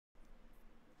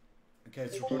Okay,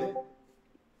 it's recording.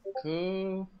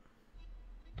 Cool.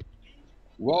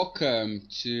 Welcome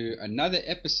to another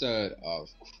episode of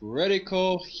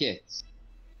Critical Hits.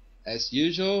 As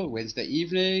usual, Wednesday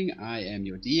evening, I am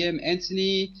your DM,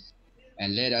 Anthony,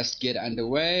 and let us get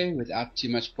underway without too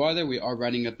much bother. We are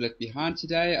running a bit behind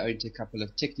today owing to a couple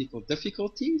of technical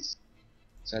difficulties.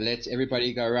 So let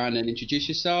everybody go around and introduce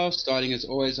yourself, starting as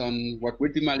always on what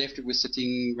would be my left if we're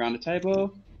sitting around the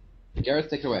table. Gareth,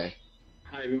 take it away.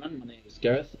 Hi everyone, my name is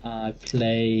Gareth. I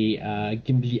play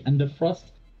Gimli Underfrost,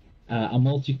 a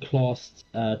multi-classed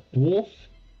dwarf.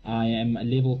 I am a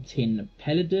level 10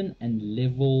 paladin and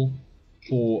level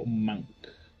 4 monk,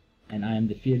 and I am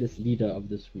the fearless leader of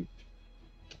this group.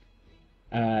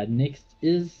 Next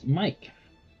is Mike.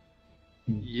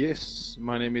 Yes,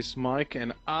 my name is Mike,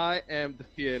 and I am the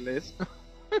fearless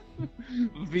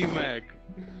VMAG,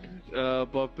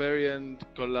 Barbarian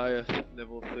Goliath,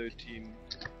 level 13.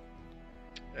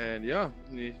 And yeah,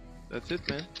 that's it,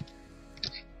 man.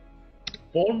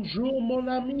 Bonjour, mon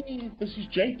ami. This is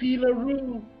JP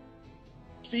LaRue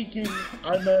speaking.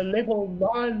 I'm a level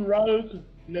 9 rogue,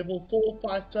 level 4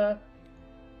 fighter,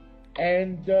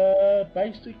 and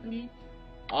basically,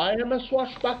 I am a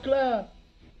swashbuckler.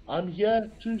 I'm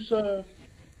here to serve.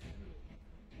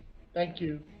 Thank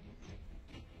you.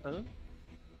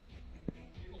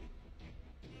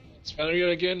 It's Valeria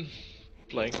again,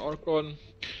 playing Archon,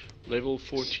 level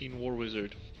 14 War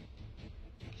Wizard.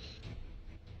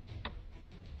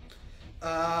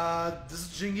 This is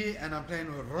Jingy, and I'm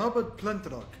playing Robert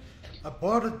Plintrock, a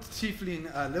bard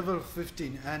tiefling, level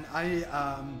 15, and I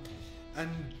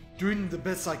am doing the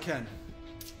best I can.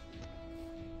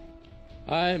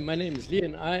 Hi, my name is Lee,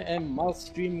 and I am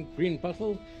Malstream Green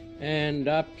Buckle, and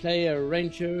I play a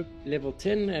ranger level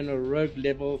 10 and a rogue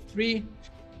level 3,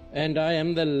 and I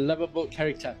am the lovable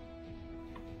character.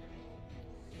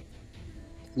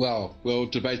 Well, we'll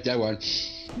debate that one.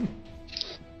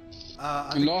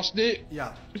 And lastly,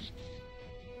 yeah.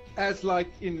 As like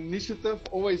in Initiative,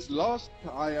 always last,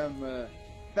 I am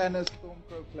Thanos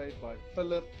Stormcrow played by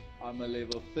Philip. I'm a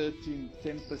level 13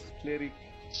 Tempest Cleric.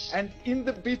 And in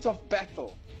the beat of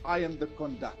battle, I am the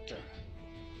conductor.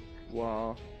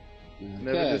 Wow. okay.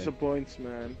 Never disappoints,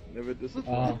 man. Never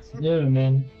disappoints. Yeah,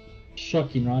 man.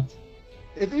 Shocking, right?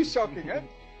 It is shocking, eh?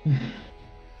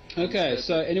 Okay,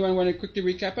 so anyone want to quickly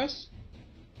recap us?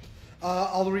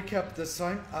 I'll recap this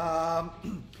time.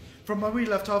 From where we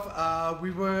left off,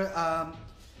 we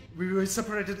were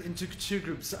separated into two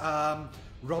groups.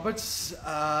 Robert,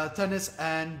 Thanis,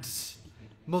 and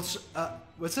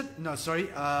what's it? No, sorry.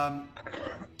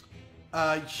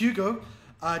 Hugo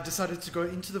decided to go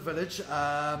into the village,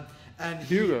 and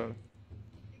Hugo.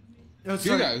 Oh,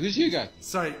 sorry. Hugo, who's Hugo?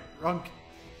 Sorry, wrong.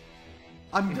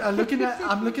 I'm looking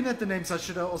at the names. I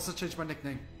should also change my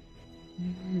nickname.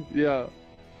 Yeah,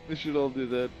 we should all do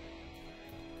that.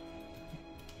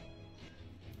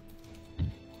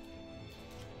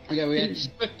 Okay, we had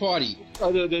split party.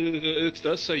 Oh, it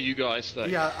does say you guys though.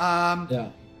 Yeah.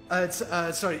 Yeah. It's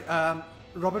sorry.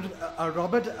 Robert,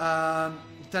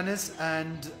 Dennis,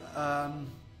 and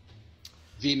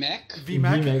VMAC.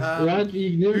 VMAC, Right,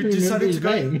 we never who remember decided his to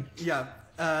go. name.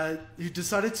 Who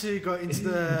decided to go into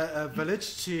the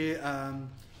village to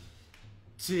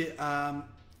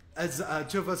as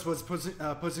two of us was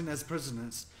posing as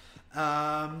prisoners.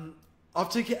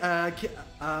 After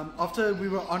we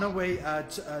were on our way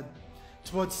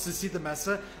towards to see the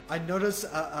master, I noticed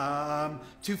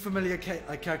two familiar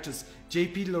characters,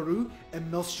 JP LaRue and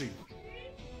Millstream.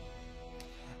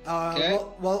 Okay.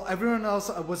 While everyone else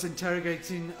was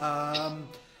interrogating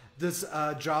this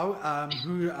drow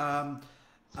who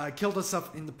killed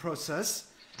herself in the process,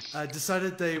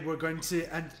 decided they were going to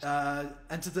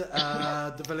enter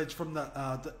the village from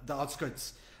the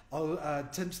outskirts. I'll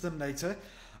tend to them later.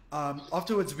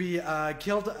 Afterwards, we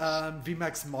killed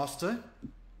VMAC's master,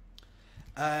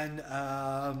 and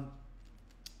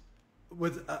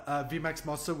with VMAC's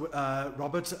master,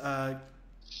 Robert,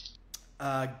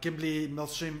 Gimli,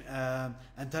 Millstream,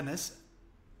 and Dennis.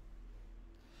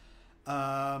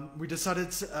 We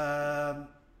decided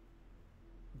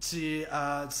to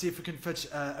see if we can fetch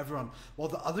everyone, while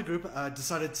the other group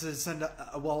decided to send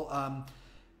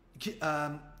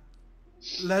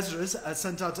Lazarus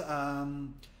sent out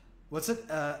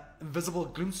invisible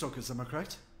gloomstalkers, am I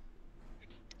correct?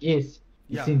 Yes.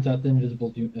 He Yeah. sent out the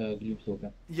invisible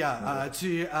Gloomstalker. Yeah,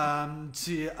 to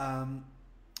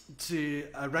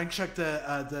rank check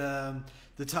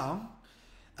the town,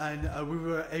 and we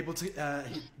were able to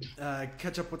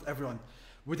catch up with everyone.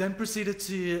 We then proceeded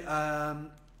to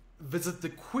visit the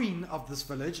queen of this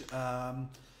village,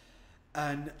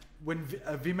 and when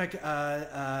VMAC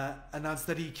announced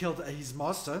that he killed his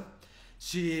master,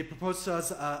 she proposed to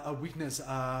us a weakness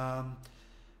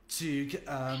to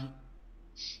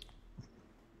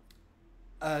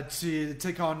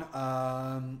take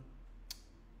on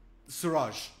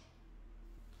Suraj.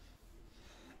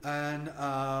 And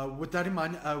with that in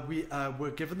mind, we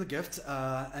were given the gift,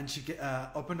 and she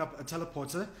opened up a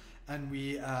teleporter, and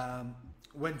we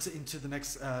went into the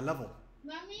next level.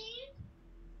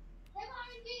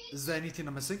 Is there anything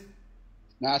I'm missing?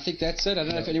 No, I think that's it. I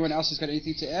don't know if anyone else has got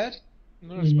anything to add.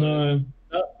 No, that's about it.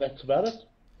 No, that's about it.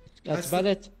 That's about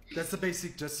it. That's the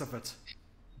basic gist of it.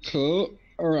 Cool.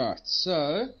 Alright,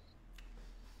 so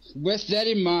with that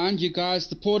in mind, you guys,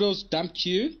 the portal's dumped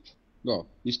you. Well,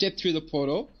 you stepped through the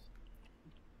portal.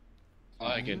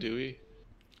 Again, do we?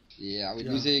 Yeah, we're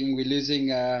losing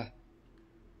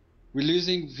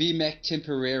VMAC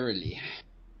temporarily.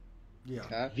 Yeah.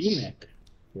 Okay? VMAC.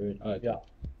 Good. Oh,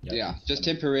 Yeah. Yeah, just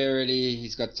temporarily.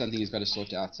 He's got something he's got to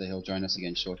sort out, so he'll join us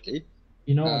again shortly.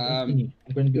 You know what, Anthony,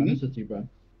 I'm going to be honest with you, bro.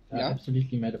 I Yeah?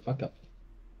 absolutely made a fuck up.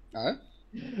 Oh?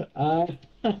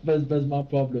 But that's my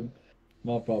problem.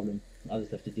 My problem. I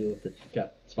just have to deal with it. Okay,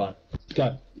 it's fine.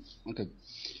 Go. Okay.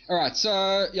 Alright,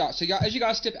 so as you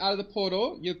guys step out of the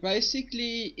portal, you're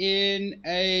basically in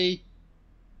a...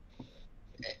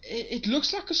 It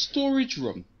looks like a storage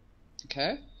room.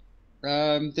 Okay?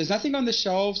 There's nothing on the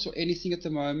shelves or anything at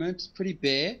the moment. It's pretty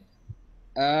bare.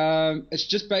 It's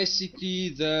just basically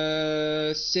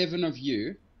the 7 of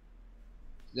you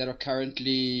that are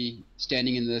currently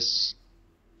standing in this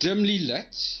dimly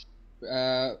lit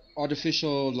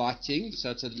artificial lighting.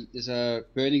 So there's a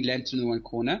burning lantern in one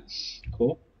corner.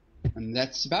 Cool. And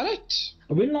that's about it.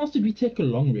 When last did we take a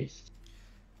long rest?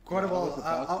 Quite a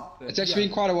while. It's actually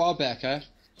been quite a while back, huh?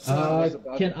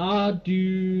 Can I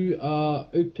do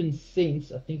open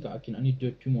sense? I think I can only do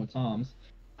it 2 more times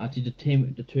to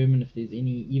determine if there's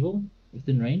any evil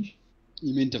within range.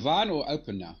 You mean divine or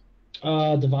open now?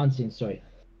 Divine sense, sorry.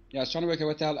 Yeah, I was trying to work out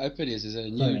what the hell open is. Is it a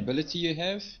new Sorry. ability you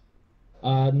have?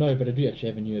 No, but I do actually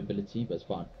have a new ability, but it's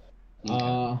fine.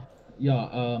 Okay.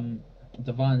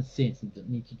 Divine sense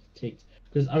need to detect,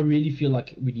 because I really feel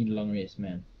like we need a long rest,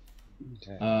 man.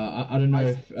 Okay. I don't know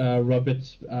if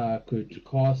Robert could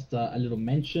cast a little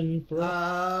mention for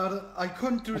us. I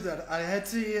couldn't do that. I had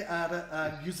to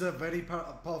use a very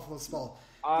powerful spell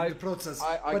in the process.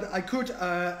 But I could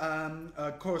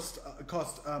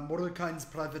cast Mordecai's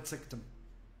private sectum.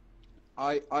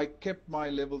 I kept my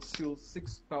level still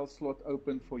 6 spell slot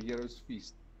open for Hero's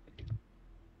Feast.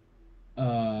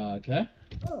 Okay.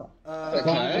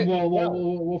 Okay.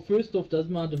 Well, first off, does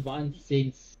my divine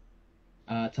sense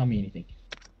tell me anything?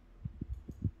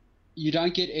 You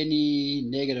don't get any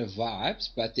negative vibes,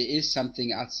 but there is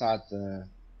something outside the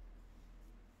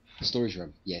storage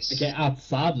room. Yes. Okay,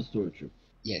 outside the storage room.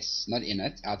 Yes, not in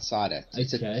it, outside it.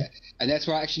 Okay. And that's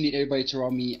why I actually need everybody to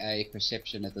roll me a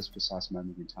perception at this precise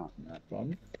moment in time. No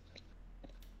problem.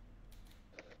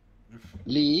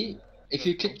 Lee, if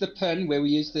you click the pin where we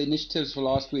used the initiatives for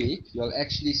last week, you'll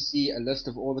actually see a list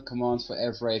of all the commands for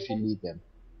Avray if you need them.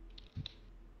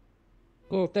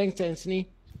 Cool, thanks, Anthony.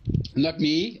 Not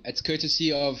me, it's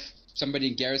courtesy of somebody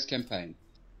in Gareth's campaign.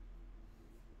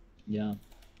 Yeah.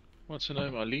 What's her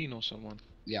name? Eileen or someone?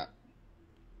 Yeah.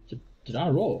 Did I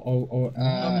roll? Or am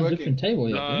I on a different table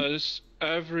here? No, it's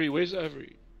Avery. Where's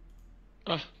Avery?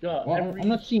 Yeah, Well, I'm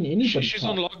not seeing anybody. She's type.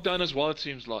 on lockdown as well, it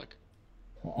seems like.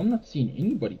 Well, I'm not seeing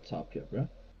anybody type here, bro.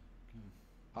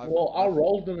 Well, I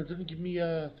rolled and it didn't give me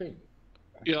a thing.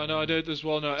 Yeah, no, I did as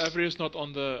well. No, Avery is not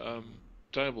on the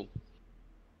table.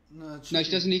 No, it should No, she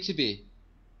be. doesn't need to be.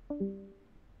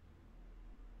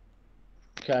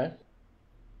 Okay.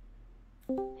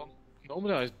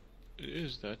 Normally it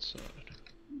is that side.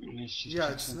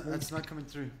 Yeah, it's not coming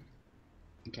through.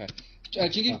 Okay.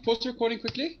 Can you pause the recording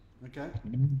quickly? Okay.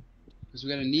 Because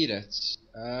we're going to need it.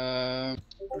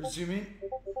 Resuming.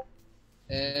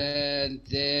 And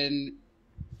then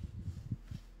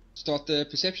start the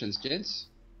perceptions, gents.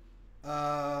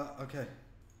 Okay.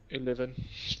 11.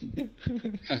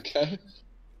 Okay.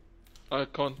 I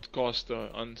can't cast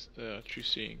True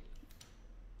Seeing.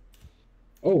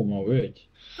 Oh my word.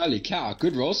 Holy cow,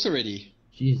 good rolls already.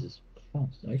 Jesus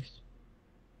Christ, next.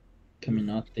 Coming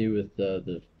out there with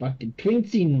the fucking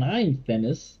 29,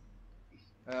 Dennis.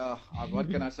 What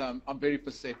can I say? I'm very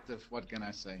perceptive. What can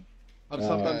I say? I'm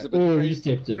sometimes a bit or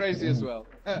crazy, receptive. crazy as well.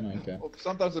 Okay.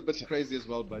 Sometimes a bit crazy as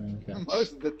well, but Okay.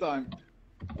 most of the time.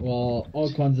 Well,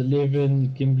 Archon's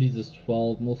 11, Gimbli's is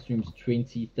 12, Millstream's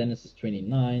 20, Thanos is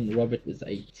 29, Robert is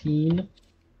 18,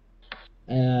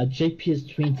 JP is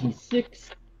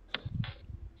 26,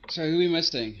 So who are we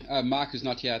missing? Mark, who's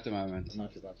not here at the moment.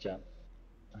 Not about chat.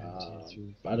 I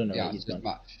don't know Yeah, where he's gone.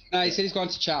 Mark. No, he said he's gone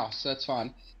to chow, so that's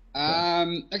fine.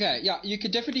 Okay, yeah, you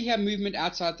could definitely hear movement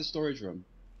outside the storage room.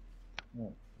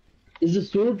 Is the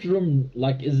storage room,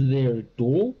 like, is there a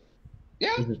door?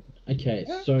 Yeah. Is it, okay,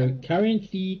 Yeah. so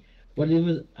currently,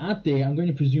 whatever's out there, I'm going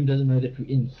to presume doesn't know that we're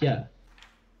in here.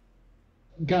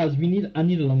 Guys, I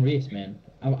need a long rest, man.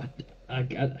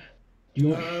 Do you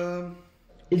want...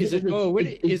 Is it door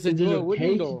wooden- is the door a wooden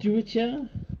okay door? to do it here?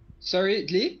 Sorry,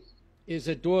 Lee? Is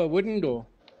the door a wooden door?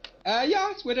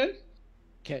 Yeah, it's wooden.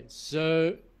 Okay,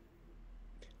 so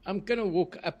I'm gonna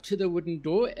walk up to the wooden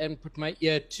door and put my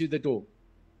ear to the door.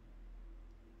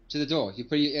 To the door. You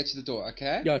put your ear to the door,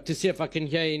 okay? Yeah, to see if I can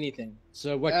hear anything.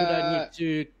 So what would I need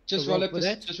to Just to roll for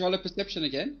that? just roll a perception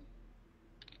again.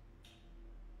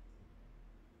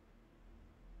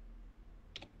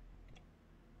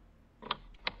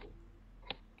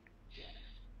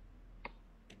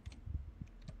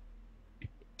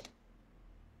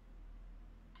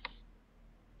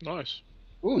 Nice.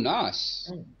 Oh,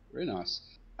 nice. Very nice.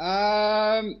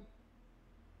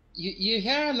 You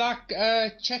hear like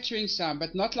a chattering sound,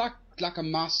 but not like a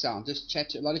mouse sound. Just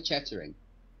a lot of chattering.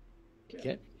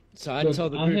 Okay. So I Look, tell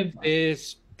the I group have-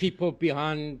 there's people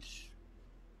behind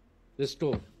this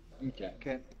door.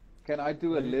 Okay. Can I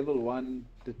do a level 1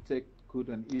 detect good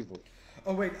and evil?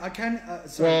 Oh wait, I can.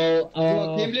 Sorry. Well,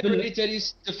 Well, Gimli Philip- already did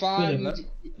his defined. Philip,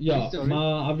 yeah, Sorry. I've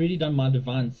already done my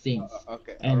divine sense,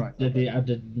 Okay, and alright. I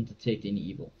didn't detect any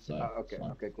evil. So Okay, it's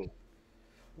fine. okay, cool.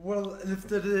 Well, if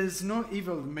there is no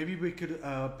evil, maybe we could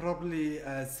probably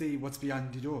see what's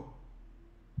behind the door.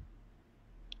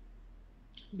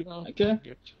 Yeah. Okay.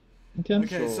 Good. Okay.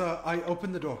 Okay, so I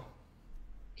open the door.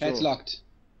 Okay, it's locked.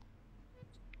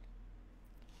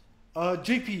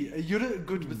 JP, you're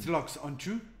good with locks, aren't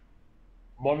you?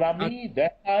 Mon ami,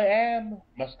 that I am.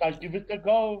 Must I give it a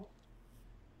go?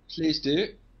 Please do.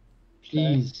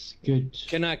 Please, good.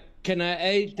 Can I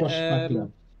aid? Swashbuckler.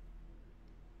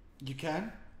 You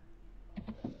can.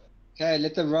 Okay,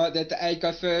 let the aid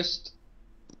go first.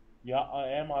 Yeah, I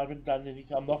am. I haven't done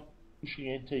anything. I'm not pushing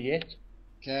enter yet.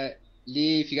 Okay,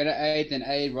 Lee, if you're gonna aid, then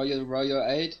aid. Roll your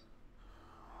aid.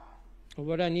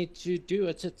 What I need to do?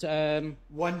 It's at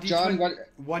 1d20, John, what?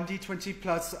 1d20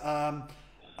 plus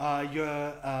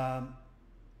your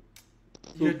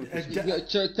Your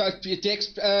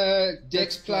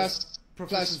dex plus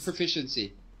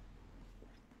proficiency.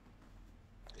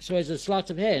 so as a sleight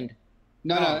of hand.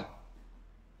 No.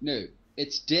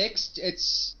 It's dex.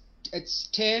 It's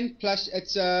 10 plus.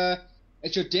 It's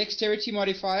your dexterity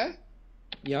modifier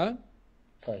Yeah.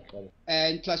 Okay, got it.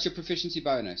 and plus your proficiency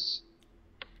bonus.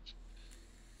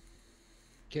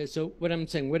 Okay. So what I'm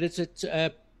saying, what is it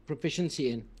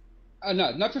proficiency in? Oh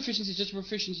no, not proficiency, just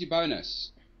proficiency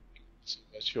bonus.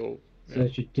 That's your. So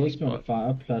it's your dex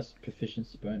modifier plus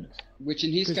proficiency bonus. Which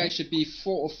in his case should be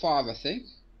 4 or 5, I think.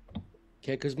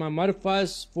 Okay, because my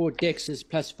modifiers for Dex is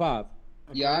 +5.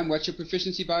 Yeah, and what's your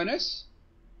proficiency bonus?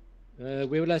 Where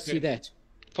will I see that?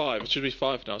 5. It should be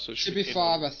 5 now, so it Should be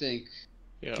 5, I think.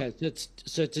 Yeah. Okay,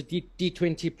 so it's a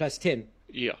D20 plus 10.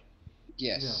 Yeah.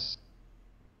 Yes.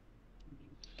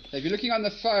 So if you're looking on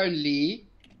the phone, Lee,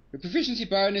 your proficiency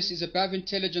bonus is above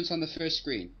intelligence on the first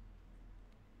screen.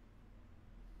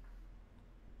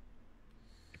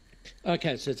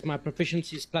 Okay, so it's my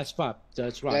proficiency is +5, so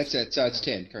it's right. That's it, so it's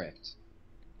 10, correct.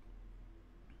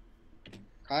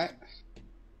 Okay.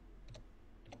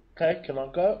 Okay, can I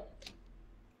go?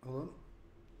 Hold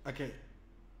on. Okay.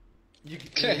 You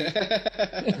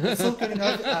it's still good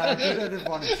enough. Good at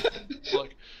advantage.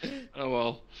 Like, oh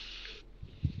well.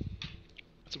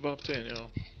 It's above 10, yeah.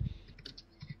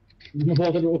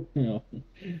 Not at all. No.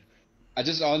 I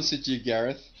just answered you,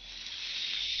 Gareth.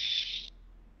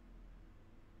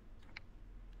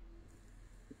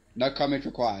 No comment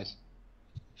required.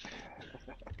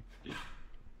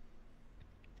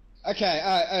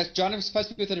 Okay, John, I'm supposed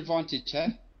to be with an advantage, huh?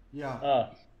 Yeah.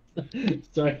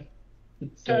 Sorry.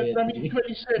 Okay, I mean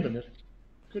 27 is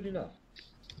good enough.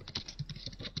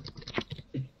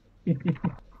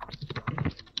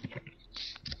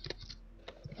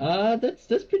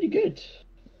 That's pretty good.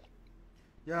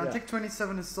 Yeah, I think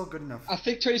 27 is still good enough. I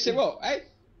think 27, well, hey,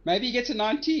 maybe you get to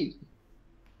 19.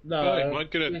 No, Oh, you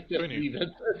might get a let's just 20. leave it.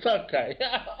 It's okay.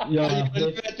 Yeah.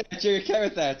 You're okay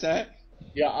with that, huh?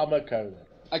 Yeah, I'm okay with it.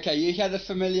 Okay, you hear the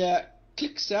familiar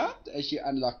click sound as you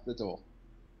unlock the door.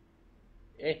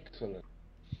 Excellent.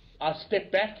 I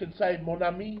step back and say, Mon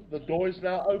ami, the door is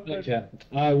now open. Okay.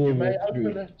 I will You may walk open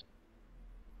through. it.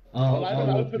 I'll Well, I haven't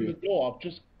walk opened the through. door. I've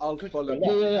just I'll pushed follow the you.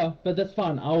 lock. Yeah, but that's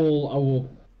fine. I will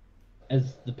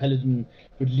as the paladin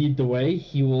would lead the way,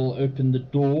 he will open the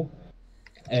door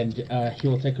and he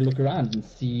will take a look around and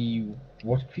see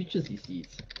what creatures he sees.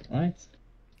 Right?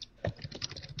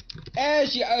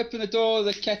 As you open the door,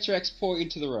 the cataracts pour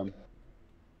into the room.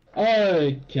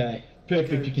 Okay.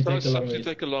 Perfect. You can So take a long to rest.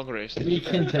 take a long rest. We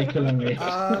can take a long rest.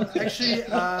 Actually,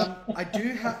 I do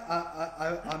have.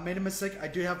 I made a mistake. I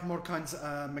do have Morkind's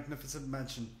magnificent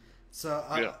mansion. So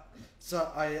I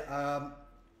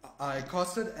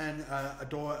cast it and a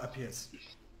door appears.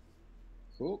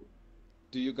 Cool.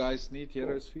 Do you guys need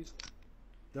Heroes Feast?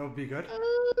 That would be good.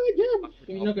 Yeah.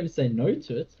 You're not going to say no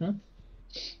to it, huh?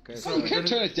 Okay. So you can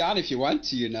turn it down if you want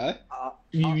to, you know.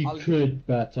 We could,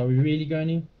 but are we really going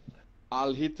to?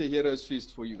 I'll hit the Heroes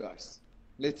Feast for you guys.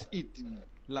 Let's eat in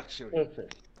luxury.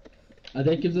 Perfect.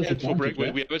 That gives us a For we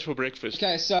have it for breakfast.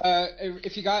 Okay, so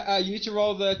if you guys, you need to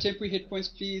roll the temporary hit points,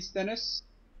 please, Dennis.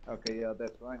 Okay, yeah,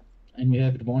 that's fine. And we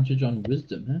have advantage on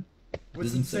wisdom, huh?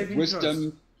 Wisdom saving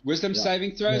throws. Wisdom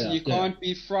saving throws, and you yeah. can't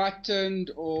be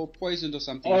frightened or poisoned or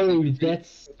something. Oh,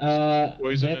 that's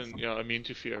Poison that's, and immune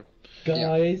to fear.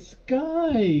 guys.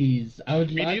 I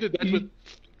would We like needed that to... with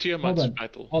Tiamat's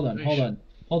battle.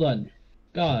 Hold on,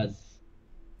 guys.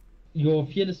 Your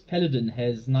fearless paladin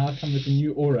has now come with a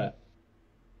new aura,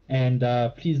 and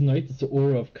please note it's the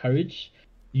aura of courage.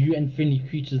 You and friendly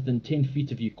creatures within 10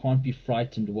 feet of you can't be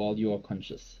frightened while you are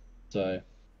conscious. So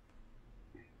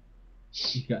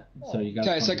you guys. Okay,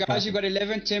 can't so be guys, you've frightened. got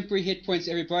 11 temporary hit points,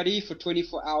 everybody, for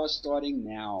 24 hours starting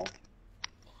now.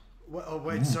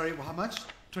 Wait, sorry, how much?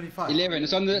 25. 11.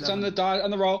 It's on the 11. on the die on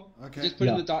the roll. Okay. Just put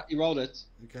it in Yeah. the die. You rolled it.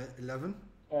 Okay, 11.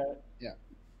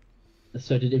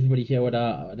 So did everybody hear what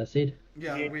I said?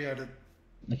 Yeah, we had it.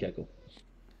 Okay, cool.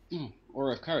 Oh,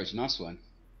 aura of courage, nice one.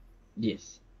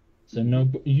 Yes. So no,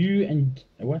 you and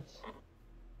what?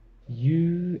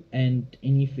 You and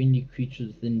any friendly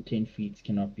creatures within 10 feet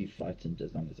cannot be frightened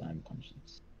as long as I'm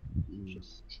conscious.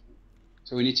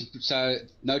 So we need to. So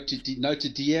note to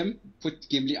DM. Put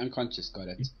Gimli unconscious. Got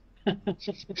it.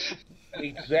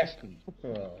 Exactly.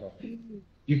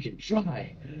 You can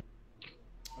try.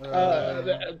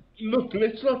 Look,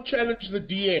 let's not challenge the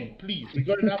DM, please. We've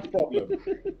got enough problems.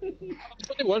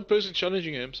 There's only one person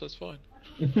challenging him, so that's fine.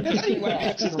 There's only one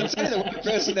person. There's only the one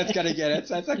person that's gonna get it,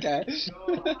 so it's okay.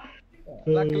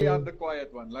 Luckily, I'm the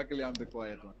quiet one.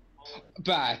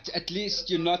 But at least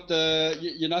you're not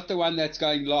the one that's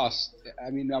going last. I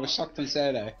mean, I was shocked on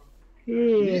Saturday.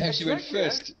 You actually went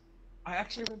first. I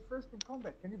actually went first in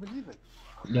combat. Can you believe it?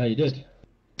 Yeah, you did.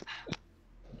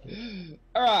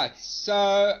 Alright,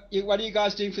 so what are you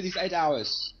guys doing for these 8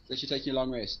 hours? That you're taking a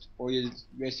long rest? Or you're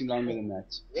resting longer than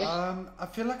that? I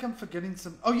feel like I'm forgetting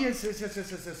some. Oh, yes.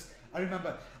 I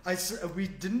remember.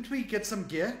 We get some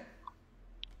gear?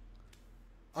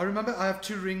 I remember I have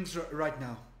 2 rings right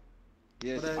now.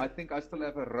 Yes, But I think I still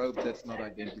have a robe that's not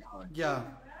identified. Yeah.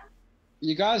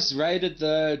 You guys raided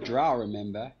the drow,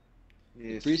 remember?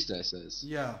 Yes. Priestesses.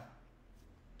 Yeah.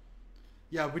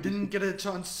 Yeah, we didn't get a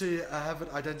chance to have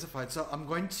it identified, so I'm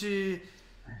going to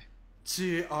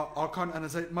Archon and I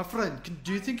say, my friend,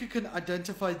 do you think you can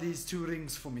identify these 2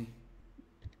 rings for me?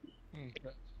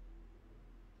 Okay.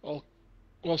 Well,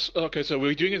 okay, so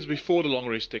we're doing it before the long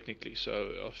rest, technically,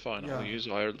 so fine, I'll Yeah. use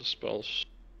higher spells.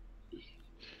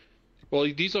 Well,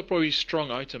 these are probably strong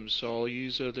items, so I'll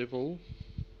use a level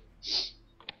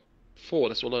 4,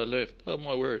 that's all I left. Oh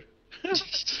my word.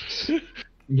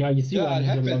 Yeah, you see Yeah, what it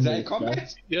happens, eh? right?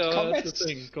 Combat? Yeah, that's the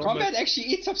thing. Combat actually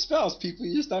eats up spells, people.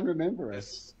 You just don't remember it.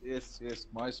 Yes.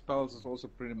 My spells is also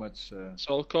pretty much. So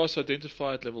I'll cast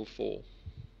Identify at level 4.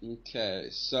 Okay,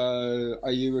 so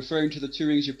are you referring to the 2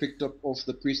 rings you picked up off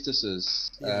the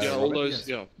priestesses? Yeah, all Robert? those, yes.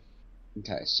 yeah.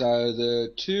 Okay, so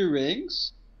the 2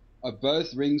 rings are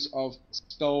both rings of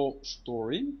spell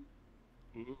storing.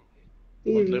 Ooh.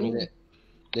 What level?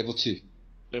 Level 2.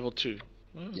 Level 2.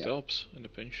 Oh, Yeah. helps in a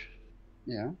pinch.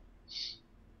 Yeah.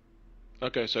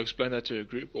 Okay, so explain that to a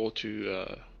group or to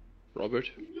Robert.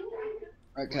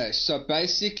 Okay, so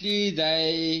basically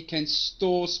they can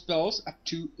store spells up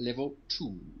to level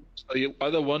 2. So you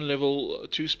either 1 level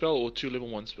 2 spell or 2 level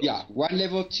 1 spells. Yeah, 1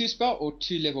 level 2 spell or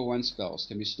 2 level 1 spells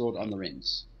can be stored on the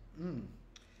rings.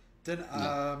 Then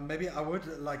maybe I would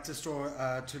like to store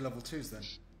 2 level 2s then.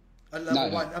 Level No.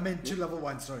 1, I mean 2 level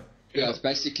 1, sorry. Yeah, it's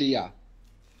basically, yeah.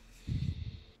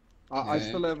 I Yeah.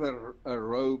 still have a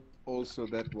robe also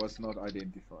that was not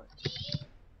identified.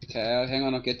 Okay, hang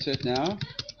on, I'll get to it now.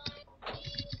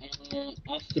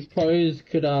 I suppose,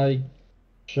 could I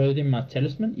show them my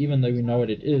talisman, even though we know what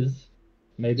it is?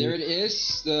 Maybe. There it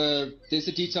is. There's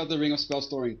the detail of the ring of spell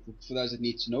storing for those that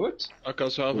need to know it. Okay,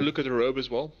 so have a look at the robe as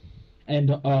well. And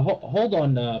hold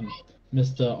on,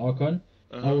 Mr. Archon.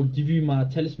 I will give you my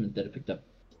talisman that I picked up.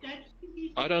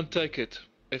 I don't take it.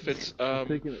 If it's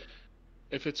Taking it.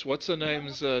 if it's what's her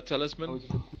name's talisman,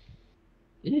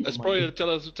 It is. it's probably the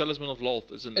talisman of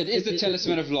Lolth, isn't It it? is the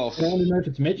talisman of Lolth. I want to know if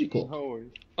it's magical. No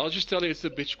worries. I'll just tell you it's the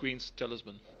bitch queen's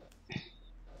talisman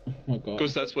Oh my god.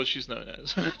 because that's what she's known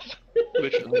as.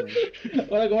 Literally.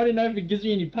 Well, I want to know if it gives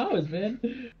me any powers, man.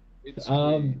 It's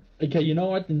Okay, you know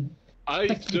what? Then,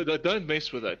 Don't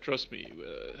mess with that. Trust me.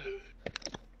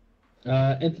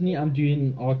 Anthony, I'm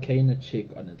doing Arcana check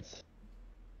on it.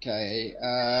 Okay.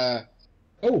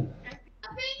 Oh,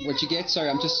 What'd you get? Sorry,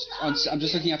 I'm just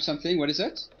looking up something. What is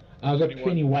it? I got 21.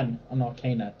 21 on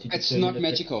Arcana. To It's determine not if it-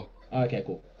 magical. Oh, okay,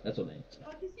 cool. That's all I need.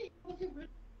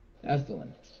 That's the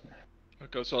one.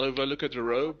 Okay, so I'll have a look at the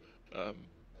robe.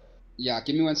 Yeah,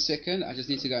 give me 1 second. I just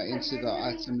need to go into the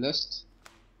item list.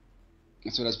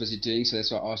 That's what I was busy doing, so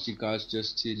that's why I asked you guys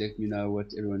just to let me know what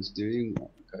everyone's doing.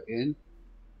 I'll go in.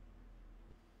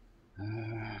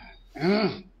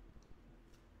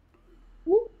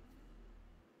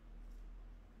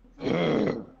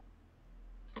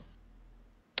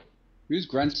 Who's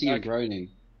grunting and groaning?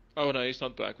 Oh no, he's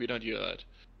not back. We don't hear that.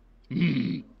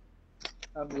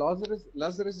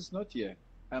 Lazarus is not here.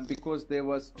 Because there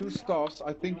was 2 staffs.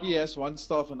 I think he has 1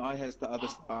 staff and I have the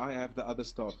other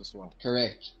staff as well.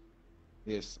 Correct.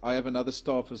 Yes, I have another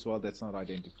staff as well that's not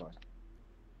identified.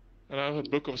 And I have a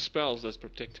book of spells that's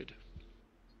protected.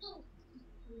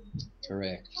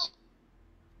 Correct.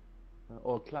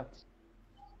 Or clat.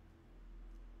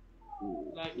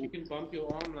 Like you can bump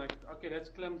your arm, like okay, that's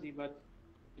clumsy, but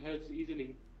it hurts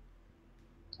easily.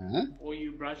 Huh? Or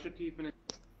you brush your teeth and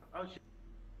oh shit,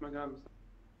 my gums.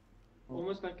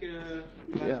 Almost like a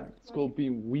Yeah, it's called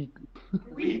being weak.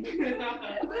 weak.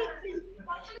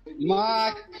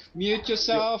 Mark, mute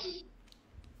yourself.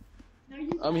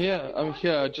 I'm here.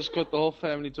 I just got the whole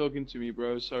family talking to me,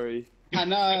 bro. Sorry. I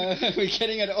know, we're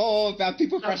getting it all about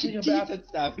people brushing teeth about and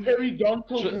stuff.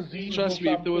 periodontal disease. Trust or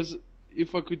me, something.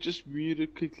 if I could just mute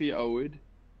it quickly, I would.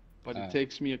 But it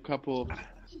takes me a couple.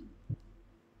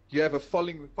 You have a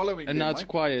following And there, now it's Mike?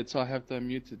 quiet, so I have to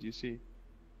unmute it. You see?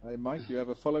 Hey, Mike, you have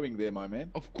a following there, my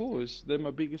man. Of course, they're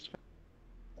my biggest fan.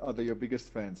 Oh, they're your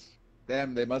biggest fans.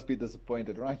 Damn, they must be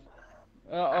disappointed, right?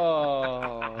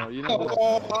 Oh, you know. My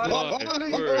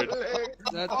word.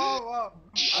 That, Oh,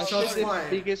 I Shots said they're fired.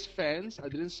 biggest fans. I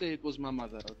didn't say it was my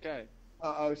mother. Okay.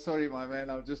 oh, sorry, my man.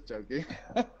 I'm just joking.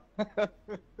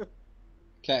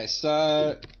 Okay,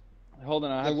 so Hold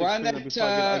on, I have the to one explain it before I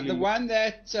get that ugly. the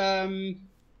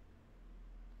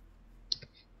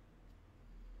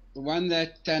one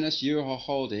that Thanos you are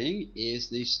holding is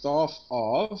the staff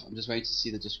of. I'm just waiting to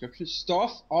see the description.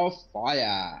 Staff of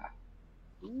Fire.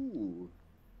 Ooh.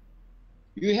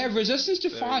 You have resistance to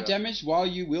There fire you go. damage while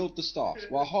you wield the staff.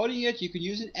 While holding it, you can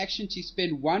use an action to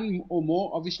spend 1 or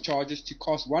more of his charges to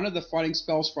cast one of the fighting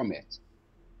spells from it.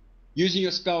 Using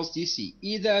your spell's DC.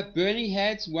 Either Burning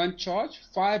Hands 1 charge,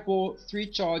 Fireball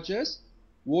 3 charges,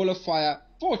 Wall of Fire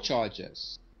 4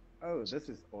 charges. Oh, this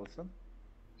is awesome.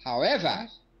 However,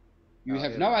 you have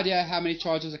However. no idea how many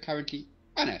charges are currently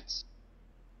on it.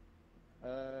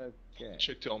 Okay.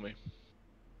 Check tell me.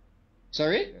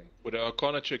 Sorry? Would our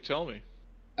Arcana check tell me?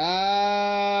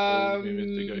 I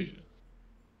Investigation.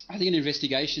 think an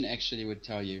investigation actually would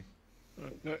tell you.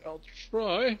 Okay, I'll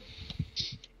try.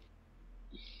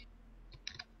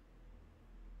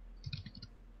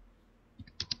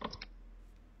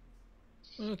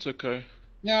 That's okay.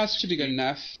 Yeah, it should be good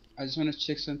enough. I just want to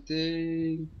check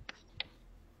something.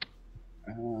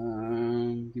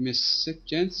 Give me a sec,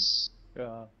 gents.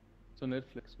 Yeah, it's on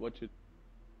Netflix. Watch it.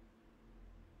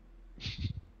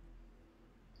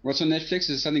 What's on Netflix? Is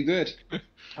it something good?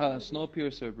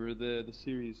 Snowpiercer, bro. The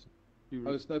series.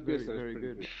 Snowpiercer Very, is very pretty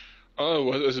good. Oh,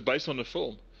 well, is it based on the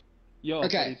film? Yeah.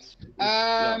 Okay,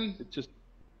 But it's just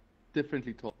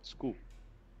differently told. It's cool.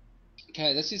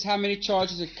 Okay, this is how many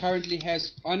charges it currently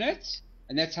has on it,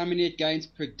 and that's how many it gains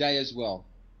per day as well.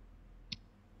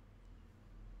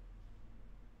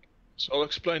 So I'll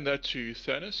explain that to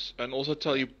Thanos, and also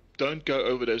tell you don't go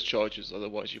over those charges,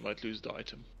 otherwise you might lose the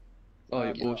item.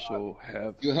 I also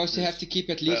have. You also have this to keep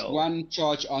at least spell. 1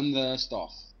 charge on the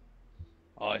staff.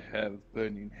 I have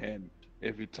burning hand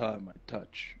every time I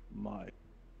touch my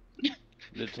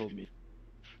little me.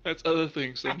 That's other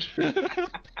things then.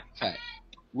 Okay.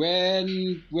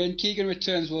 When Keegan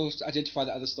returns, we'll identify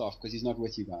the other staff because he's not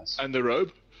with you guys. And the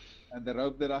robe? And the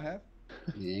rope that I have?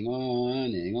 Hang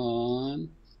on, hang on.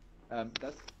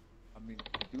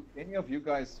 Do any of you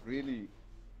guys really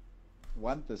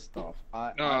want this stuff?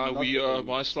 I'm No, not really-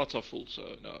 my slots are full,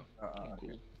 so no. okay.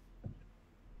 Cool.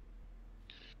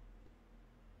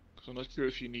 'Cause I'm not sure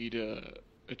if you need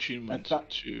attunement That-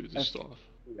 to the that's- staff.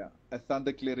 Yeah, a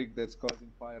thunder cleric that's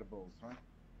causing fireballs, right?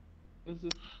 Is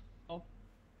it?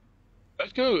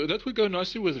 That would go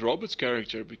nicely with Robert's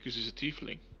character because he's a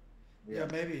tiefling. Yeah,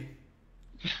 maybe.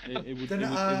 It would, Then, it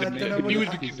would, uh, it would then I make would- You it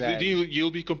would be, Exactly. you'll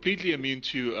be completely immune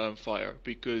to fire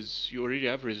because you already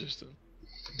have resistance.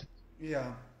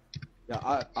 Yeah.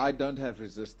 Yeah, I don't have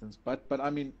resistance, but I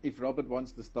mean, if Robert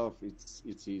wants the stuff, it's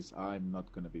his. I'm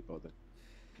not gonna be bothered.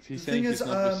 He's The saying thing he's is,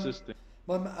 not resisting.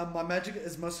 My magic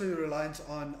is mostly reliant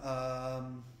on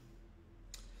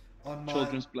my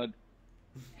Children's blood.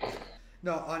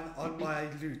 no on my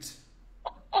loot.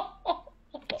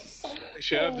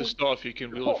 If you have the staff, you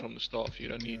can wield it from the staff. You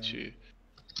don't need to.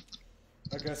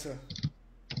 Okay, so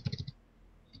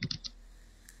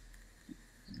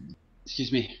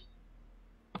Excuse me.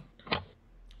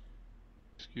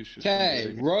 Excuse you.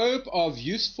 Okay, robe of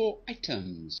useful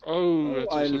items. Oh,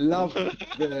 that's I also love cool.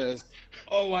 this.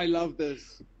 Oh, I love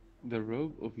this. The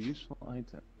robe of useful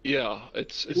item. Yeah,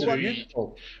 it's Who are very you? for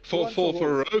wants for the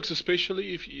for robe? rogues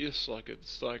especially. If yes, like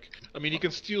it's like I mean, you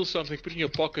can steal something, put it in your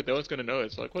pocket. No one's gonna know.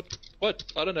 It's like what?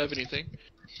 I don't have anything.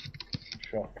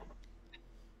 Sure.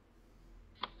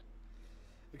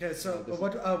 okay, so this is-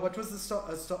 what was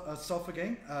the staff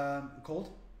again called?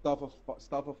 Staff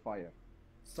of fire.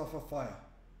 Staff of fire.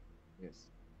 Yes.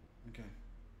 Okay.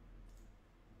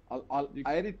 I'll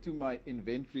add it to my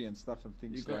inventory and stuff and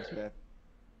things You like got that.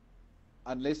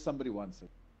 Unless somebody wants it.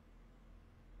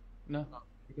 No.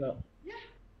 Yeah.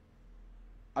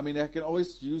 I mean, I can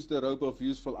always use the robe of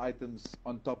useful items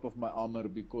on top of my armor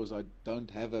because I don't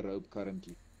have a robe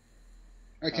currently.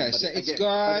 Okay, but so again- it's but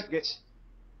got. again-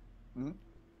 Hmm?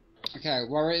 Okay,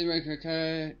 warrior.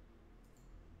 Okay.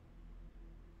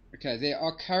 Okay, there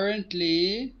are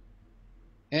currently.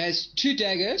 It has 2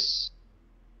 daggers.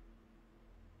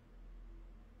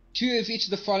 2 of each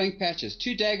of the following patches: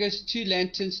 2 daggers, 2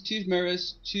 lanterns, 2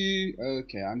 mirrors, 2.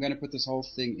 Okay, I'm gonna put this whole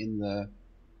thing in the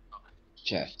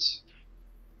chat.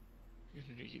 You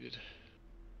don't need it.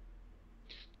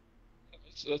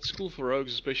 That's cool for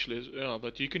rogues especially. Yeah,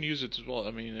 but you can use it as well.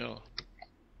 I mean, yeah,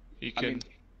 you I can mean,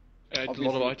 add a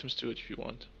lot of obviously- items to it if you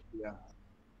want. Yeah.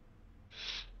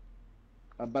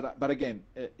 But again,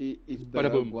 if the Bada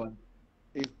rogue boom. wants,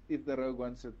 if the rogue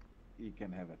wants it, he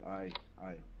can have it. I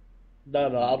No,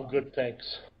 I'm good,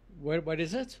 thanks. What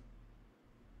is it?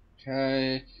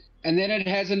 Okay, and then it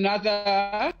has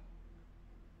another.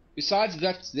 Besides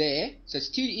that's there, so it's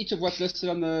 2 each of what's listed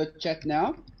on the chat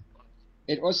now.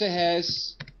 It also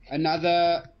has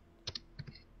another.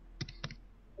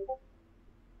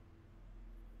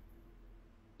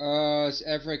 It's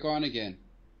Everett gone again.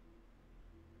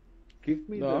 give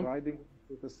me No. the riding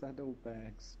with the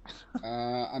saddlebags.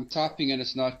 I'm typing and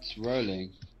it's not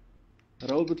rolling.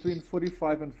 Roll between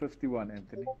 45 and 51,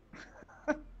 Anthony.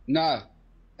 No,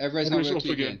 Everett's not Everett's off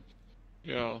working again.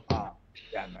 again. Yeah. Ah,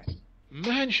 yeah, nice.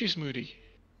 Man, she's moody.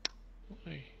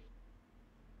 Why?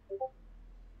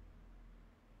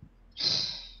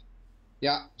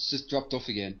 Yeah, it's just dropped off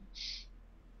again.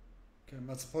 Okay, am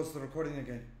I supposed to recording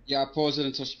again? Yeah, I pause it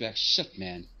until she's back. Shit,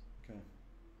 man.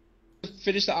 Okay.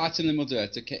 Finish the item, then we'll do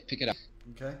it. Okay, pick it up.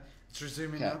 Okay. It's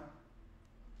resuming Okay. now.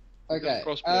 Okay.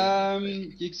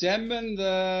 crossplay. You examine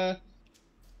the.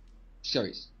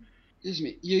 Sorry. Excuse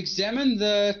me. You examine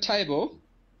the table,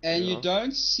 and you Yeah.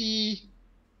 don't see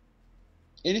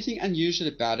anything unusual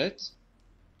about it,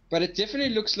 but it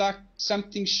definitely looks like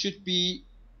something should be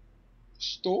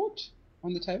stored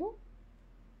on the table,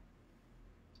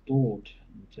 Stored.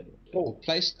 or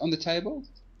placed on the table.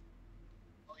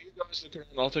 You guys look around.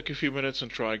 I'll take a few minutes and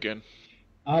try again.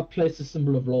 I'll place a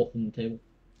symbol of Loth on the table.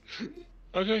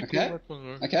 Okay. Okay. Cool, that one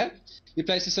works. Okay. You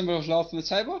place the symbol of Loth on the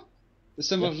table. The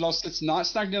symbol of Loth sits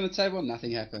snugly on the table.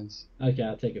 Nothing happens. Okay,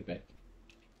 I'll take it back.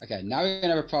 Okay. Now we're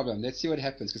gonna have a problem. Let's see what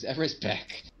happens because Everett's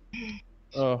back.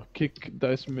 Oh, kick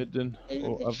Dice Maiden.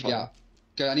 Or Avon. Yeah.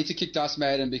 Okay, I need to kick Dice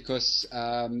Maiden because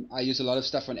I use a lot of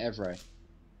stuff on Everett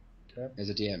Okay. as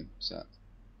a DM. So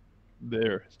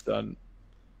There, it's done.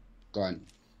 go on.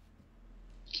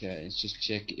 Okay, let's just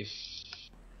check if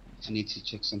I need to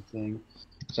check something.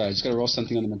 So I just gotta roll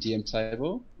something on my DM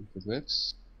table if it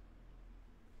works.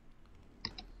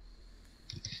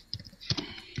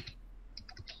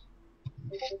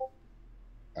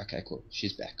 Okay, cool.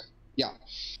 She's back. Yeah.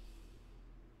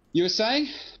 You were saying?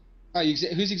 Oh,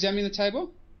 who's examining the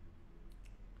table?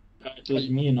 It was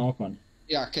me and Archon.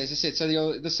 Yeah, okay, as I said,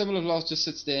 so the symbol of loss just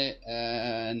sits there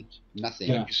and nothing.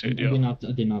 Yeah, you said, and yeah.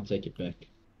 I did not take it back.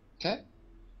 Okay.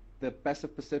 The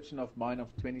passive perception of mine of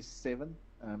 27.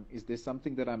 Is there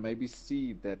something that I maybe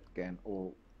see that can,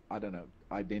 or I don't know,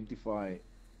 identify?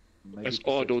 Maybe As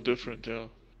odd or perception? different, yeah.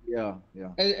 Yeah.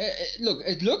 Look,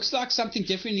 it looks like something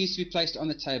definitely needs to be placed on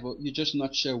the table. You're just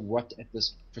not sure what at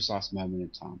this precise moment in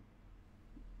time.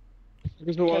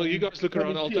 So while you guys look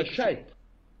around, I'll Can we see a take shape?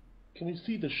 Can we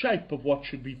see the shape of what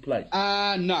should be placed?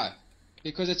 No,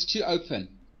 because it's too open.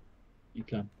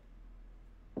 Okay.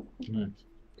 Right.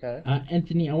 Okay.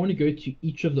 Anthony, I want to go to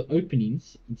each of the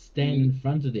openings and stand in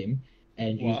front of them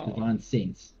and use divine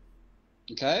sense.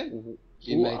 Okay,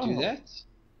 you may do that.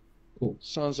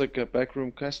 Sounds like a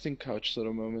backroom casting couch sort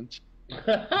of moment.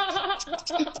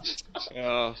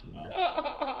 Yeah.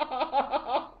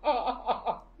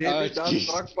 It does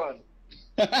rock fun.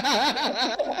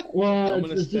 Well, I'm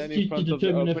gonna it's just stand in to front of the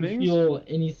determine if we openings. feel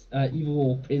any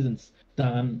evil presence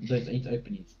down those 8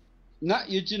 openings. No,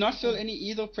 you do not feel any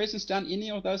evil presence down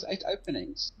any of those 8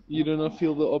 openings. You do not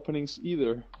feel the openings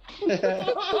either.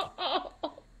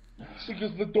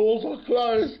 Because the doors are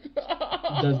closed. It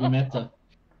doesn't matter.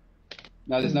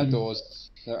 No, there's no doors.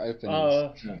 They're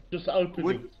openings. Just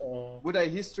open Would a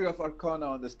history of Arcana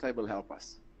on this table help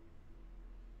us?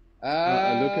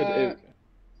 I look at it.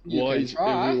 you Why can is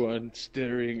try. everyone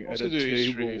staring at Also a do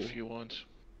history table? if you want.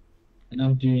 And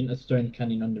I'm doing a stone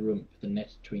cunning on the room for the net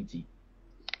 20.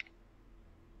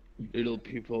 Little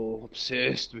people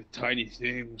obsessed with tiny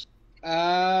things.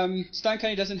 Stone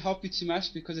cunning doesn't help you too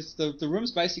much because it's the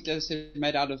room's basically, as I said,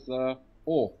 made out of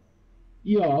ore.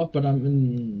 Yeah, but I'm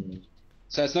in.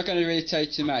 So it's not going to really tell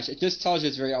you too much. It just tells you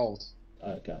it's very old.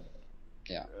 Okay.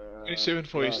 27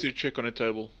 for history check on a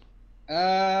table.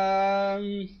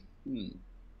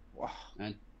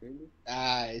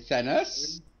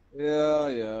 Thanos?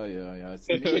 Yeah.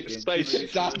 It's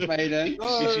Space. Darth Maiden.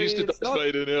 No, He's used to it's Dice not-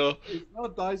 Maiden, yeah. It's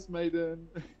not Dice Maiden.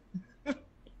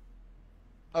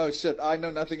 Oh shit, I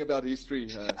know nothing about history.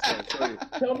 Sorry.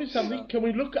 Tell me something. Can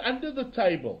we look under the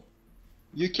table?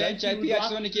 You can, Thank JP. you,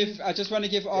 I just want to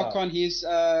give Archon his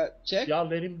check. Yeah,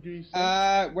 let him do his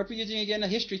thing. What were you doing again? A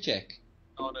history check.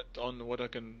 On what I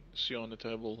can see on the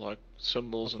table, like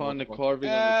symbols Find the and whatnot. carving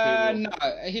on the table.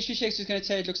 No, a history check is just going to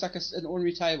tell you it looks like an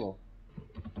ordinary table.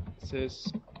 It says.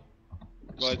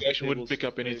 Investigation wouldn't pick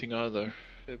up anything either.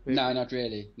 No, not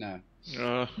really. No.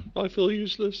 I feel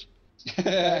useless.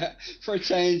 For a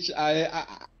change,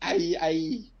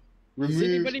 I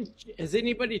removed. Has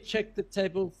anybody checked the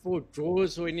table for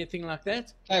drawers or anything like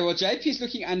that? Okay, well, JP's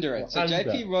looking under it. So, Under.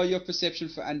 JP, roll your perception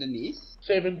for underneath.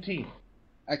 17.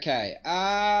 Okay.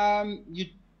 You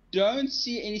don't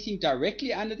see anything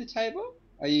directly under the table?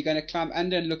 Are you going to climb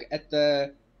under and look at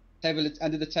the table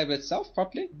under the table itself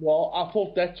properly? Well, I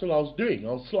thought that's what I was doing.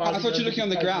 I was sliding. I thought you were looking on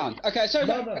the table. ground. Okay, so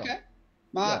No. okay.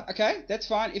 Yeah. Okay, that's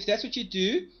fine. If that's what you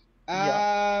do,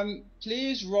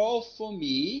 please roll for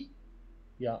me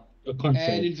Yeah. an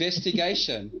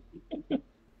investigation.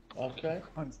 Okay.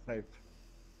 Unsafe.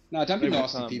 No, don't be Every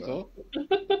nasty, time, people.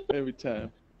 Every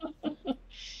time.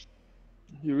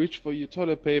 You reach for your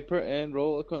toilet paper and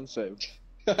roll a con save.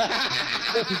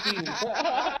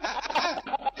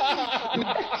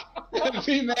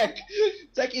 VMAC,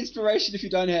 take inspiration if you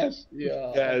don't have.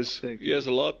 Yeah. He has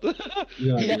a lot. Yeah.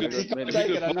 Yeah, If you he can could take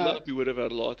it, I have know. up, he would have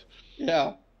had a lot.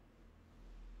 Yeah.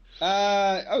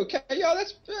 Okay, yeah,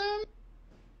 that's.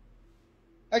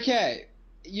 Okay,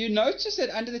 you notice that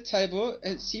under the table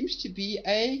it seems to be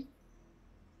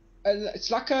it's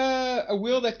like a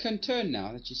wheel that can turn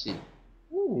now that you see.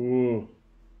 Ooh.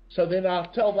 So then I'll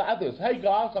tell the others, hey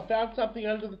guys, I found something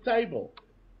under the table.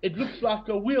 It looks like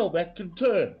a wheel that can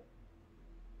turn.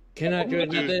 Can I do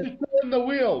another? Turn the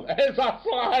wheel as I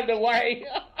slide away.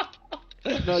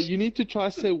 No, you need to try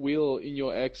say wheel in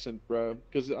your accent, bro.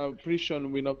 Because I'm pretty sure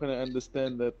we're not going to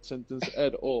understand that sentence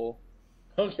at all.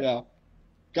 Okay. Yeah.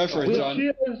 Go for it, Well, John.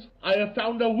 cheers. I have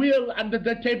found a wheel under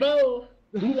the table.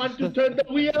 Who wants to turn the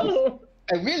wheel?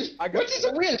 A wheel? What is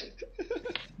a wheel?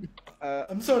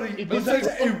 I'm sorry, It was is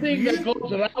that a a thing that wheel?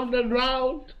 goes round and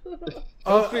round.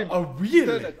 A wheel?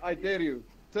 Turn it, I dare you.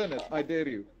 Turn it, I dare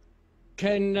you.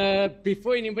 Can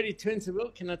before anybody turns the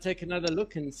wheel, can I take another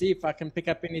look and see if I can pick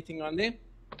up anything on there?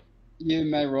 You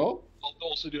may roll. I'll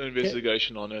also do an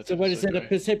investigation on it. So what if is it's that? A okay.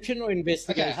 perception or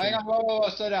investigation? Okay, hang on, whoa,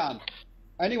 slow down.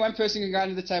 Only one person can go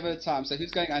under the table at a time, so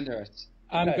who's going under it?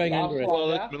 I'm Okay, going I'll under it. follow.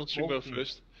 Well, Yeah. let Middlestream go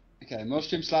first. Okay,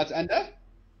 Maelstrom slides under.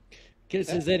 Okay,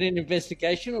 so is that an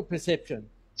investigation or perception?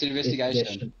 It's an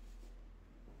investigation.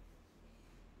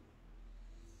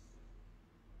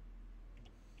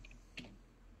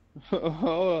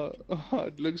 Oh,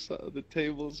 it looks like the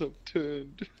tables have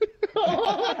turned.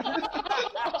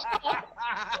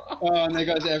 Oh, and there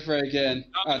goes Ephra again.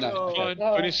 Oh, no. Fine,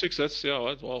 26, that's,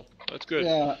 well, that's good.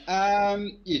 Yeah,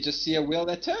 you just see a wheel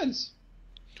that turns.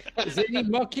 Is there any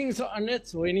markings on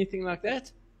it or anything like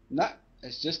that? No,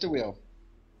 it's just a wheel.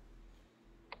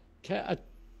 Can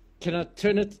I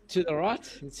turn it to the right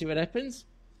and see what happens?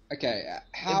 Okay,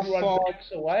 how Everyone far?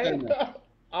 backs away. Turn it.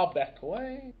 I'll back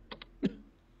away.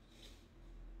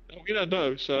 We don't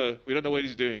know, so we don't know what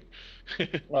he's doing. Do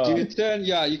you turn?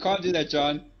 Yeah, you can't do that,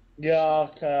 John. Yeah,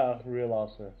 okay, I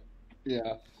realise that.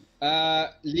 Yeah.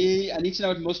 Lee, I need to know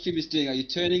what Millstream is doing. Are you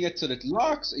turning it till it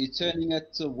locks? Are you turning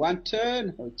it to 1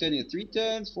 turn? Are you turning it 3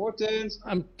 turns, 4 turns?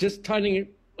 I'm just turning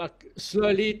it like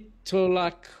slowly to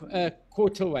like a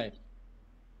quarter way.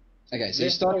 Okay, so you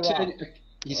Left start or right? turning.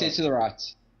 He said to the right.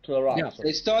 To the right. Yeah. sorry.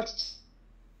 It starts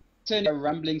turning a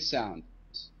rumbling sound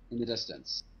in the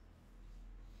distance.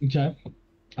 Okay.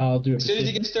 I'll do it. As soon as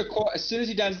he gets to a quarter, as soon as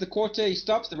he does the quarter, he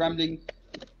stops. The rumbling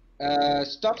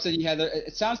stops, and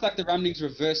it sounds like the rumbling's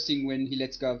reversing when he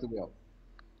lets go of the wheel.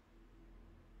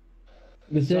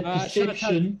 Was that I shout out-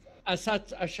 perception? I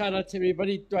shout out to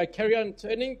everybody. Do I carry on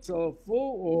turning till 4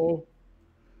 or?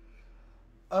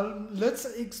 Let's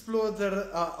explore the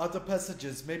other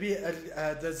passages. Maybe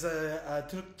there's a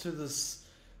trip to this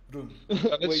room.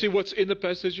 Let's see what's in the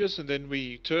passages, and then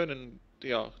we turn and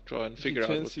try and figure out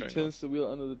what's He going on. turns the wheel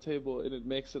under the table, and it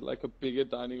makes it like a bigger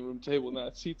dining room table. Now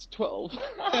it seats 12.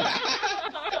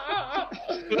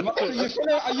 Are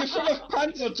you full of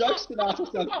puns or jokes tonight or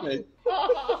something?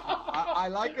 I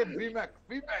like it, VMAC.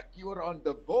 VMAC, you're on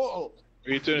the ball.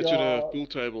 We turn it to the pool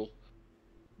table.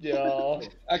 Yeah.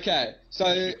 Okay, so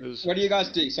Because- what are you guys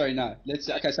doing? Sorry, no.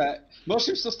 Okay, so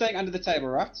Millstream's still staying under the table,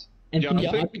 right? Anthony,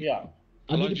 I think- Yeah.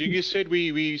 I Like did a Jingy said,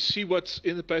 we see what's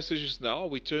in the passages now.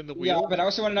 We turn the Yeah, wheel. but I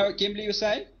also want to know what Gimli was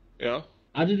saying. Yeah.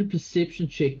 I did a perception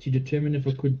check to determine if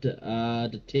I could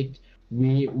detect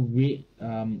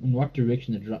in what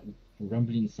direction the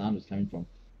rumbling sound was coming from.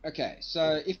 Okay,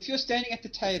 so if you're standing at the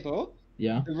table,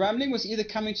 Yeah. the rumbling was either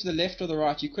coming to the left or the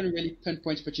right. You couldn't really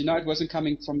pinpoint, but you know it wasn't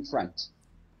coming from front.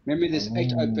 Remember, there's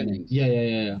 8 openings.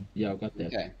 Yeah, I got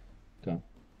that.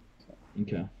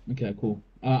 Okay. Okay, cool.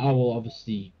 I will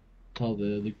obviously tell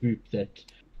the group that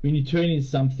when you turn in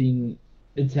something,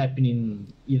 it's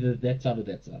happening either that side or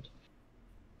that side.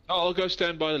 I'll go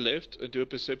stand by the left and do a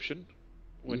perception.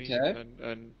 Okay.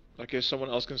 And I guess someone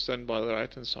else can stand by the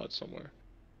right hand side somewhere.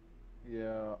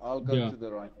 Yeah, I'll go Yeah. to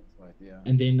the right hand side. Yeah.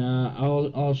 And then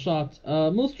I'll shout,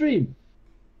 Millstream,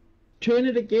 turn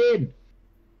it again.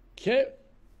 Okay.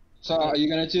 So are you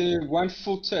going to do 1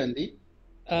 full turn, Lee?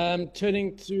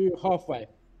 Turning to halfway.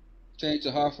 Turn it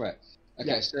to halfway. Okay,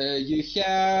 Yeah. so you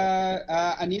hear...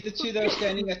 I need the two that are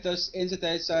standing at those ends of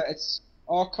those. So it's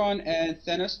Archon and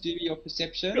Thanos. Do your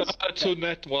perceptions. That's on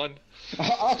that one.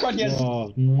 Archon, yes.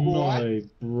 Oh, no,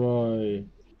 bro.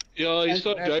 Yeah, you And-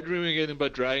 start daydreaming again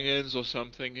about dragons or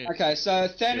something. Okay, so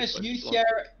Thanos, but you it's hear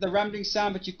the rumbling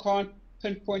sound, but you can't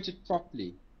pinpoint it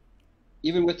properly,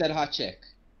 even with that high check.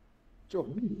 Sure.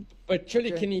 But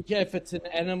surely Okay. can you hear if it's an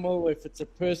animal or if it's a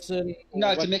person? or No,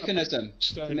 it's a what- mechanism.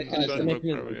 Stand, mechanism. stand up,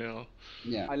 Mechanism. yeah.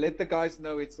 Yeah. I let the guys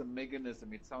know it's a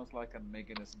mechanism. It sounds like a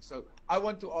mechanism. So I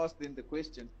want to ask them the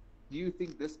question: do you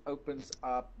think this opens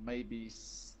up maybe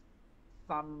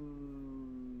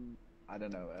some, I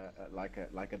don't know, like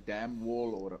a dam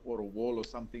wall or a wall or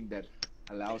something that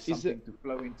allows Is something to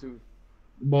flow into?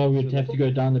 Well, we'd have to go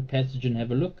down the passage and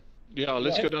have a look. Yeah,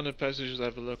 let's Yeah. go down the passages and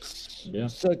have a look. Yeah.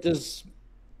 So does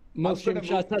Millstream gonna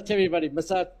shout out to everybody?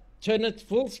 Must I turn it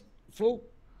full?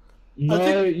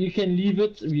 No, you can leave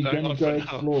it. We're Hang going on to go for now.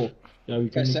 explore. Yeah, we're Okay,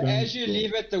 going to so go as you explore.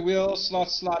 leave it, the wheel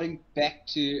starts sliding back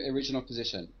to original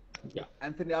position.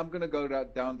 Anthony, I'm gonna go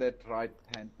down that right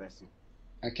hand passage.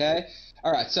 Okay.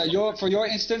 All right. So for your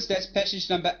instance, that's passage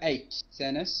number 8,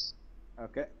 Thanos.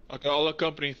 Okay. Okay, I'll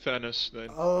accompany Thanos then.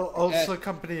 I'll also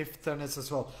accompany Thanos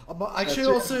as well. I'm actually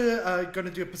That's also going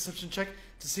to do a perception check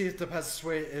to see if the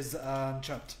passageway is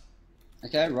trapped.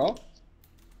 Okay, roll.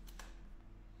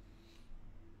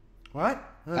 Right?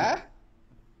 Huh?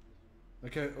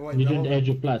 Okay, wait. You no, didn't add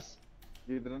your plus.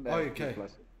 You didn't Oh, add okay. your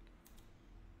plus.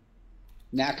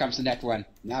 Now comes the net one.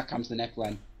 Now comes the net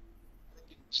one.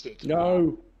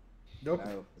 No. Nope.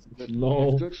 No, it's good.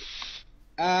 Lol. It's good.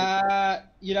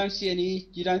 You don't see any.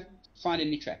 You don't find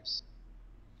any traps.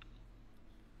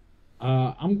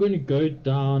 I'm going to go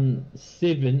down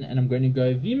 7 and I'm going to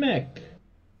go VMAC.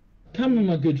 Come on,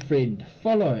 my good friend.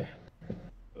 Follow.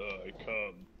 I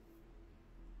come.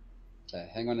 Okay,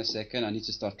 hang on a second. I need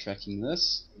to start tracking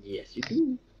this. Yes, you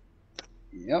do.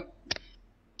 Yep.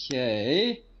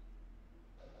 Okay.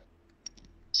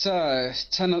 So,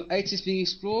 tunnel 8 is being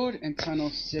explored and tunnel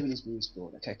 7 is being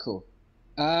explored. Okay, cool.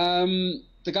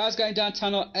 The guys going down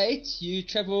tunnel 8, you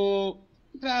travel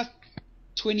about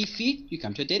 20 feet, you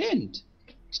come to a dead end.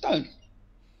 Stone.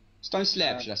 Stone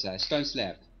slab, should I say. Stone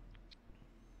slab.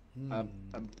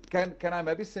 Can I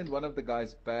maybe send one of the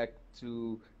guys back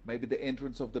to maybe the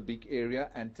entrance of the big area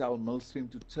and tell Millstream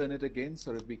to turn it again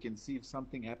so that we can see if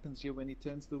something happens here when he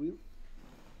turns the wheel?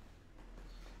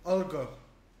 I'll go.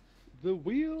 The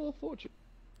Wheel of Fortune.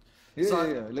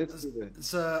 Yeah, let's do that.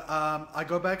 So I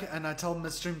go back and I tell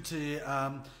Millstream to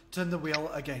turn the wheel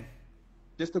again.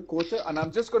 Just a quarter, and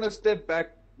I'm just going to step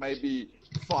back maybe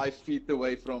 5 feet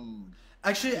away from...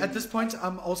 Actually, at this point,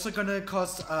 I'm also going to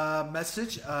cast a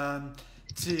message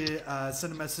to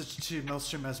send a message to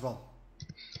Millstream as well.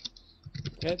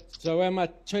 Okay, so am I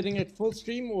turning it full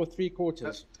stream or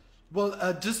 3/4?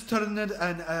 Well, just turn it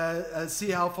and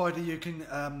see how far you can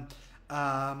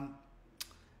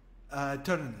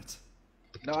turn it.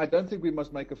 No, I don't think we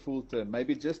must make a full turn.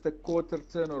 Maybe just a quarter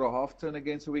turn or a half turn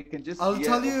again, so we can just... I'll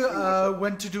tell you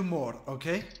when to do more,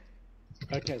 okay?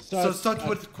 Okay, So start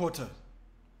with quarter.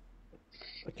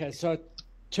 Okay, so I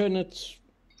turn it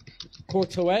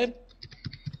quarter way.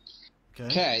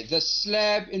 Okay, the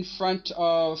slab in front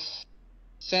of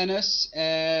Thanos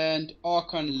and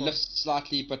Archon lifts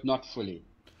slightly, but not fully.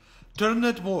 Turn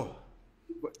it more.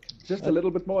 Just a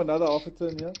little bit more, another half a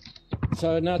turn, yeah?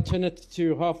 So now turn it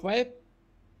to halfway.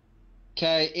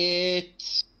 Okay,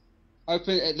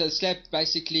 the slab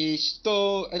basically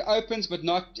still, it opens, but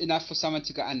not enough for someone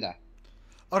to go under.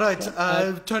 Alright,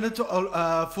 turn it to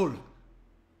full.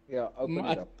 Yeah, open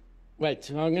it up. Wait,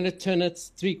 I'm going to turn it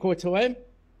 3/4 way.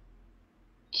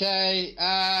 Okay,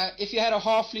 if you had a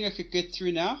halfling, I could get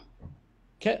through now.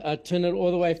 Okay, I turn it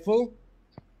all the way full.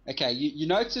 Okay, you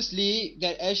notice, Lee,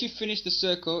 that as you finish the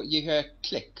circle, you hear a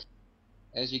click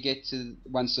as you get to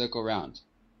one circle round.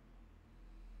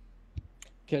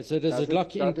 Okay, so does it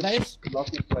lock in place?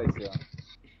 Lock in place,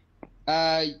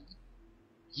 yeah.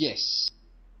 Yes.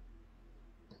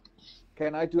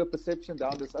 Can I do a perception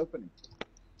down this opening?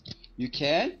 You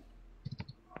can.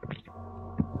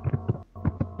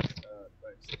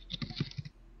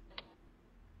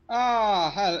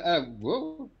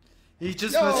 Whoa. He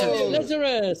just messaged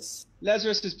Lazarus!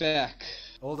 Lazarus is back.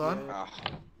 Hold on.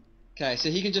 Okay, so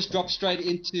he can just drop straight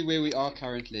into where we are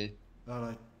currently.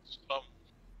 Alright.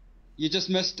 You just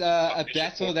missed a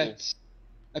battle that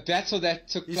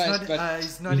took place, but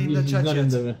he's not in the chat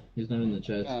yet. He's not in the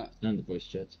chat. Not in the voice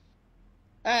chat.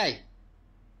 Hey!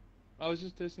 I was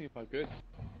just testing if I could.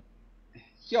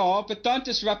 Yeah, but don't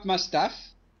disrupt my stuff.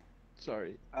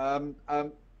 Sorry.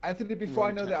 Anthony, before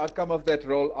I know the outcome of that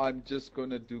roll, I'm just going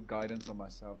to do guidance on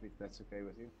myself, if that's okay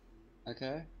with you.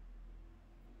 Okay.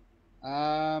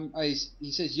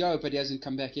 He says yo, but he hasn't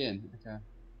come back in. Okay.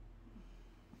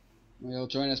 Well, he'll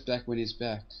join us back when he's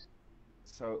back.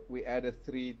 So we add a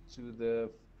 3 to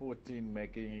the 14,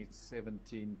 making it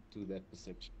 17 to that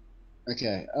perception.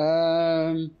 Okay.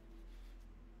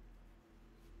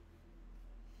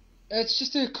 It's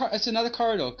just it's another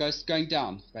corridor going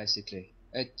down, basically.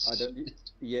 I don't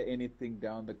hear anything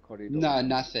down the corridor. No,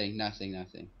 nothing.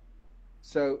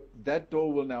 So that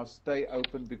door will now stay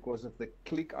open because of the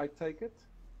click, I take it?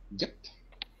 Yep.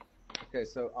 Okay,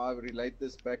 so I'll relate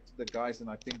this back to the guys, and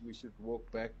I think we should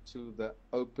walk back to the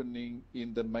opening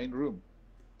in the main room.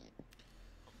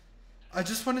 I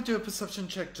just want to do a perception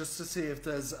check just to see if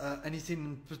there's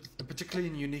anything particularly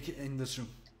unique in this room.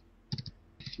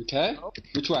 Okay.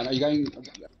 Which one? Are you going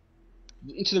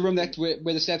into the room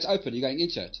where the slab's open? Are you going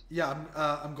into it? Yeah,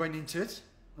 I'm going into it.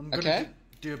 I'm going to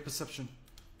do a perception.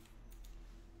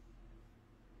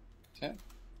 Okay.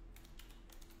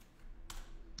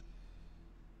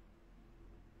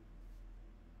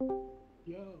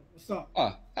 Yo, what's up?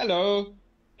 Oh, hello.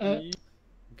 Okay.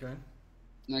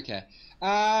 Okay.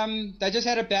 They just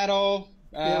had a battle.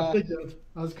 Yeah, I figured.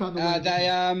 I was kind of.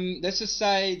 Let's just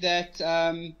say that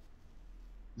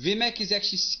Vimek is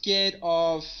actually scared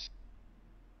of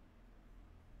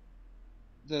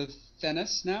the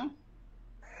Thanos now.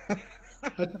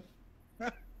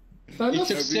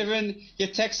 He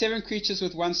attacked 7 creatures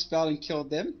with 1 spell and killed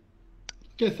them.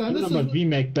 Okay, Thanos I'm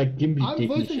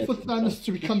voting for Thanos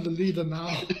to become the leader now.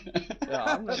 Yeah,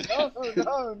 I'm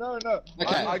not, no.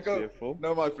 Okay. I go.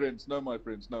 No, my friends. No,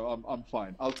 I'm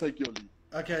fine. I'll take your lead.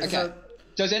 Okay. So,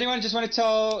 does anyone just want to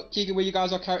tell Keegan where you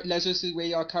guys are? Lazarus, where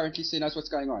you are currently, so he knows what's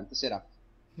going on. The setup.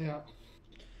 Yeah.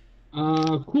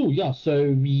 Cool. Yeah.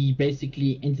 So we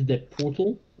basically entered that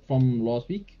portal from last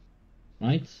week,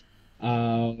 right?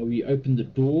 We opened the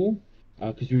door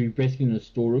because we were basically in a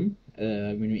storeroom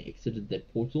when we exited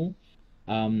that portal.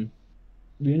 We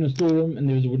were in a storeroom and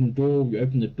there was a wooden door. We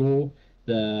opened the door.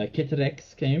 The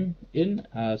cataracts came in,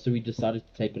 so we decided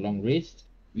to take a long rest.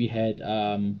 We had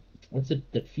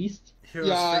that feast? He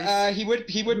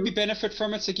would be benefit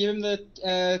from it. So give him the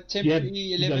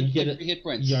temporary 11 temporary hit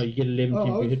points. Yeah, you get 11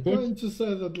 temporary hit I was points. going to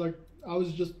say that I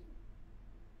was just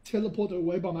teleported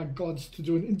away by my gods to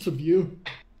do an interview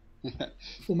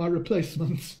for my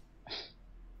replacement.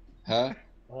 Huh?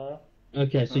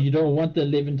 Okay, so you don't want the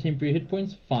 11 temporary hit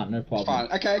points? Fine, no problem.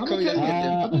 Fine. Okay, I'm cool. okay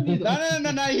Yeah, with yeah. it. I don't need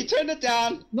it. No. He turned it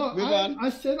down. No, Move on. I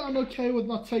said I'm okay with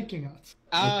not taking it.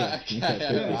 Okay.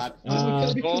 Okay, Right. I'm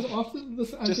okay because after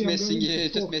this, Just I'm messing going you. to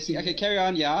Just talk messing. to Okay, you. carry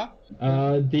on. Yeah.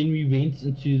 Then we went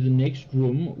into the next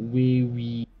room where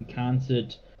we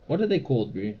encountered. What are they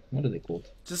called, bro? What are they called?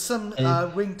 Just some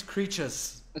winged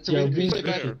creatures. It's a Yeah, weird winged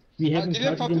creature. creatures. We haven't give you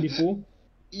a encountered them before.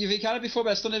 You've encountered before, but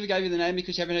I still never gave you the name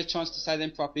because you haven't had a chance to say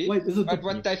them properly. Wait, is it But the-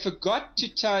 what they forgot to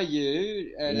tell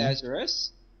you, Yeah.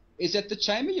 Lazarus, is that the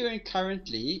chamber you're in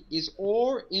currently is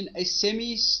all in a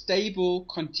semi-stable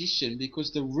condition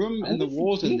because the room and the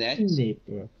walls and that.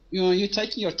 You know, you're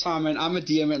taking your time, and I'm a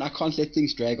DM, and I can't let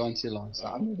things drag on too long.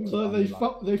 So, So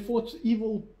they fought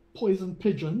evil poison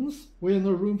pigeons. We're in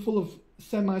a room full of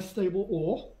semi-stable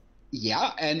ore.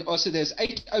 yeah, and also there's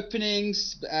 8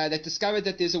 openings that discovered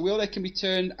that there's a wheel that can be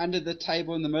turned under the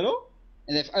table in the middle,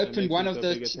 and they've opened one of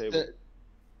bigger table.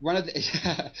 one of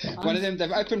them.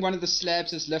 They've opened one of the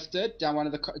slabs is lifted down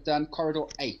down corridor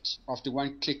 8 after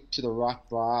one click to the right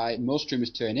by Millstream is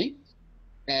turning,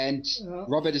 and Yeah.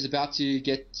 Robert is about to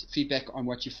get feedback on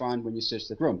what you find when you search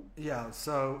that room. Yeah,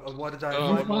 so what did I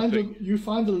You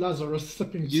find a Lazarus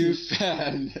sipping You tea.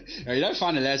 found no, you don't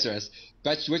find a Lazarus,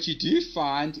 but what you do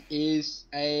find is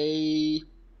a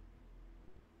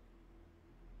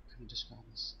how do you describe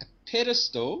this? A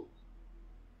pedestal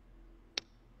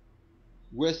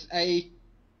with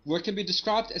what can be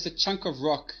described as a chunk of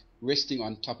rock resting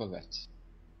on top of it.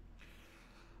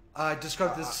 I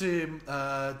described this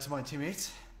to my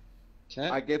teammates. Okay.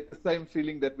 I get the same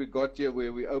feeling that we got here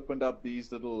where we opened up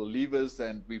these little levers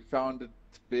and we found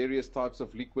various types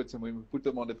of liquids, and when we put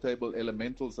them on the table,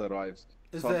 elementals arrives.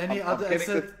 Is So there I'm- any I'm other getting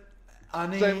exit?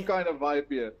 the same kind of vibe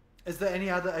here. Is there any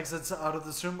other exits out of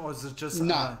this room, or is it just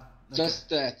No, okay. just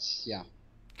that. Yeah.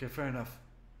 Okay, fair enough.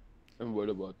 And what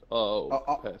about?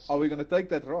 Are we going to take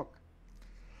that rock?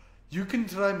 You can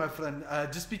try, my friend.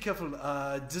 Just be careful.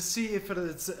 Just see if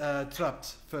it's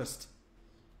trapped first.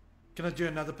 Can I do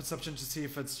another perception to see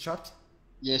if it's trapped?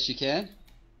 Yes, you can.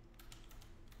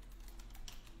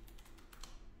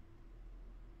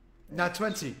 Now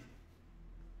 20.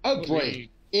 Oh boy,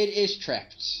 it is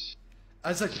trapped. I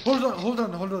was like, hold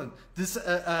on. This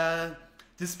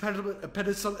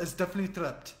pedestal is definitely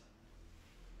trapped.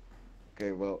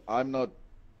 Okay, well, I'm not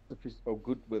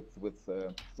good with.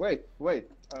 Wait.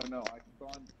 Oh no,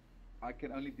 I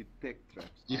can only detect traps.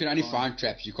 You can only find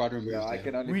traps. You can't remove Yeah, them. I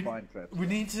can only find traps. We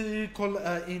need to call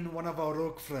in one of our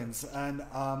rogue friends, and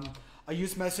I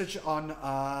use message on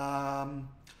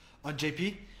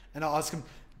JP, and I ask him,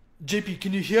 JP,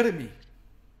 can you hear me?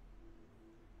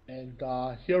 And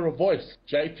hear a voice.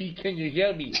 JP, can you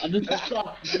hear me? He looks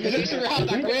around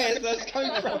like, where is this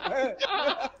coming from?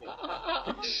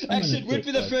 Actually, it would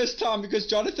be the first time because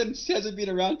Jonathan hasn't been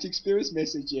around to experience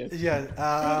message yet. Yeah.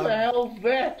 Who the hell's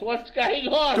that? What's going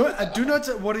on? Do not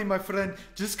worry, my friend.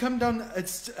 Just come down.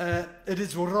 It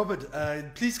is Robert.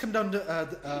 Please come down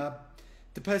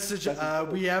the passage.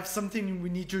 We have something we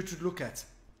need you to look at.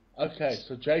 Okay,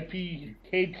 so JP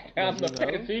heads down the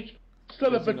passage,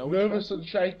 still a bit nervous and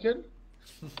shaken,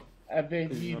 and then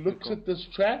he looks at this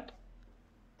trap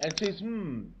and says,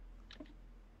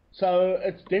 so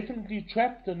it's definitely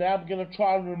trapped, and now I'm going to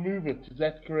try and remove it. Is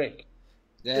that correct?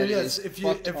 Yes, if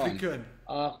we could.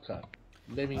 Okay.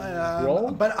 Let me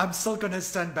roll. But I'm still going to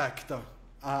stand back, though,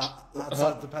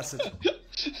 outside the passage.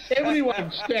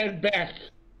 Everyone stand back.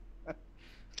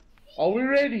 Are we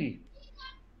ready?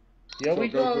 Here we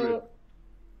go.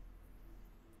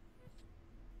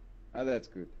 Oh, that's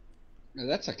good. No,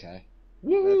 that's okay.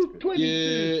 Woo!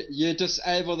 22. You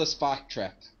disable the spark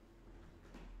trap.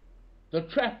 The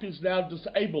trap is now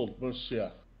disabled,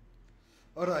 monsieur.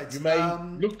 All right. You may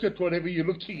look at whatever you're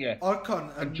looking at. Archon,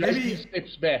 and maybe JP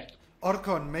steps back.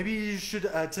 Archon, maybe you should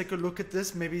take a look at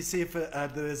this. Maybe see if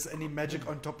there is any magic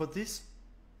on top of this.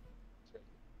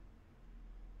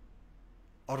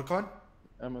 Archon?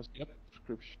 Yep.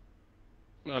 Prescription.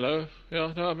 Hello?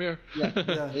 Yeah, no, I'm here.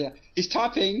 Yeah. He's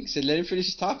typing, so let him finish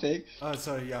his typing. Oh,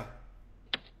 sorry, yeah.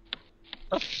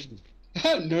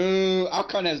 No,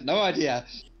 Archon has no idea.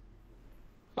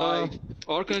 Archon,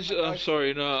 I'm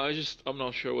sorry, no, I'm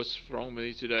not sure what's wrong with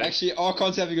me today. Actually,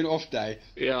 Archon's having an off day.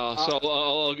 Yeah, so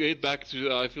I'll get back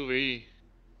to, I feel very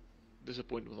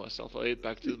disappointed with myself. I'll get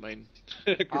back to the main.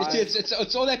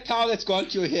 It's all that power that's gone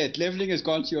to your head. Leveling has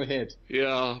gone to your head.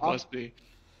 Yeah, must be.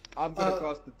 I'm gonna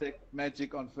cast detect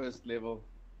magic on first level.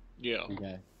 Yeah.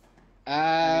 Okay.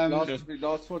 It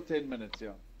lasts for 10 minutes,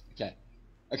 yeah. Okay.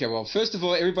 Okay, well, first of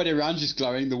all, everybody around you is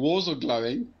glowing. The walls are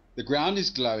glowing. The ground is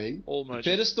glowing. All The magic.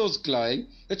 pedestal's glowing.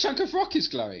 The chunk of rock is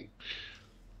glowing.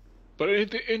 But in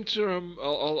the interim,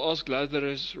 I'll ask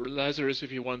Lazarus if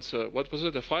he wants what was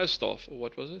it, a fire staff, or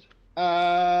what was it?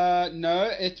 No,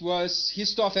 it was...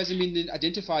 His staff hasn't been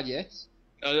identified yet.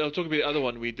 I'll talk about the other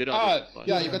one we did Oh, identify.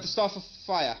 yeah, you got the staff of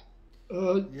fire.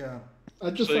 Yeah. I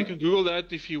just So you like, can Google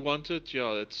that if you want it.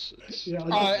 Yeah, it's yeah, I Oh,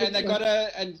 just and they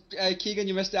got Keegan,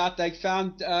 you missed out. They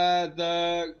found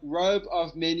the robe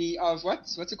of many of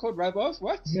what's it called? Robe of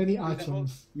what? many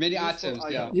items. Many Useful items.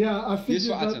 Yeah. items. Yeah, I figured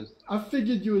Useful that. items. I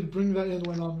figured you would bring that in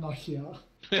when I'm not here.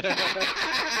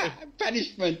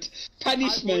 Punishment. I'm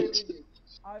waiting.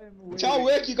 Tell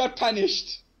work you got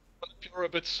punished. you're a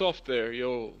bit soft there.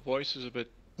 Your voice is a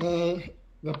bit.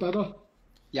 That better?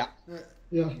 Yeah.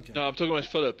 Yeah. No, I'm talking about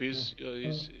Philip. He's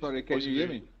Sorry, can you hear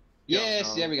me?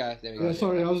 Yes. There we go. There we go. Yeah,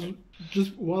 sorry, I was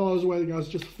just while I was waiting, I was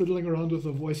just fiddling around with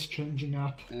the voice changing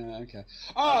app. Okay.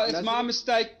 Oh, it's my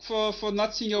mistake for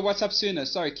not seeing your WhatsApp sooner.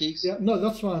 Sorry, Keeks. Yeah, no,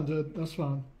 that's fine, dude. That's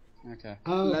fine. Okay.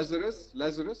 Lazarus.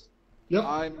 Yep.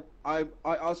 I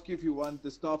ask you if you want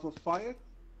the staff of fire.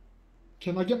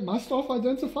 Can I get my stuff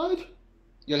identified?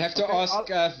 You'll have to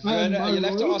Okay, ask And Werner. my You'll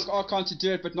have to robe? ask Archon to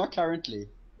do it, but not currently.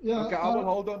 Yeah. Okay, I will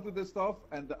hold on to the staff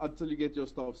and until you get your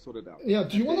staff sorted out. Yeah.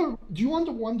 Do you want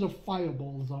to wonder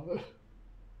fireballs though?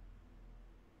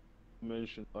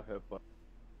 Mention I have fire.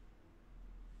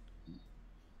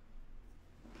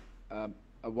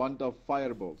 A wand of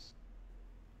fireballs.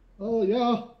 Oh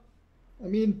yeah. I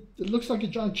mean, it looks like a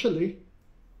giant chili.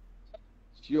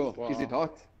 Sure. Wow. Is it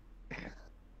hot?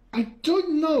 I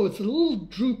don't know. It's a little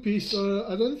droopy, so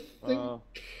I don't think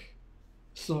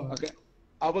so. Okay.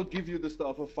 I will give you the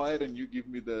staff of fire and you give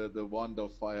me the wand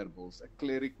of fireballs. A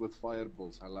cleric with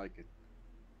fireballs. I like it.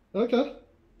 Okay.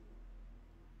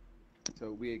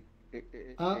 So we.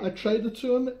 I traded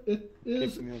to him. It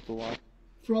is Keep me with the light.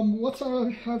 from what I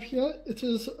have here. It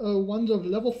is a wand of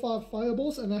level 5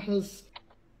 fireballs, and it has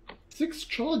 6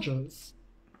 charges.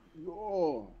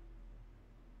 Oh.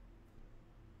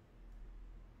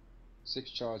 6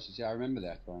 charges. Yeah, I remember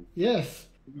that one. Yes.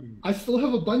 I still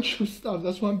have a bunch of stuff.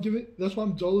 That's why I'm giving. That's why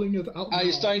I'm doling it out. Are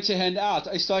you now. starting to hand out?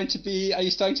 Are you starting to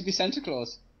be Santa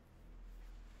Claus?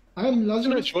 I am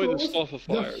Lazarus enjoy the Claus, staff of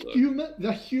fire, though.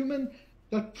 the human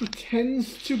that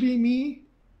pretends to be me.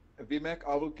 Vimac,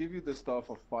 I will give you the staff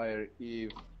of fire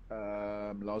if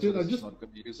Lazarus Dude, I is just- not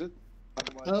going to use it.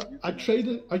 Otherwise, you I can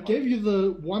traded. I gave you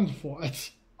the wand for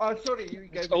it. Oh, sorry, you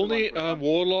gave It's me only the one for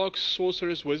warlocks,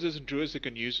 sorcerers, wizards, and druids that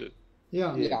can use it.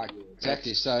 Yeah. Yeah,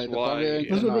 exactly. So the Why? barbarian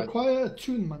Does it cannot. require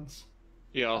attunement?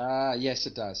 Yeah. Yes,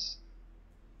 it does.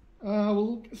 I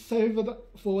will save it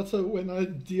for when I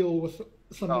deal with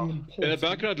something important. In the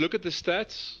background, look at the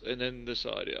stats and then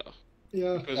decide. Yeah.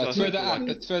 Yeah. Because It's I think further up. like-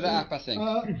 It's further up, I think.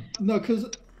 No, because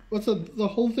the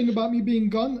whole thing about me being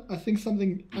gone? I think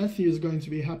something Anthony is going to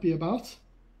be happy about.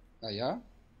 Oh yeah.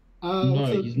 No,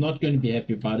 he's not going to be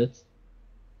happy about it.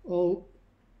 Well,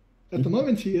 at the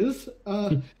moment he is.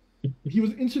 I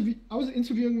was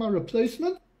interviewing my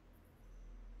replacement.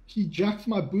 He jacked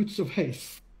my boots of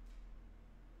haste.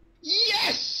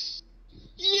 Yes!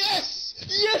 Yes!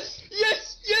 Yes!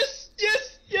 Yes! Yes!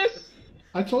 Yes! Yes!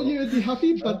 I told you you'd be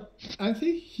happy, but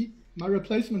Anthony, my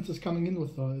replacement is coming in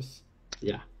with those.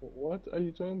 Yeah. What are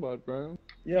you talking about, bro?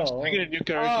 Yeah. Bringing a new Oh,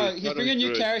 character. he's bringing a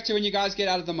new character when you guys get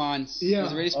out of the mines. Yeah.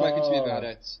 He's already spoken to me about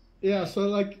it. Yeah, so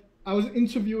like I was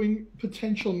interviewing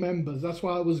potential members. That's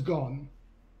why I was gone.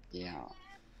 Yeah.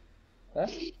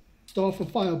 Star for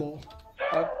Fireball.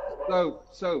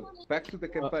 So back to the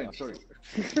campaign. Sorry.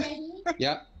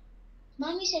 Yeah.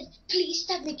 Mommy said, please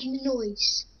stop making the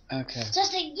noise. Okay. So I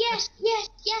was like, yes, yes,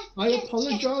 yes. I yes,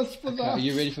 apologize for that. Are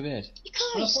you ready for bed?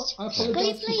 Yes. I What are you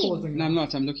apologize for playing? causing No, I'm that.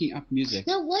 not. I'm looking up music.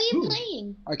 No, what are you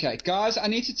playing? Okay, guys, I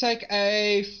need to take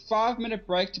a 5-minute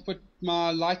break to put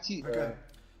my lighty. Okay.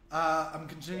 I'm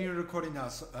continuing recording now.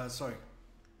 So, sorry.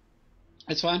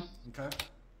 It's fine. Okay.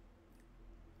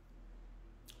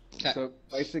 Okay. So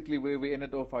basically, where we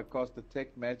ended off, I cast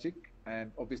detect magic,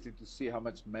 and obviously to see how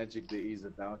much magic there is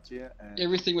about here. And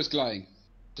Everything was glowing,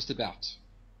 just about,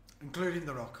 Including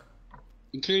the rock.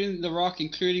 including the rock,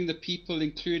 including the people,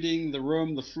 including the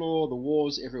room, the floor, the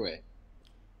walls, everywhere.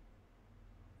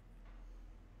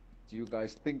 do you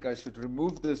guys think I should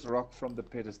remove this rock from the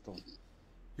pedestal?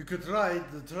 You could try.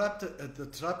 The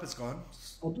trap is gone.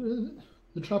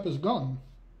 The trap is gone.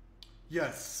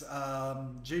 Yes.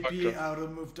 JP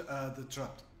removed the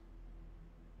trap.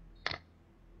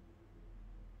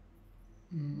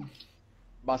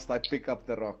 Must I pick up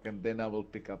the rock, and then I will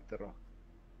pick up the rock?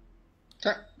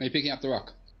 Okay. Are you picking up the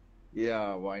rock?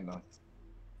 Yeah, why not?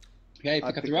 Okay, you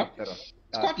pick up the rock. It's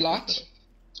quite light.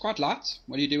 It's quite light.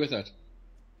 What do you do with it?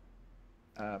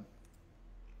 I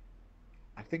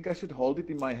think I should hold it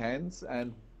in my hands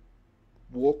and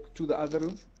walk to the other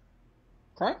room.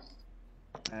 Okay.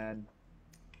 And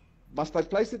must I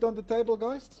place it on the table,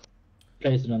 guys?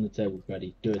 Place it on the table,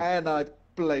 buddy. Do it. And I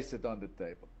place it on the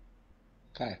table.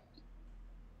 Okay.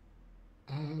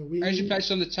 We... As you place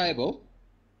it on the table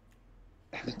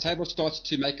starts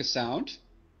to make a sound,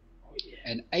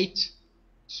 and 8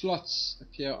 slots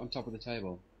appear on top of the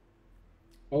table.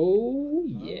 Oh,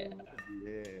 yeah.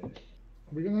 Yeah.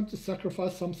 We're gonna have to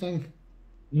sacrifice something.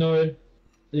 No,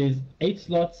 there's 8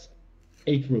 slots,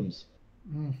 8 rooms.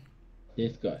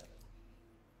 Let's go.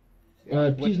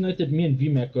 Please note that me and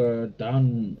VMAC are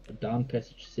down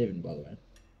passage 7, by the way.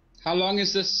 How long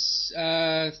is this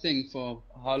thing for?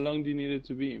 How long do you need it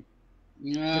to be?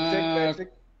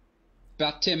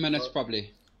 About 10 minutes,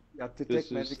 probably. Yeah, to This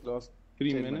take magic last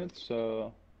 3 minutes,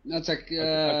 so... That's like...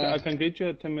 I can get you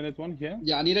a 10-minute one here.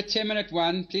 Yeah, I need a 10-minute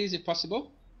one, please, if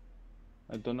possible.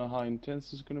 I don't know how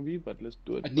intense it's gonna be, but let's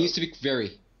do it. It needs to be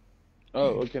very.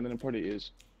 Oh, okay, then it probably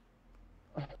is.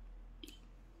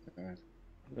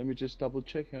 Let me just double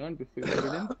check. Hang on, before you put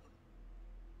it in.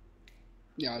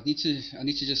 Yeah, I need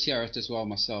to just hear it as well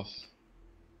myself.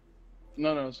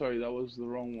 No, sorry, that was the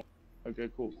wrong one. Okay,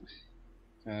 cool.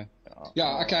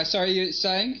 Yeah, okay, sorry, you're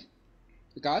saying?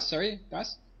 Guys? That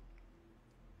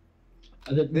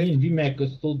me and VMAC are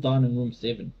still down in room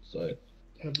 7, so...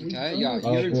 Okay, yeah,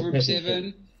 you're in room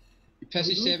 7.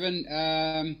 Passage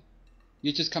 7,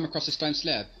 you just come across a stone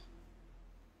slab.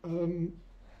 Have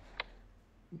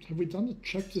we done a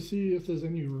check to see if there's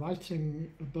any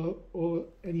writing above or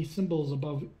any symbols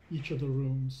above each of the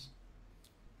rooms?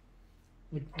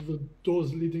 Like the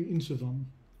doors leading into them?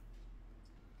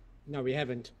 No, we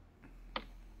haven't. What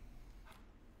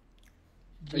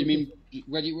do you mean?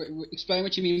 Explain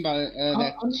what you mean by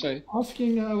that. I'm So,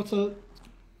 asking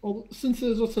since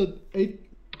there's also 8,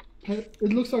 it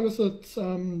looks like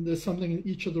there's something in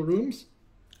each of the rooms.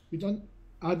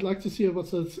 I'd like to see if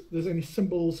there's any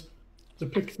symbols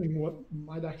depicting what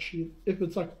might actually, if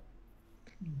it's like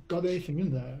got anything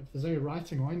in there, if there's any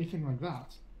writing or anything like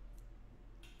that.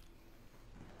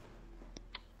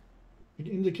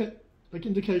 Like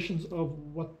indications of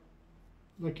what,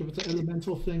 like if it's an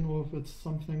elemental thing or if it's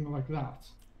something like that.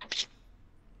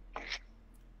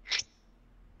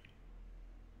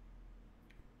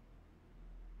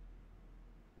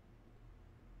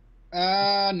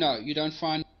 No, you don't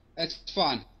find. That's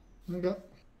fine. Okay.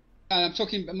 I'm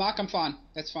talking, Mark. I'm fine.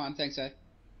 That's fine. Thanks, eh?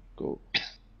 Cool.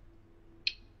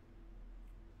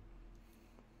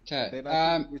 Okay.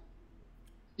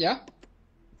 Yeah.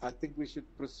 I think we should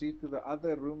proceed to the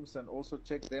other rooms and also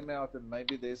check them out, and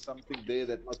maybe there's something there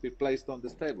that must be placed on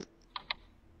this table.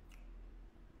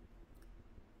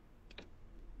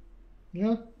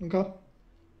 Yeah. Okay.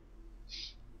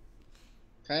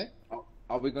 Okay.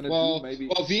 Are we going to do maybe...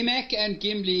 Well, VMAC and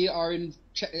Gimli are in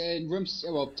rooms,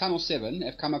 tunnel 7,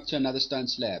 have come up to another stone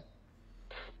slab.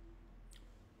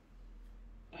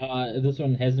 This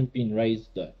one hasn't been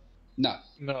raised, though. No.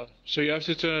 No. So you have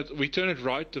to turn it... We turn it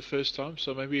right the first time,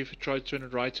 so maybe if you try to turn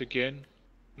it right again,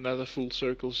 another full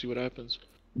circle, see what happens.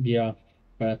 Yeah,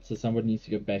 but somebody needs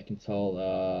to go back and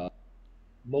tell,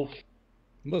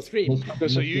 Mulstream. Okay,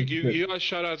 so you guys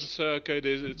shout out and say, okay,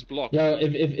 it's blocked. Yeah,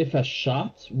 if I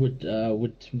shout, would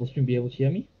Mulstream be able to hear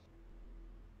me?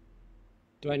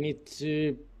 Do I need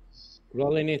to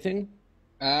roll anything?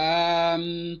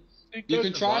 You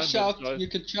can try shout. You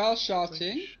can try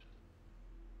shouting.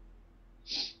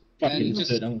 Fucking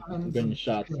just... I'm going to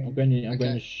shout. I'm going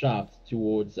to shout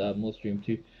towards Mulstream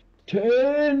to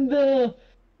turn the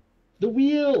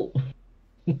wheel.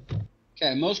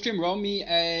 Okay, Mulstream, roll me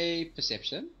a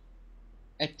perception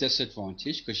at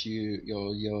disadvantage because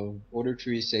your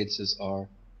auditory senses are.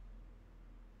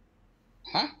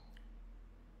 Huh?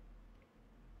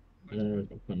 I don't know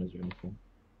what one is uniform.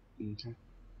 Okay.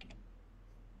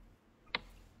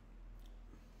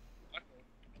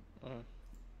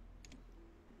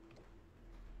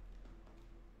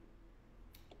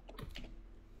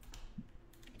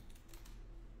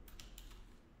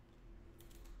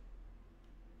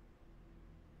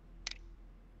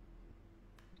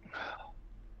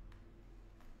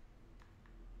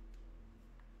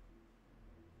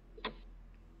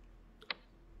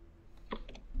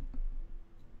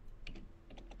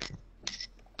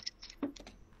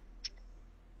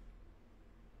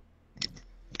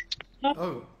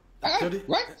 Oh.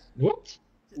 What?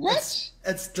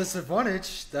 It's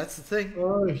disadvantage, that's the thing.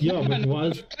 Oh, yeah, but it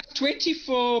was 20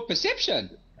 for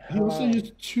perception. You also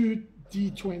use 2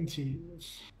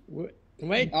 d20s.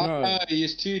 Wait, Oh, no. no, he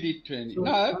used 2d20.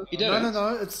 No, he didn't.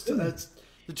 No. It's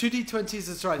the 2d20s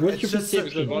is right. What's It's your just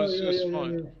perception? Advanced is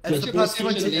fine. it's the plus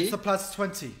 20. Perception, It's the plus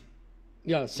 20.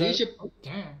 Yeah, so... Use your,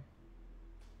 Damn.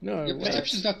 No, your wait.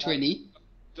 perception's not 20.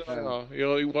 Oh,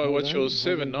 Hold what's on, yours?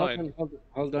 7, hold 9. on,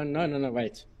 hold on. No,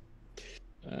 wait.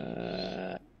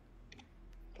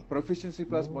 Proficiency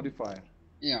plus modifier.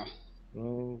 Yeah.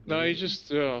 Oh, No, he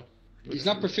just He's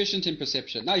not proficient in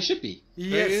perception. No, he should be.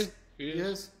 Yes. He is.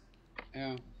 Yes.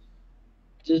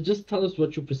 Yeah. Just tell us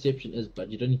what your perception is, but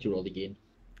you don't need to roll again.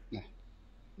 That's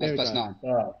There we plus go. 9.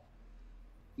 Alright.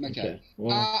 Okay.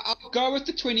 Well, I'll go with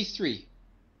the 23.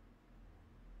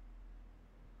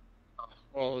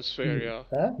 Well, it's fair, yeah.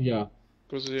 Huh? yeah.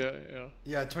 Because yeah.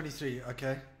 Yeah, 23.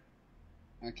 Okay.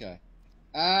 Okay.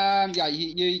 Yeah,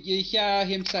 you hear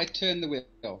him say turn the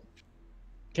wheel.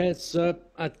 Okay, so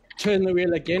I turn the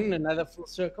wheel again, another full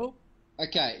circle.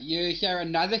 Okay, you hear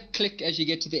another click as you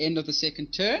get to the end of the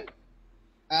second turn.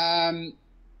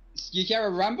 You hear a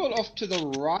rumble off to the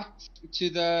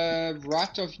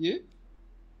right of you,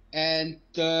 and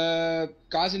the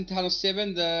guys in tunnel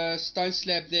 7, the stone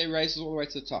slab there raises all the way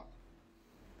to the top.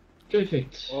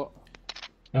 Perfect. Oh.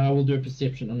 We'll do a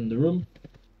perception on the room.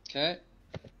 Okay.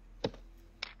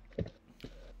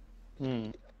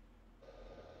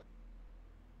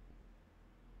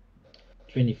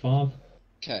 25.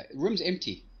 Okay, room's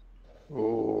empty.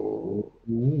 Ooh.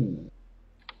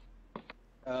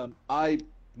 I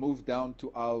moved down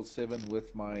to aisle 7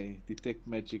 with my detect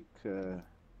magic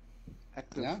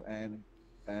active Yeah. and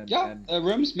Yeah, the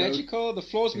room's those- magical, the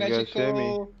floor's You guys hear me?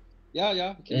 magical.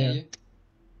 Yeah, I can hear you.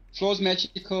 Floor's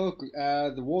magical,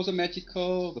 the walls are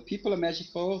magical, the people are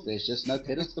magical, there's just no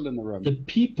pedestal in the room. The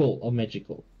people are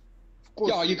magical.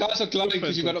 Yeah, you guys are glowing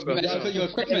because you've got Equipment and magical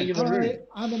stuff. equipment.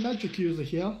 I'm a magic user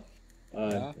here.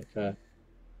 Yeah. Okay.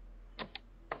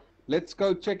 Let's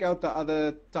go check out the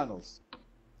other tunnels.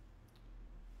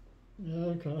 Yeah,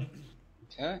 okay.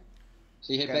 Okay.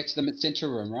 So you head Okay. back to the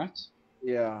mid-central room, right?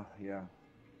 Yeah.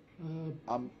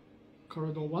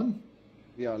 Corridor 1.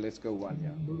 Yeah, let's go 1, yeah.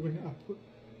 Moving up.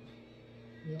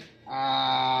 Yeah.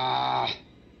 Ah.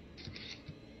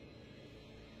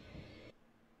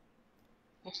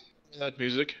 That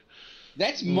music.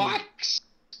 That's Mike's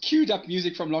queued up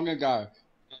music from long ago.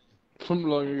 From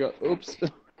long ago. Oops.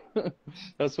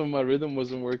 That's when my rhythm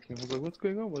wasn't working. I was like, what's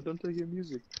going on? Why don't I hear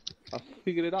music? I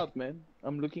figured it out, man.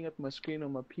 I'm looking at my screen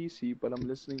on my PC, but I'm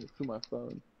listening through my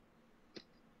phone.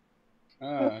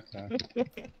 Oh, okay.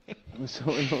 So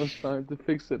when I was trying to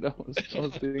fix it, I was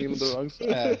doing it on the wrong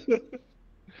Yeah. side.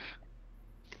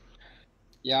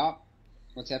 Yeah.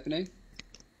 What's happening?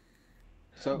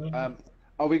 So,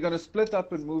 are we going to split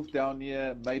up and move down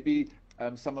here? Maybe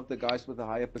some of the guys with a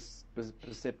higher perception,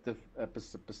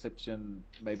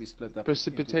 maybe split up.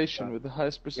 Precipitation, into, with the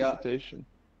highest precipitation.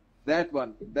 That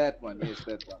one, yes, that one.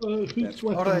 Who's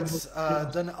what? Alright,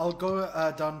 then I'll go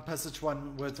down passage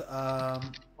 1 with,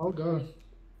 I'll go.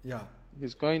 yeah.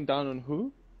 He's going down on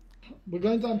who? We're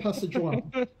going down passage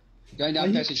 1. Going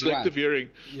down passage 1. Selective hearing.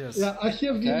 Yes. Yeah, I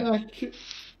hear Okay. V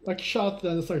like shout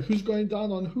then. It's like, who's going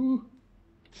down on who?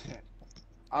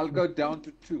 I'll go down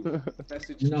to 2.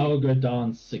 Passage Now we'll go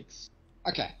down 6.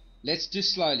 Okay. Let's do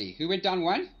slowly. Who went down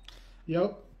 1?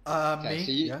 Yep. Okay, Me,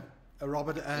 so you- yeah.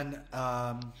 Robert and,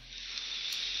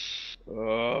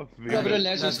 Robert and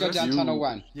Lazarus go down tunnel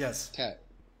 1. yes. Okay.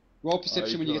 Roll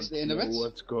perception when you get to the end of it.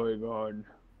 What's going on?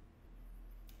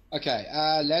 Okay.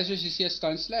 Lazarus, you see a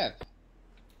stone slab.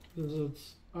 Is it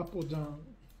up or down?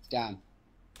 Down.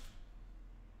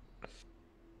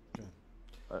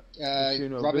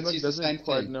 Juno, Robert Vinod sees the doesn't same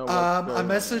quite thing. know what's I going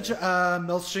message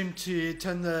Millstream to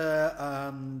turn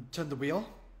the wheel.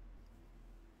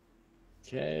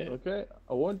 Okay. on. Okay,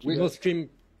 I want you. Millstream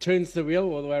turns the wheel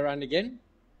all the way around again.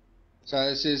 So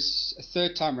this is a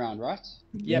third time round, right?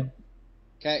 Yep.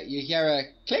 Okay, you hear a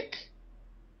click.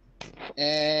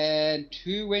 And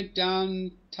who went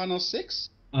down tunnel 6?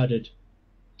 I did.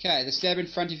 Okay, the slab in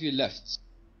front of you lifts.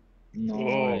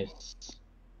 Nice.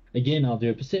 Again, I'll do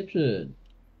a perception.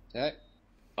 Okay.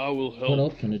 I will What help.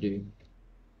 else can I do?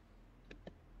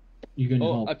 You're gonna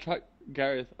Oh, help. I tried,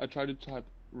 Gareth. I tried to type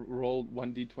roll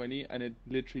 1d20, and it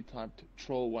literally typed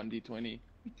troll 1d20.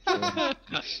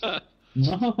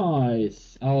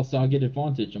 Nice. Oh, so I get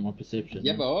advantage on my perception.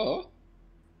 Yeah, but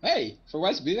hey, for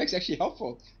once, Vivek's actually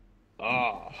helpful.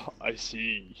 Ah, I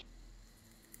see.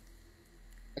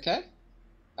 Okay.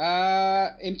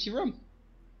 Empty room.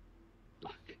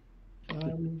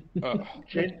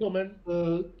 Gentlemen,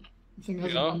 The thing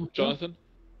hasn't Yeah, gone up. Jonathan.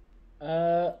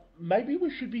 maybe we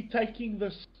should be taking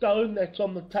the stone that's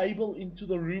on the table into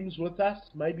the rooms with us.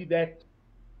 Maybe that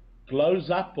glows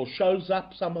up or shows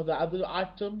up some of the other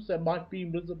items that might be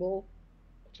invisible.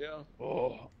 Yeah.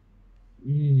 Oh.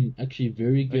 Actually,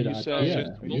 very good Are you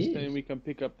idea. saying we can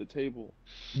pick up the table?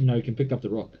 No, you can pick up the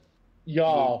rock.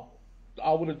 Yeah,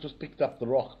 I would have just picked up the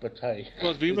rock, but hey.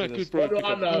 Well, VMAC could What probably do pick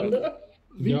I up know?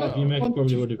 Yeah, VMAC wants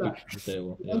probably to would have flex. picked up the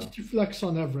table. Yeah. Wants to flex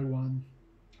on everyone.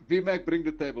 VMAC, bring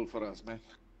the table for us, man.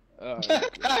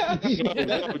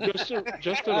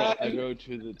 Just a rock. I go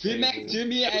to the VMAC, table. do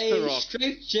me Just a a rock.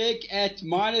 strength check at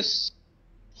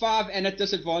 -5 and at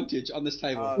disadvantage on this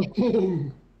table.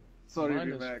 Sorry,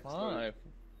 Minus VMAC. five.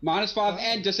 -5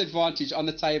 and disadvantage on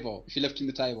the table if you're lifting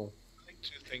the table.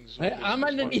 Two things. Hey, I'm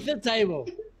underneath the table.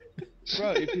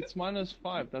 Bro, if it's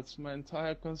 -5, that's my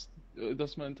entire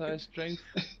that's my entire strength.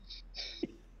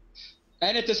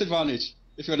 And at disadvantage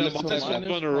if you're No, lifting minus the five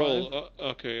table. on a roll.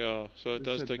 Okay, yeah. So it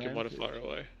does take your Disadvantage. modifier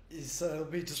away. So it'll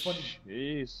be just one.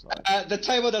 Jeez. The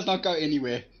table does not go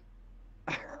anywhere.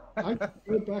 I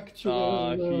go back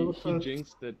to He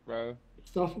jinxed it, bro.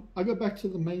 stuff. I go back to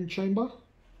the main chamber.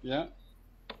 Yeah.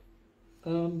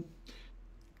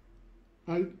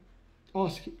 I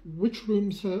ask which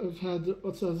rooms have had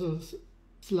what's a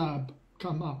slab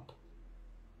come up.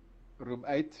 Room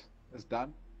 8 is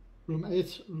done. Room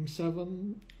 8, room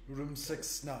 7, Room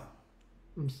 6 now.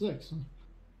 room 6.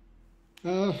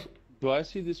 Do I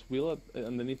see this wheel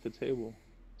underneath the table?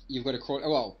 You've got to crawl.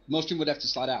 Well, Maelstrom would have to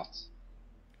slide out.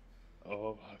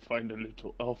 Oh, I find a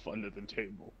little elf under the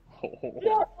table.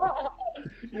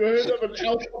 You heard of an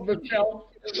elf on the shelf,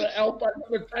 there's an elf under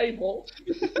the table.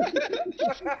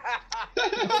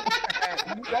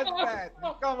 That's bad.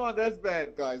 Come on, that's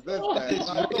bad, guys. That's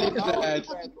bad. Bad.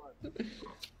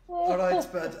 Alright,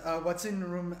 but what's in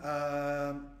room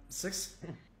 6?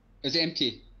 It's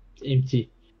empty.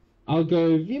 Empty. I'll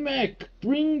go, VMAC,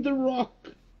 bring the rock.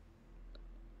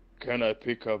 Can I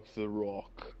pick up the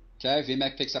rock? Okay,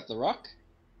 VMAC picks up the rock.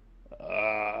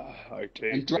 I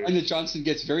take And Dwayne Johnson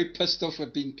gets very pissed off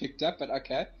with being picked up, but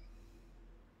okay.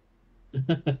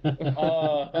 Come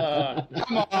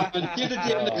on, give the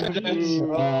DM the evidence.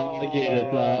 I get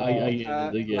it. I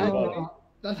get it.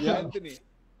 That Yeah, helps. Anthony.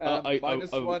 I get minus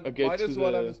to one the-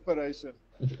 on inspiration.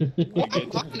 I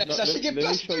should get let me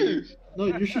plus show 2. you. No,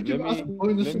 you should give us a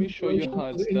bonus let me show you inspiration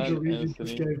how for it's the done, injury you just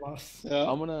Anthony. gave us.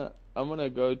 Yeah. I'm gonna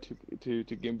go to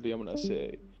Gimli. I'm gonna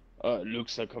say,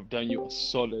 looks like I've done you a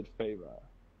solid favor.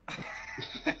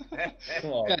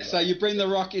 Okay, so you bring the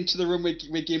rock into the room where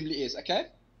Gimli is, okay?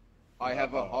 I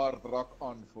have a hard rock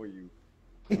on for you.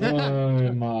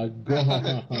 Oh my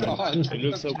god. God, It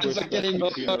looks like it's we're like getting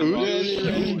stuck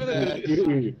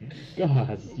really bad.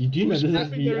 Guys, you do know Who's this is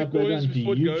snapping being the uploaded recordings onto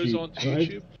before it goes YouTube, onto right?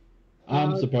 YouTube?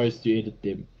 I'm supposed to edit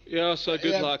them. Yeah, so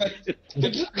good Yeah, luck. but-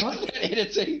 Good luck with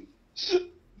editing.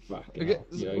 Fucking Okay, hell,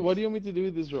 so yikes. what do you want me to do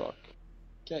with this rock?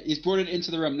 Okay, he's brought it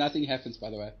into the room. Nothing happens, by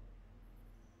the way.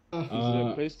 Is there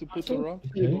a place to put the rock?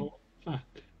 Okay. Fuck.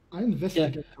 I Yeah,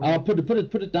 investigated.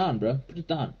 put it down, bro. Put it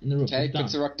down in the room. Okay, put it down.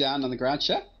 picks the rock down on the ground,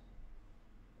 sure?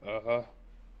 Uh-huh.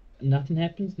 Nothing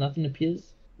happens. Nothing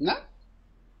appears. No?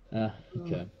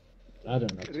 Okay. I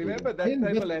don't know. Remember that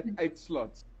table had 8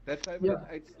 slots. That table Yeah.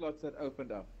 had 8 slots that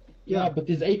opened up. Yeah, but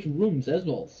there's 8 rooms as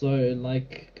well. So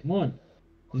like, come on.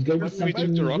 There's gotta be What do we something take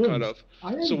in the the rock out rooms.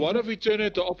 of? So why don't we turn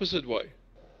it the opposite way?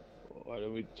 Why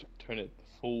don't we turn it the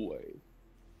full way?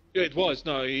 Yeah, it was.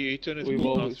 No, he turned it We've now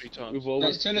always, 3 times. we've No,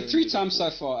 always he's turned it turned 3 times so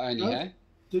far only, Huh? eh?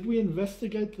 Did we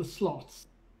investigate the slots?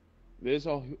 There's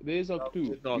our clue.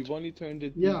 did not. We've only turned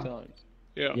it 3 Yeah. times.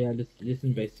 Yeah. Yeah, let's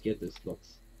investigate the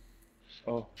slots.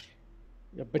 Oh,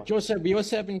 Yeah, but we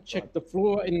also haven't checked the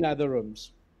floor in the other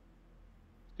rooms.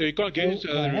 Yeah, you can't get Well, into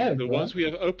the I other room. have, The bro. ones we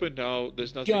have open now,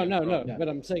 there's nothing. Yeah, no, wrong. no. But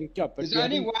I'm saying, yeah, but There's we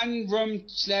only haven't- one room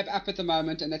slab up at the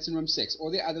moment, and that's in room 6. All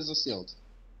the others are sealed.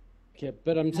 Okay,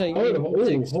 but I'm saying.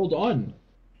 Oh, hold on.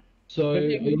 So But are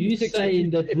in room you 6, saying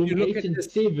that if room you look 8 at and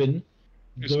this- 7,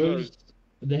 It's those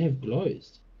they have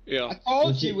glows? Yeah. I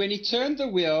told Is you it- when he turned the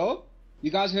wheel, you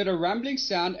guys heard a rumbling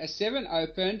sound as 7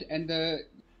 opened, and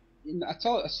I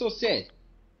still said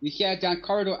you hear down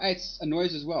corridor 8 a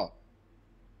noise as well.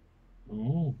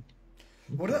 Oh.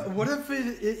 What if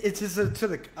it is a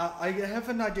Tillich? I have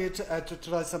an idea to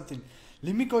try something.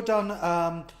 Let me go down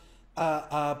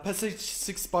passage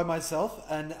 6 by myself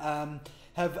and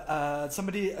have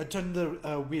somebody turn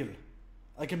the wheel.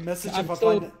 I can message if I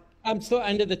find it. I'm still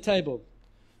under the table.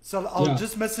 So I'll Yeah.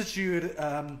 just message you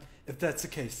if that's the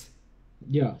case.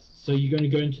 Yeah, so you're going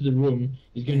to go into the room,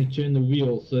 he's going to turn the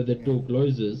wheel so that door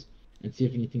closes and see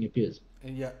if anything appears.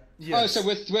 Yeah. Oh, Yes. so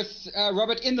with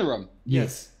Robert in the room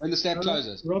Yes. when the slab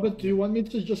closes. Robert, do you want me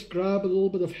to just grab a little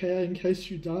bit of hair in case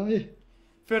you die?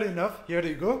 Fair enough. Here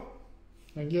you go.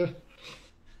 Thank you.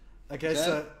 Okay, Okay.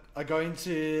 so I go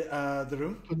into the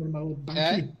room. Put on my little Okay.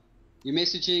 banshee. You're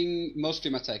messaging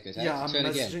Millstream, I take it. Eh? Yeah, I'm Turn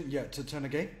again. messaging. Yeah, to turn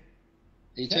again.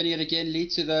 Are you turning it again? Lead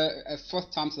to the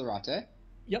fourth time to the right, eh?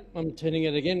 Yep, I'm turning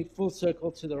it again, full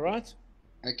circle to the right.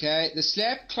 Okay. The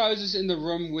slab closes in the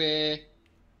room where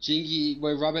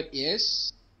where Robert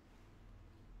is.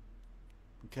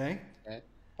 Okay. Okay.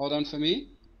 Hold on for me.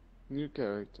 New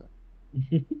character.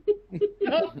 I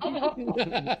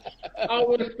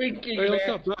was thinking He'll that.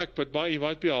 come back, but he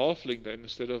might be a halfling then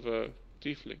instead of a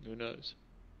tiefling. Who knows?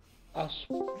 Us.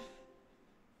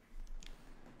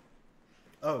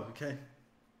 Oh, okay.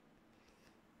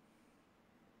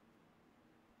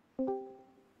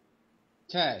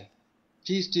 Okay.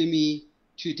 Please do me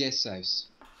 2 death saves.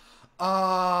 Oh.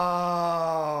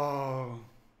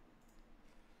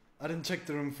 I didn't check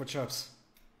the room for traps.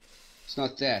 It's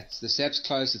not that. The slab's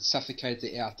closed. It suffocated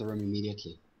the air out the room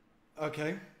immediately.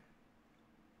 Okay.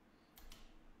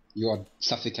 You are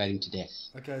suffocating to death.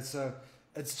 Okay, so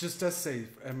it's just a save.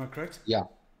 Am I correct? Yeah.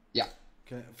 Yeah.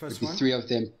 Okay, first There'll be one. 3 of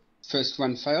them. First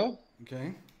one fail.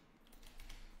 Okay.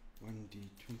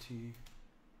 1d20.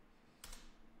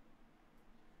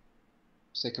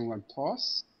 Second one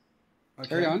pass. Okay.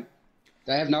 Carry on.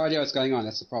 They have no idea what's going on.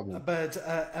 That's the problem. But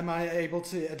am I able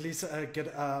to at least get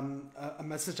a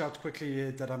message out quickly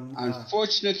that I'm...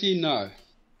 Unfortunately, no.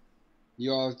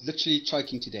 You are literally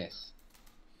choking to death.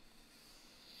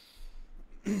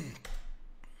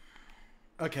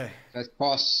 Okay. That's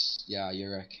pass. Yeah,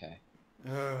 you're okay.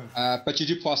 Oh. But you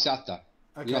do pass out though.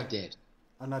 Okay. You're not dead.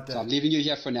 I'm not dead. So I'm leaving you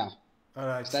here for now.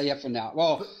 Alright. Stay here for now.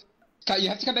 Well, you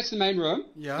have to come back to the main room.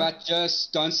 Yeah. But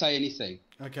just don't say anything.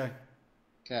 Okay.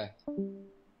 Okay.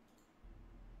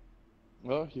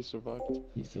 Well, he survived.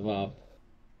 He survived.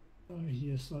 Oh,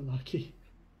 he is so lucky.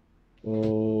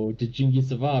 Oh, did Jingy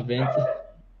survive, man?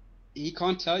 He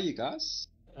can't tell you guys.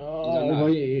 Oh,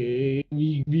 we're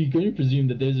going to presume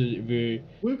that those are very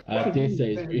death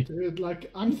saves. Dude, like,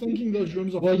 I'm thinking those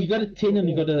rooms are. Well, you got a 10 and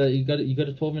you got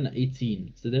a 12 and an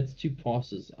 18, so that's 2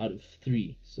 passes out of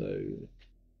 3. So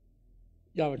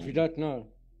yeah, but we don't know.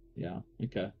 Yeah.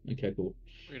 Okay, cool.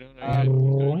 We don't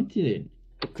know. Righty then.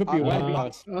 It could be one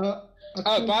pass. Oh,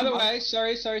 by the way,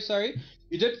 sorry.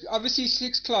 You did obviously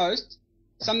 6 closed.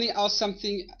 Somewhere else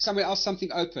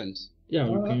something opened. Yeah,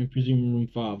 we can presume room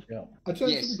 5. Yeah.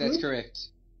 Yes, that's correct.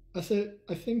 I said,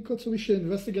 I think also we should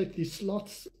investigate these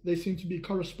slots. They seem to be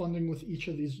corresponding with each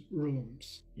of these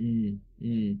rooms.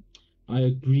 I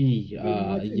agree.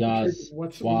 might Yaz, indicate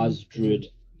what's Waz, in- Druid.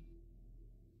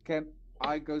 Can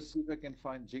I go see if I can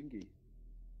find Jingy?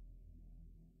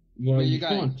 Well, Where you you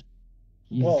going? can't.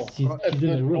 He's Well, in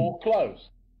the room. door closed.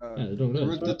 Yeah, the door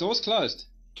closed. The door's closed.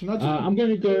 Can I do? I'm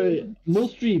going to go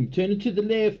Millstream. Turn it to the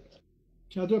left.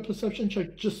 Can I do a perception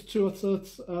check just to assert?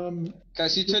 Okay,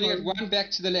 so you're turning it 1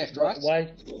 back to the left, right?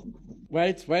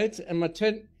 Wait, and my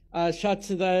turn. Shout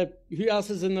to the. Who else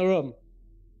is in the room?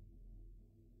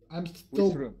 I'm still.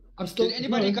 Which room? I'm still. Did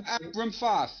anybody no, go up room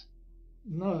 5?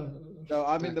 No. No,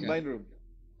 I'm in the Okay. main room.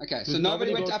 Okay, so Did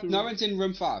nobody nobody went go up. to- No one's in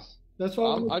room 5. That's why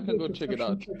I wanted can to do go a check it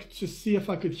perception out. check to see if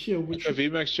I could hear which. So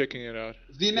VMAX checking it out.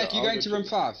 VMAC, Yeah, you're I'll going go to room check.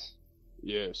 5.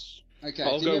 Yes. Okay.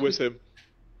 I'll do go you- with him.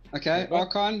 Okay,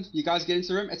 Archon, you guys get into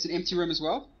the room. It's an empty room as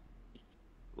well.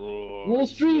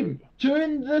 Millstream.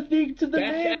 Turn the thing to the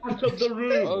Back left. out of the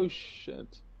room. Oh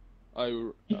shit. I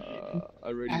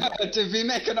already. Did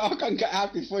VMAC and Archon go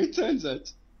out before he turns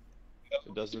it?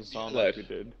 It doesn't sound like we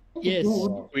did. Yes.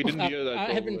 We didn't hear that.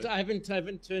 I probably.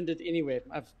 haven't turned it anywhere.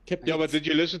 I've kept Yeah, it. but did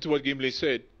you listen to what Gimli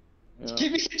said? Yeah.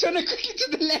 Give me turn it quickly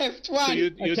to the left. So One.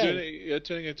 you're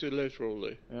turning it to the left,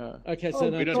 probably. Yeah. Okay, so Oh,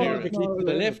 now we don't turn hear it it. quickly to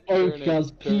the left. Oh, Turn it,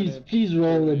 guys, turn it, please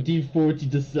roll a turn it. d4 to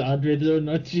decide whether or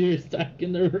not you're stuck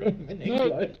in the room. And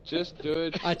No, just do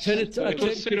it. I turn it. I It turn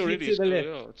was it said quickly already, to so the left.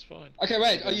 yeah, it's fine. Okay,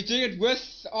 wait. Are you doing it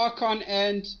with Archon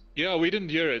and Yeah, we didn't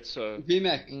hear it, so.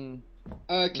 VMAC? Mm.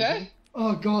 Okay.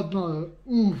 Oh God, no.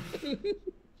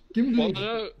 Give me Well,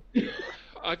 the. no,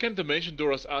 I can dimension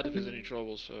door us out if there's any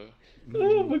trouble, so.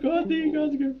 Oh my god, you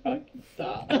guys are gonna fucking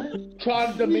die.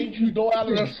 Trying to meet you door out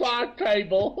of the side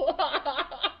table.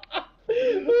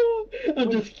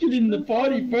 I'm just killing the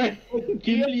party, bro.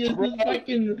 Gimli is just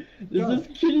fucking. Is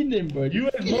just killing them, bro. You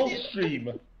and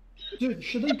Millstream. Dude,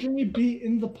 shouldn't Jimmy be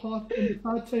in the part in the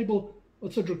side table?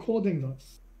 What's it recording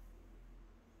this?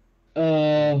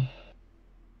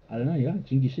 I don't know. Yeah,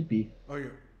 Jingy should be. Oh, yeah.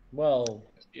 Well,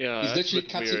 Yeah, He's that's a literally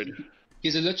bit cutting. weird.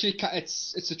 He's literally cut.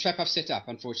 It's a trap I've set up.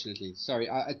 Unfortunately, sorry.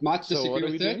 It might So what disagree are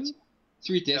we with it. doing?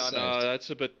 3 death Yeah, saves. no, that's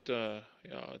a bit, yeah,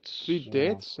 it's... 3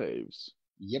 death saves.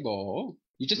 Yeah, boy.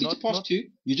 You just need to Not- pass not- 2.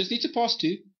 You just need to pass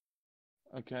 2.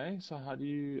 Okay, so how do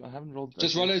you? I haven't rolled.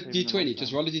 Just that roll a death save in a long d20.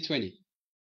 Just time. roll a d20.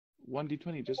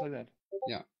 1d20, just like that.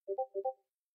 Yeah.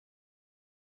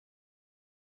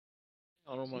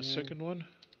 On my second one.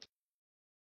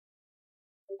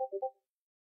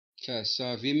 Okay, so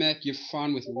VMAC, you're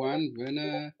fine with 1.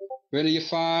 Werner, you're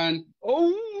fine.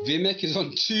 Oh! VMAC is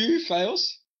on 2,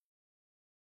 fails.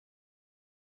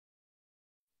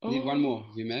 Need 1 more,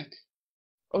 VMAC.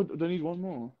 Oh, do I need 1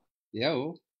 more? Yeah.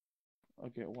 Well.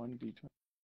 Okay, 1d20.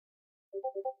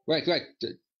 Wait.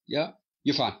 Yeah,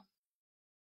 you're fine.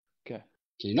 Okay. Okay,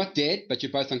 you're not dead, but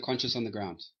you're both unconscious on the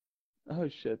ground. Oh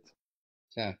shit.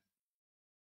 Okay.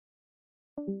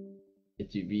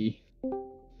 It to be.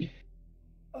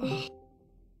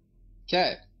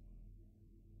 Okay.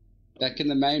 Back in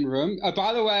the main room. Oh,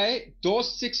 by the way, door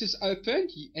 6 is open.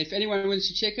 If anyone wants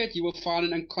to check it, you will find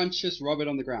an unconscious Robert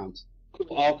on the ground.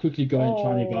 I'll quickly go and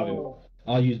try and revive him.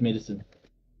 I'll use medicine.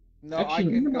 No, Actually, I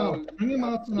can go Bring him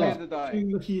out spare now. the Doing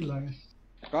dying. the healing.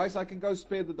 Guys, I can go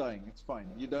spare the dying. It's fine.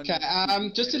 You don't. Okay, need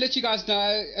to just to let you guys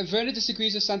know, Werner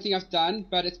disagrees with something I've done,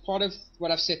 but it's part of what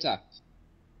I've set up.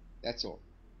 That's all.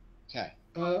 Okay.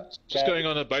 Just going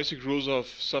on the basic rules of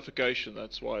suffocation,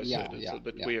 that's why I Yeah, said it's yeah, a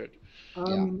bit yeah. weird.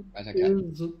 Okay.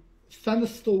 Is Thanos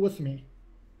still with me?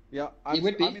 Yeah, He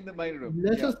would be. I'm in the main room.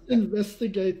 Let Yeah. us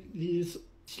investigate these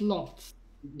slots.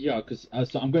 Yeah, because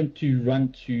so I'm going to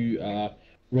run to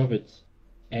Robert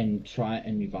and try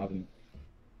and revive him.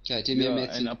 Okay, do me a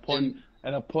medicine. And upon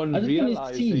I just want his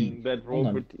realizing team. that Hold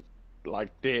on. Robert is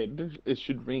like dead, it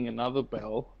should ring another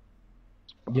bell.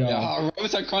 Yeah.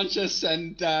 Robert's unconscious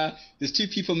and there's 2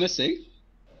 people missing.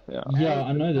 Yeah,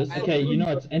 I know this. Okay, you know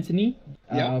what, Anthony?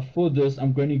 Yeah. For this,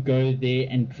 I'm going to go there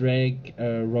and drag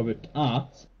Robert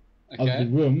out of Okay. the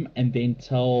room and then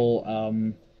tell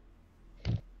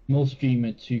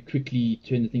Millstreamer to quickly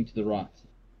turn the thing to the right.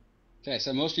 Okay,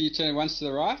 so mostly you turn once to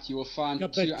the right, you will find Yeah,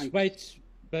 2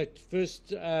 but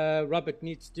first, Robert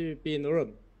needs to be in the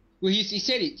room. Well, he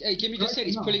said it. Hey, Jimmy just said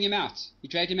he's pulling him out. He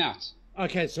dragged him out.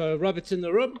 Okay, so Robert's in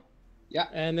the room. Yeah.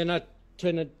 And then I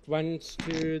turn it once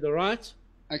to the right.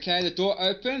 Okay, the door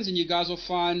opens and you guys will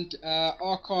find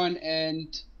Archon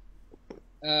and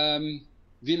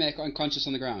VMAC unconscious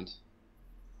on the ground.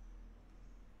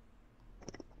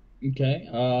 Okay,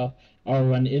 I'll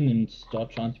run in and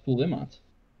start trying to pull them out.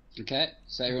 Okay,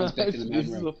 so everyone's back in the main This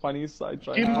is room. a funny side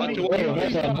track. Hold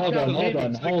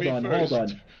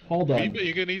on.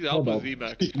 You're gonna need help with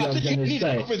VMAX. Yeah, I was gonna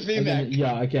say.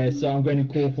 Yeah, okay, so I'm going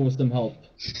to call for some help.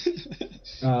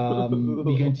 We're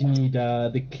going to need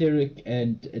the cleric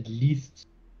and at least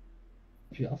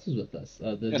who else is with us?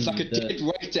 It's like a dead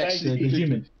weight, actually. The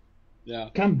human. Yeah.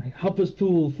 Come, help us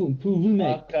pull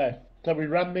VMAC. Okay, so we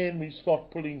run there and we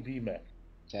start pulling VMAC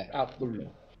Okay. out the room.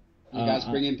 You guys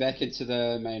bring him back into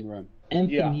the main room.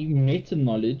 Anthony, meta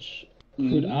knowledge.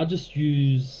 Could I just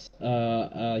use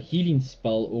a healing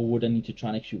spell, or would I need to try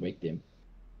and actually wake them?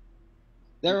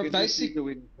 They're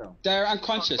they're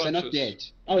unconscious. They're not dead.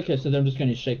 Okay, so then I'm just going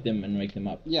to shake them and wake them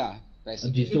up. Yeah,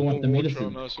 basically. Do you still want the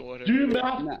medicine? Do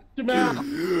mouth to mouth.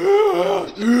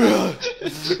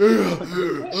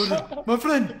 My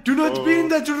friend, do not be in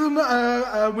that room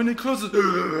when it closes.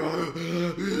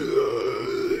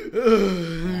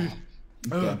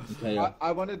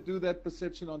 I want to do that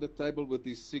perception on the table with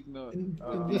these signal.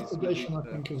 Investigation, I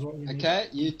think, is what we need. Okay,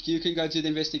 you can go do the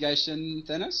investigation,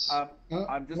 Thanos.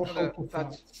 I'm just gonna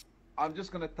touch. I'm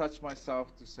just gonna touch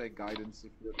myself to say guidance.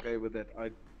 If you're okay with that,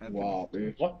 Wow,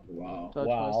 dude. What? Wow. Touch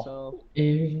myself.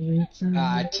 Every time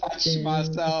I touch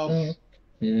myself.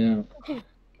 Yeah.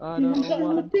 I don't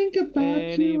want think about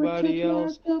anybody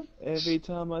else. Every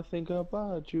time I think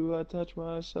about you, I touch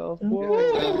myself.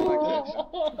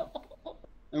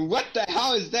 And what the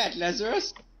hell is that,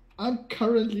 Lazarus? I'm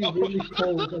currently really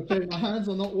cold. Okay, my hands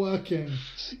are not working.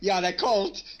 Yeah, they're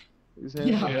cold.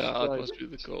 Yeah. Yeah, it must be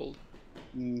the cold.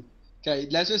 Okay,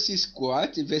 Lazarus is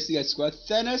squat. Investigate squat.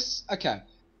 Thanos. Okay.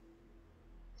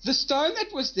 The stone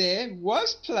that was there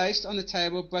was placed on the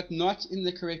table, but not in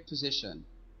the correct position.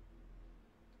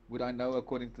 Would I know,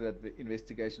 according to that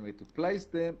investigation, where to place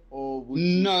them, or would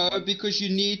No, because you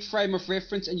need frame of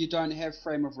reference, and you don't have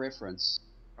frame of reference.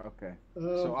 Okay.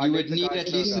 So You would need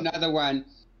at least another one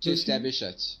to establish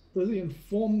it. Does he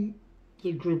inform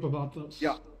the group about this?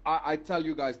 Yeah, I tell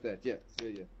you guys that. Yeah.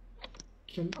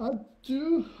 Can I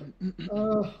do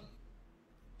a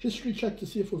history check to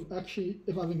see if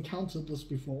I've encountered this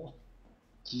before?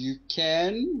 You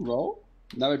can roll.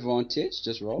 No advantage,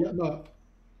 just roll. Yeah, no.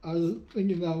 I was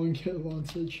thinking that I wouldn't get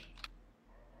advantage.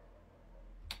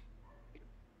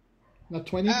 Not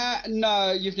 20?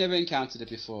 No, you've never encountered it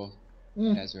before,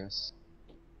 Hmm. Lazarus.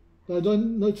 I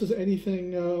don't notice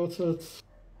anything.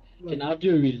 Can I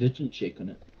do a religion check on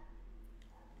it?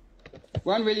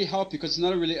 Won't really help because it's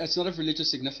not of religious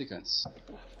significance.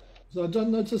 So I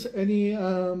don't notice any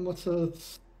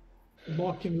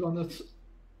markings on it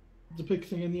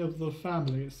depicting any of the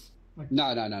families. Like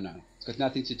No. It's got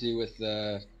nothing to do with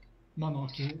the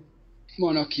monarchy.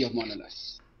 monarchy of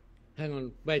Monolith. Hang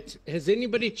on, wait. Has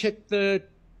anybody checked the...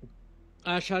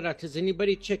 shout out. Has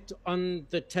anybody checked on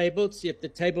the table, see if the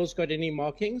table's got any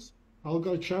markings? I'll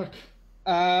go check.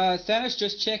 Thanos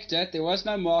just checked it. There was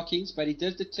no markings, but he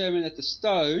did determine that the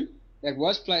stone that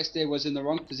was placed there was in the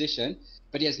wrong position,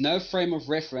 but he has no frame of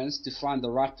reference to find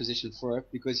the right position for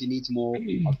it because he needs more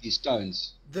of these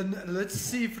stones. Then let's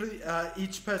see if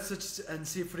each passage and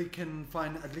see if we can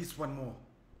find at least one more.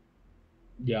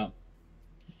 Yeah.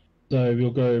 So we'll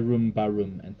go room by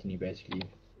room, Anthony, basically.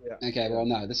 Okay, well,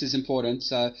 no, this is important.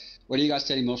 So, what are you guys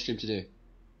telling Millstream to do?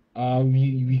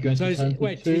 We're going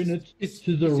to turn it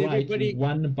to the right everybody...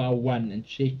 one by one and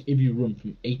check every room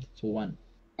from 8 to 1.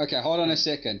 Okay, hold on a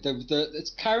second.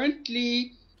 It's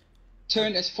currently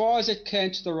turned as far as it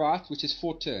can to the right, which is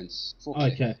 4 turns. 4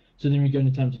 clicks. Okay, so then we're going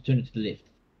to time to turn it to the left.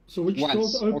 So which Once,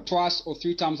 doors or twice, or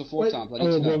 3 times, or 4 times.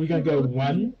 Well, we're going to go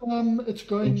 1. It's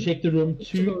going. And check the room.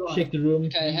 2. right. Check the room.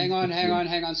 Okay, hang on.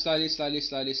 Slowly.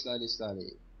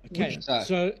 Okay,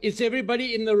 so is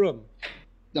everybody in the room?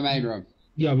 The main room.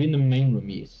 Yeah, we're in the main room,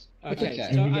 yes. Okay, Okay.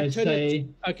 so And I we turn say...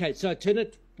 it. Okay, so I turn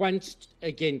it once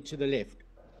again to the left.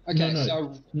 Okay, No.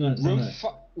 so No.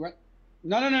 what?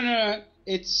 No.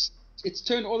 It's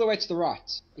turned all the way to the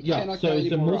right. It Yeah, cannot so go any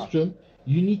the more right. Millstream,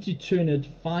 you need to turn it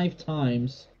 5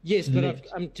 times. Yes, to the but left.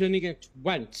 I'm turning it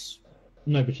once.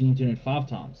 No, but you need to turn it 5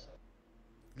 times.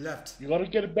 Left. You got to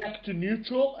get it back to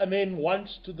neutral and then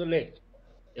once to the left.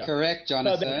 Correct, So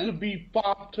that Jonathan. could be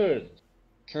 5 turns.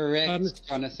 Correct,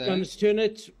 Jonathan. I must turn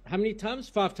it how many times?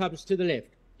 5 times to the left.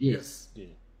 Yes.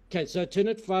 Okay, so I turn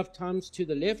it 5 times to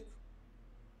the left.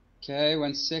 Okay,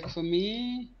 1 sec for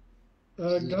me.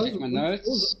 Guys, check my which notes.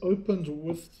 doors opened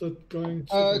with it going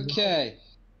to Okay.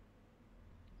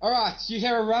 Alright, you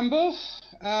hear a rumble.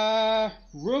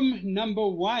 Room number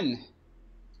 1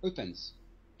 opens.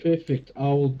 Perfect. I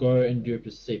will go and do a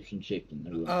perception check in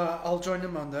the room. I'll join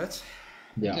him on that.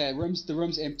 Yeah. Okay, the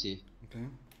room's empty. Okay.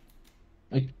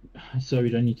 So we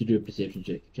don't need to do a perception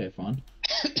check. Okay, fine.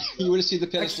 You would have seen the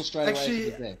pedestal straight away. if it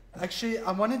was there. Actually,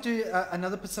 I want to do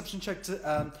another perception check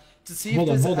to see Hold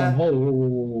if on, there's hold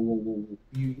on.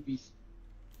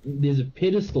 There's a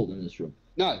pedestal in this room.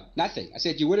 No, nothing. I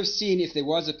said you would have seen if there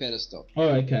was a pedestal. Oh,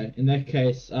 okay. In that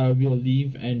case, we'll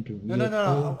leave and we'll...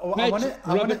 No. I Mate, want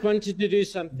Robert wanted to do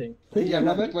something. Yeah,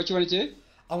 Robert, what you want to do?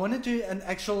 I want to do an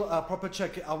actual proper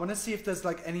check. I want to see if there's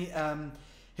like any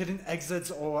hidden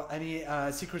exits or any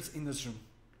secrets in this room.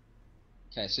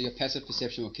 Okay, so your passive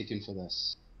perception will kick in for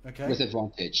this. Okay. With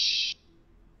advantage.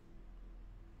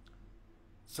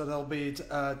 So there'll be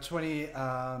 20.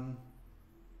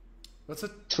 What's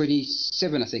it?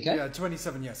 27, I think, eh? Yeah,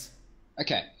 27. Yes.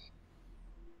 Okay.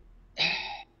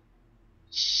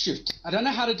 Shoot. I don't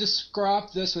know how to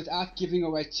describe this without giving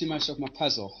away too much of my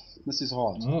puzzle. This is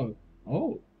hard.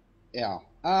 Oh. Yeah.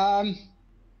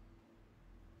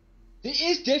 There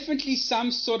is definitely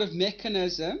some sort of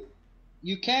mechanism.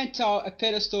 You can tell a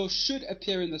pedestal should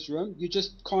appear in this room. You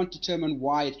just can't determine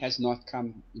why it has not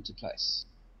come into place.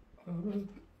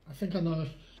 I think I know.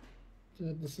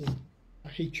 This is. I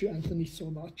hate you, Anthony,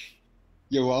 so much.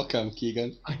 You're welcome,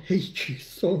 Keegan. I hate you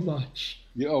so much.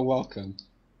 You are welcome.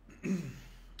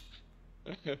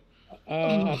 I've got an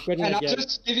And I'll idea.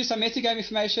 just give you some metagame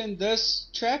information. This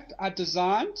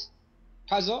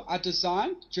puzzle I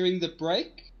designed during the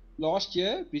break last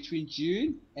year between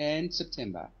June and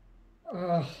September.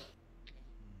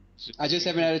 I just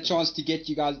haven't had a chance to get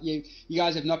you guys. You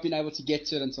guys have not been able to get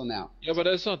to it until now. Yeah, but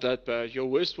that's not that bad. Your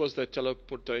worst was that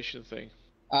teleportation thing.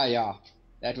 Ah, yeah,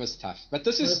 that was tough. But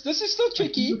this is still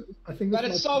tricky. I think But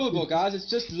it's solvable, guys. It's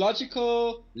just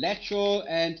logical, lateral,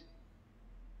 and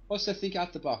also think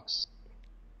out the box.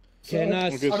 Can I?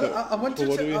 Okay, I wanted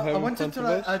what do we have I in wanted front to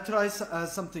of us? try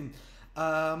something.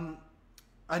 And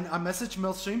I messaged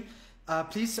Millstream.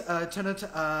 Please turn it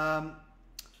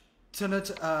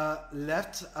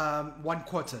left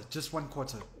 1/4, just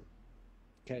 1/4.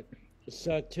 Okay,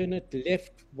 so turn it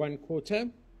left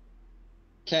 1/4.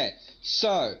 Okay,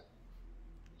 so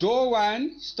door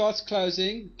 1 starts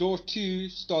closing, door 2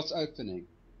 starts opening.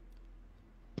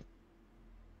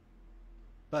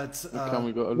 But Can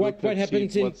we go a What look and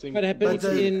happens see in what's in? what happens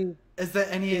But, in is there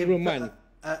any in room 1?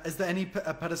 Is there any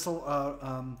pedestal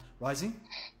rising?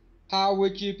 How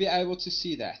would you be able to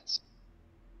see that?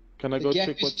 Can I The go gap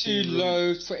check is what's too in the room?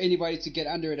 low for anybody to get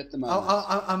under it at the moment.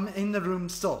 I'm in the room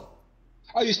still.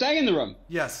 Oh, you're staying in the room?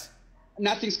 Yes.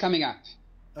 Nothing's coming up.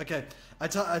 Okay. I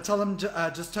tell them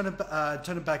just turn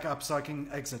it back up so I can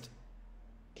exit.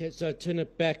 Okay, so I turn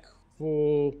it back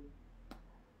for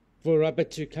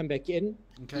Robert to come back in.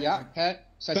 Okay. Yeah. Okay.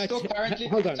 So it's But, still currently.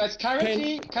 hold on. So it's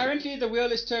currently the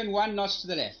wheel is turned 1 notch to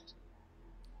the left.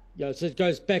 Yeah, so it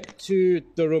goes back to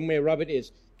the room where Robert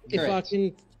is. Correct.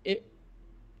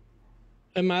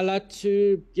 Am I allowed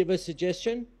to give a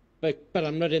suggestion? But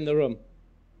I'm not in the room.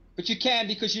 But you can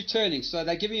because you're turning. So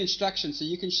they give you instructions, so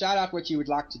you can shout out what you would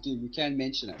like to do. You can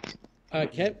mention it.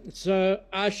 Okay, so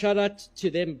I shout out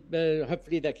to them.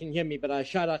 Hopefully they can hear me, but I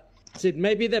shout out. Said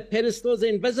maybe the pedestal's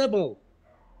invisible.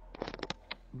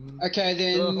 Okay,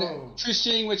 then Oh. True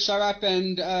Seeing would show up,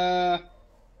 and the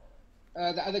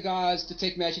other guys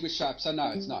Detect Magic would show up. So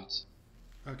no, it's not.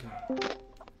 Okay.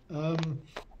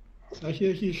 I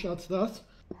hear he shouts that.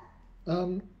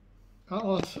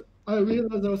 I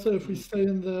realize also if we stay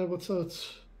in there,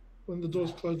 when the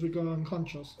doors close, we go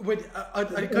unconscious. Wait, I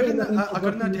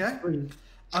got an idea.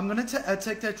 I'm gonna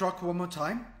take that rock one more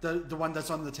time, the one that's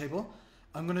on the table.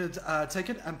 I'm gonna take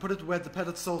it and put it where the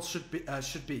pedestal should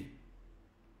be.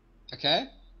 Okay.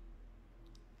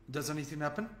 Does anything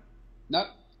happen? No.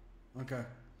 Okay.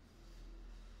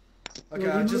 Okay,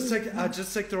 Well, I'll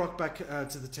just take the rock back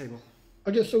to the table.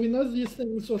 Okay, so we know these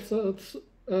things.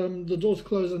 The doors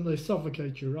close and they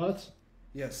suffocate you, right?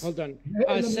 Yes. Hold on. The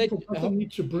I said. elemental doesn't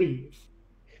need to breathe.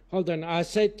 Hold on. I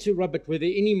said to Robert, were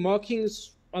there any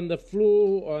markings on the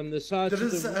floor or on the sides There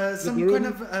of is the some room? kind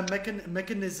of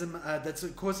mechanism that's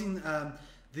causing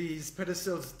these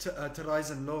pedestals to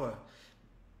rise and lower.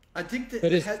 I think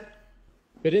that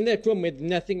But in that room where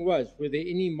nothing was, were there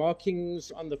any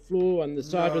markings on the floor, on the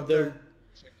side of the...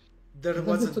 There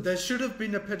wasn't. There should have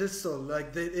been a pedestal.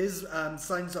 Like there is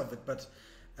signs of it, but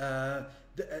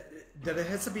there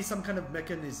has to be some kind of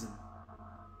mechanism.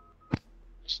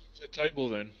 The table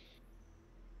then.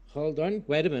 Hold on,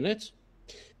 wait a minute.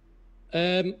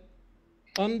 While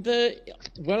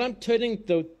I'm turning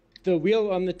the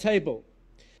wheel on the table,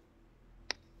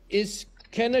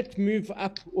 can it move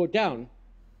up or down?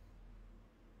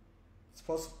 It's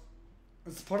possible.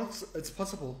 It's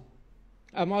possible.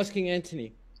 I'm asking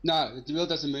Anthony. No, the wheel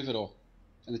doesn't move at all,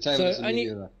 and the table So doesn't move only-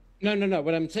 either. No.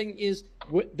 What I'm saying is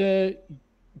the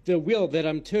wheel that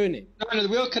I'm turning. No, the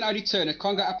wheel can only turn. It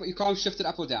can't go up. You can't shift it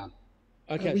up or down.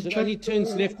 Okay, we so it only checked,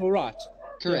 turns left or right.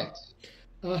 Correct.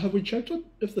 Have we checked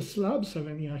if the slabs have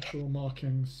any actual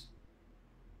markings?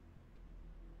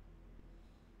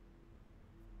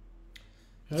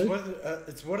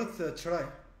 It's worth a try.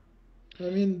 I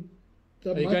mean,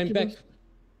 that Are you might going give back? us-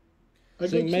 I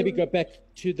So got maybe you- go back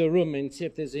to the room and see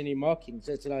if there's any markings.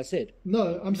 That's what I said.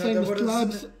 No, I'm saying that the would've-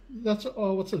 slabs that's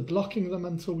blocking them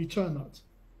until we turn it.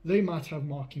 They might have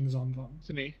markings on them.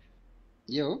 Anthony,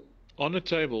 You? on the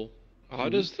table, how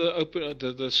does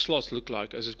the slot look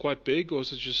like? Is it quite big, or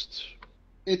is it just?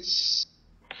 It's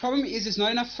problem is there's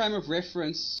not enough frame of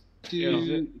reference to Yeah. get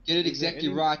it is there exactly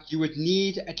any- right. You would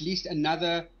need at least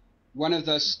another one of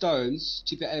those stones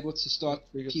to be able to start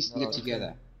piecing it Okay.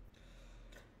 together.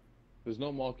 There's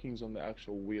no markings on the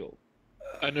actual wheel.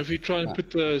 And if you try and put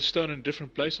the stone in a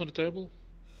different place on the table,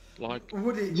 like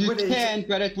You can,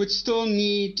 but it would still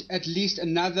need at least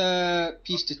another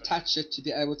piece to touch it to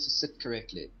be able to sit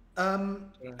correctly. And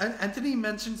Anthony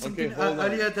mentioned something hold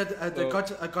on. earlier that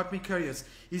So- got me curious.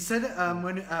 He said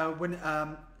when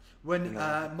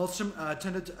Molstrom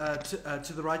turned it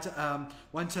to the right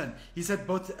one turn, he said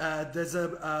both there's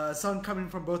a sound coming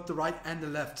from both the right and the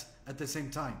left at the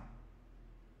same time.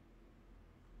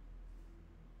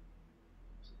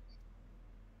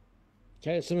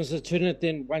 Okay, so must turn it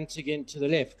then once again to the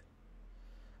left.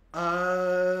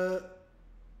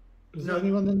 Is No. there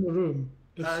anyone in the room?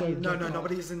 If so, no, get out.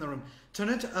 nobody is in the room. Turn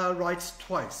it right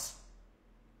twice.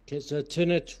 Okay, so turn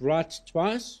it right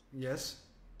twice. Yes.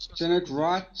 Turn it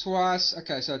right twice.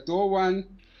 Okay, so door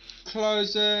 1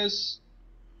 closes.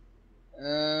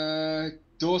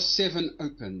 Door 7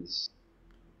 opens.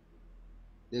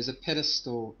 There's a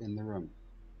pedestal in the room.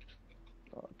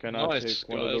 Can Nice, I take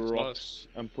one of guys, the nice. rocks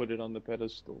and put it on the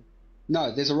pedestal?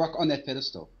 No, there's a rock on that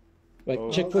pedestal. Wait,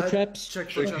 Oh. check for traps. Check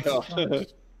for Check traps. out. Okay.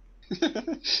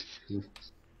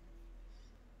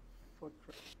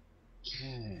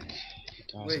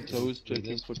 Wait. Close,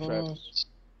 checking for traps.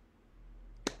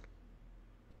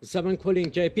 Is someone calling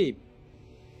JP?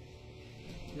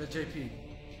 Yeah, JP.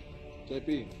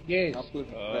 JP, Yes. help with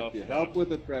the trap here. Help with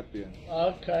the trap here.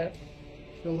 Okay.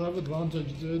 He'll have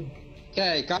advantage, dude.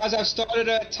 Okay, guys, I've started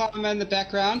a timer in the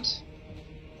background.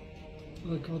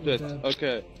 Oh god, Good. Dad.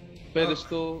 Okay.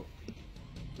 Pedestal.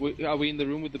 Are we in the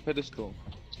room with the pedestal?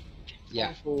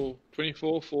 Yeah.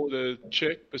 24 for the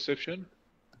check perception.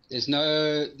 There's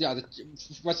no. Yeah.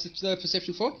 What's the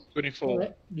perception for? 24.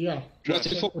 Yeah. What's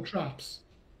it for? For traps.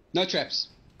 No traps.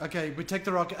 Okay, we take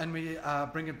the rock and we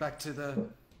bring it back to the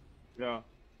Yeah.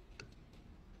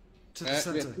 to the We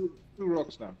center. have two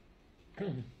rocks now.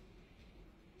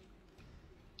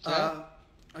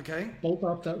 Okay. Bolt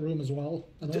up that room as well.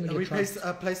 And only We get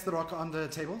traps. place the rock on the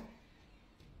table.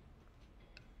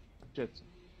 Shit.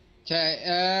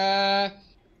 Okay.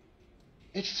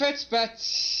 It fits, but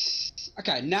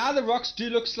okay. Now the rocks do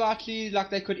look slightly like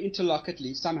they could interlock at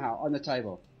least somehow on the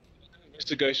table.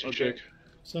 Investigation check.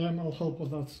 Sam, I'll help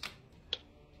with that.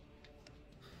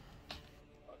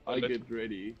 I get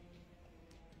ready.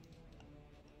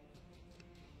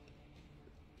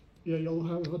 Yeah, you'll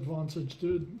have advantage,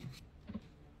 dude.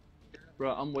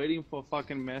 Bro, I'm waiting for a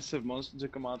fucking massive monster to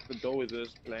come out the door with this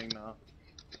playing now.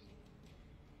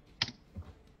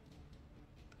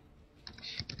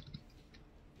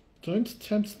 Don't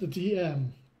tempt the DM.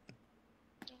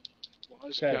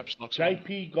 Okay,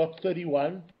 JP got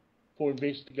 31 for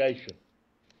investigation.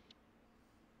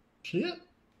 Shit.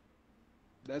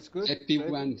 That's good. Happy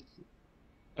one.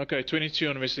 Okay, 22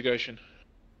 on investigation.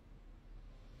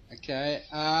 Okay.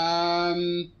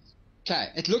 Okay.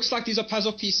 It looks like these are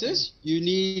puzzle pieces. You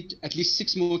need at least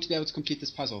 6 more to be able to complete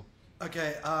this puzzle.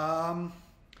 Okay.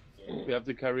 We have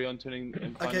to carry on turning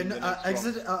and Okay. finding the next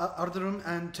Exit rock. out of the room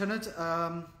and turn it.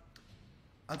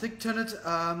 I think turn it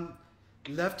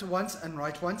left once and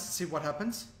right once. See what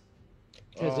happens.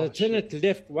 Okay, so turn it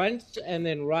left once and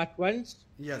then right once.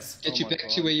 Yes. Get you back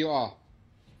to where you are.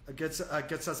 It gets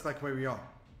us back where we are.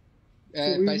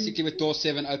 Basically with door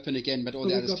 7 open again, but all the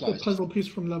We've others got the closed. puzzle piece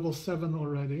from level 7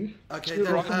 already. Okay. Two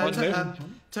Then, rock and one left.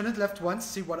 turn it left once.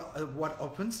 See what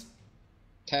opens.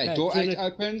 Okay, Okay, door turn 8 it-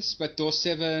 opens, but door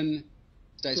 7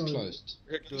 stays Sorry. closed.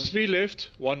 3 left,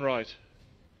 1 right.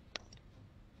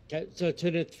 Okay, so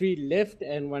turn it 3 left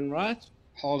and 1 right.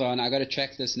 Hold on, I gotta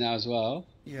track this now as well.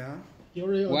 Yeah. You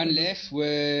already 1 opened it. left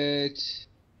would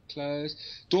close.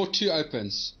 Door 2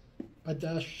 opens. I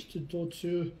dash to door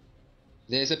 2.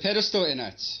 There's a pedestal in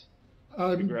it.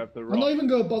 grab the I'm rock. not even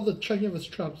going to bother checking if it's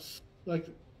traps. Like,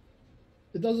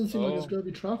 it doesn't seem like it's Oh. going to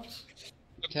be traps.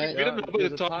 Okay. We don't know about there's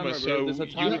the a timer, timer, bro. so There's a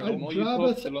you- timer. I The more you grab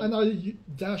talk, it the longer- and I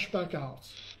dash back out.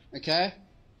 Okay.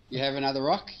 You have another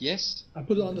rock? Yes. I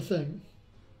put it on the thing.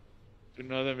 do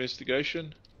another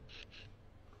investigation.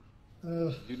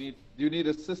 You need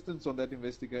assistance on that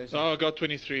investigation. Oh, I got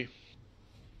 23.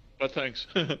 But thanks.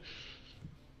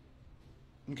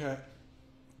 Okay.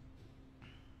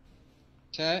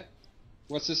 Okay.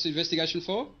 What's this investigation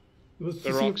for? It was to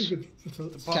The see rocks. if we could fit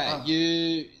it.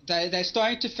 Okay. They're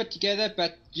starting to fit together,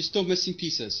 but you're still missing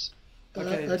pieces.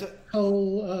 Okay, I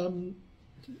tell,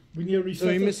 we need to reset So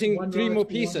we're it. missing One 3 right, more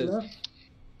one pieces. left.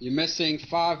 You're missing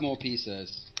 5 more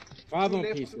pieces. 5 Two more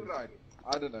left, pieces. 2 right.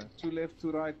 I don't know. 2 left,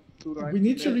 2 right, 2 right. We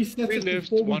need to left. reset 3 it left,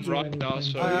 before we 1 do right now,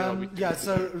 anything. so yeah, we Yeah.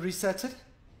 So reset it.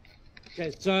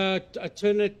 Okay, so I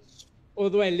turn it all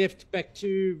the way left back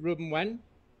to room 1.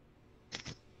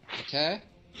 Okay.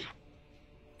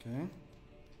 Okay.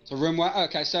 So room 1.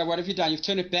 Okay, so what have you done? You've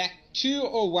turned it back 2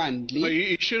 or 1, Oh,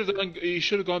 Lee? you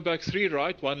should have gone back 3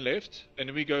 right, 1 left, and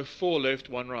then we go 4 left,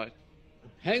 1 right.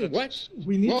 Hang, what?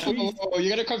 We need Whoa, to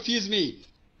you're going to confuse me.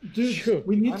 dude, Sure.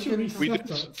 we need I'm to getting We reset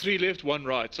did that. 3 left, 1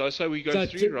 right. So I say we go So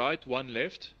 3 to- right, 1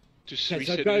 left to Okay,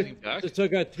 reset so go, everything back. so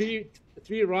go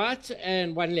 3 right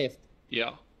and 1 left.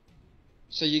 Yeah.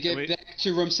 So you get Wait. back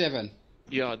to room 7.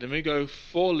 Yeah, then we go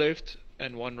 4 left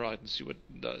and 1 right and see what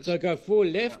it does. So go 4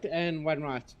 left and 1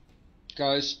 right.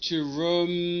 Goes to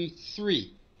room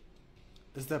 3.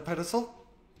 Is there a pedestal?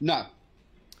 No.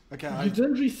 Okay. You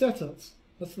didn't reset it.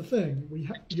 That's the thing. You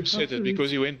have Reset to it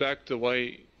because he went back the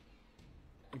way.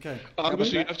 Okay. So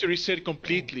you have to reset it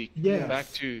completely Yes.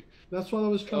 back to. That's what I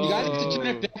was trying You to guys say. have to turn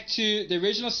it back to the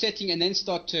original setting and then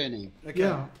start turning. Okay.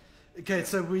 Yeah. Okay.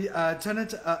 So we turn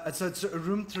it. So it's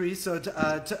room 3. So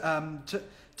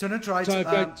turn it right. So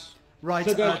go- right.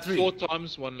 so go- 3. 4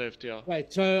 times 1 left, yeah.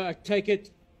 Right, so I take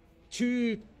it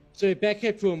so back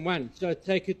at room 1. So I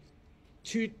take it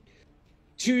two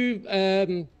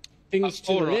things to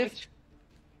four the right. left.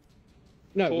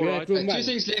 No, Four we're right. at room 1. 2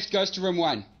 things left goes to room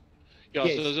 1. Yeah,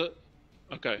 Yes. so there's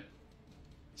a. Okay.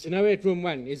 So now we're at room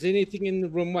 1. Is there anything in the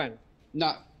room 1?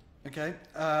 No. Okay.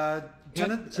 Okay,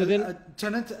 Turn it. so then-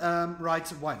 turn it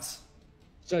right once.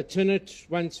 So turn it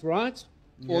once right.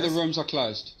 All the Yes. rooms are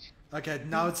closed. Okay.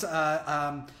 Now it's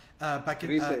back in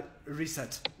Reset.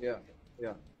 reset. Yeah,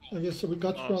 yeah. Okay, so we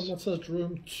got from what's that,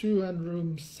 room 2 and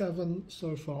room 7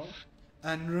 so far.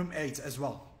 And room 8 as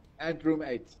well. And room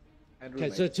 8. And room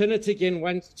Okay, 8. so turn it again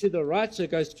once to the right, so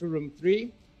it goes to room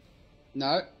 3.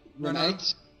 No. Room no.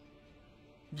 8.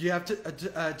 You have to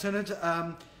turn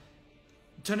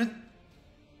it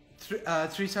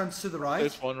three times to the right.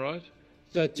 That's one, right?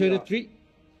 So turn it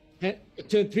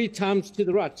turn 3 times to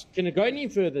the right. Can it go any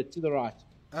further to the right?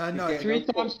 No. 3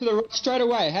 times to the right straight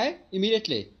away, hey?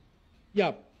 Immediately.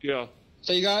 Yeah. Yeah.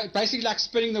 So you go basically like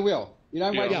spinning the wheel. You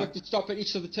don't wait Yeah. for it to stop at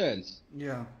each of the turns.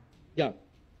 Yeah. Yeah.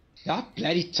 Yeah,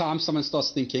 bloody time someone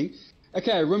starts thinking.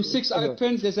 Okay, room 6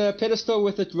 opens. There's a pedestal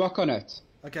with a rock on it.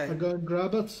 Okay. I go and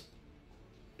grab it,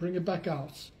 bring it back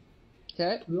out,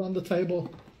 Okay. put it on the table,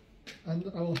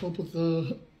 and I will help with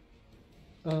the.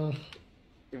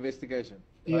 Investigation.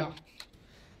 Yeah.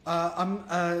 I'm.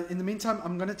 In the meantime,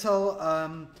 I'm gonna tell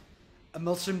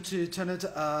Maelstrom to turn it.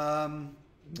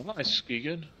 Nice,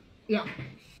 Keegan. Yeah.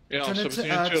 Yeah, Turn so it between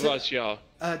to- the two of to- us, yeah.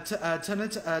 Turn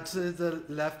it to the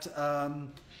left,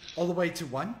 all the way to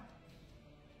 1.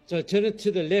 So turn it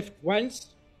to the left once.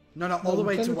 No, all the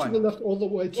way turn to it 1. To the left, all the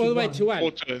way to All the way 1. to 1.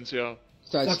 4 turns, yeah.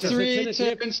 So it's Okay. 3 So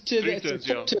turn it turns to the... Three it's turns,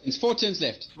 4 yeah. turns. 4 turns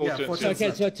left. 4 Yeah, turns. 4 yeah. turns.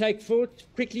 Okay, so take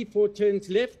quickly 4 turns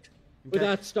left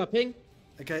without stopping.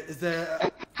 Okay, is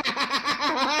there?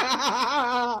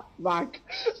 Mike.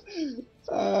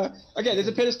 Okay, there's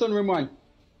a pedestal in room 1.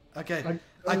 Okay,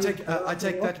 I take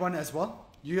that one as well.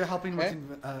 You're helping with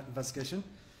investigation.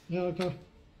 Yeah, okay.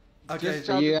 Okay.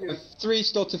 So you have 3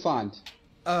 still to find.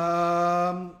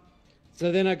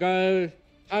 So then I go,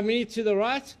 how many to the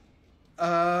right?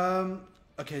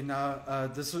 Okay, now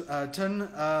this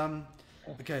turn.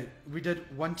 Okay, we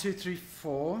did 1, 2, 3,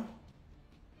 4.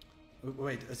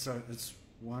 Wait, sorry, it's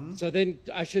 1. So then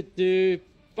I should do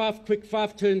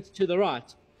 5 turns to the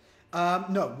right.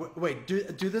 No, wait. Do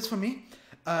this for me.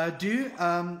 Do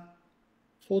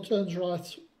 4 turns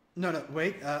right. No,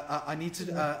 wait. I need to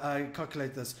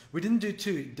calculate this. We didn't do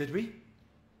 2, did we?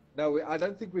 No, I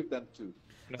don't think we've done 2.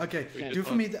 Okay. we did Do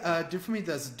for not. me. Do for me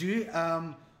this. Do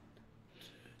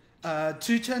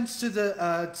 2 turns to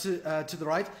the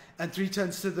right and 3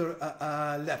 turns to the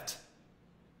left.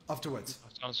 Afterwards.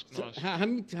 Sounds So nice.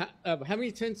 how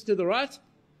many turns to the right?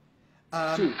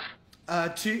 2.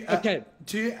 Okay.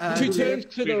 2. 2 turns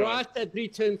to the Three right and 3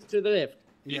 turns to the left.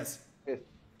 Yes.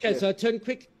 Okay, so I turn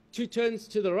quick 2 turns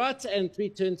to the right and 3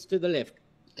 turns to the left.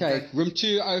 Okay, room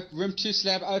 2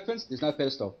 slab opens. There's no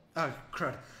pedestal. Oh,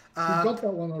 crud. We got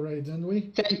that one already, didn't we?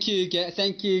 Thank you,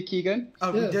 Keegan.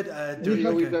 Oh, Yeah. we did do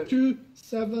We it. have Okay. 2,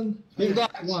 7, You've 8,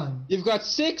 got 1. You've got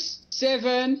 6,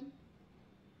 7,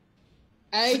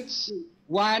 8,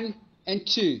 1, and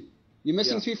 2. You're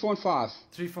missing 3, 4, and 5.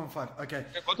 3, 4, and 5. Okay.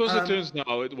 What was the turns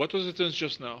now? What was the turns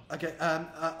just now? Okay.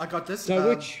 I got this. So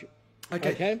which?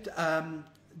 Okay. Okay.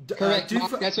 Correct, Do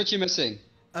Mark, that's what you're missing.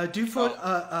 do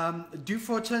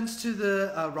 4 turns to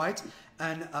the right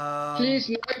and. Please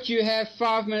note you have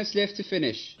 5 minutes left to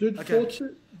finish. Dude, Okay. 4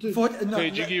 to. Dude, No,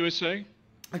 Okay, Jiggy, you were saying?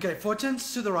 okay. 4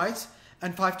 turns to the right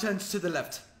and 5 turns to the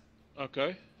left.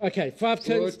 Okay. Okay, 5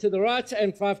 turns to the right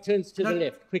and 5 turns to the No.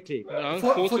 left. Quickly. No,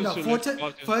 4 4 turns to the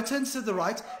left, 4 turns to the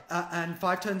right and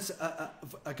 5 turns.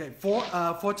 Okay.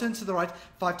 4 turns to the right,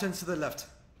 5 turns to the left.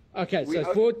 Okay,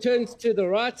 so 4 turns to the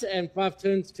right and 5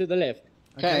 turns to the left.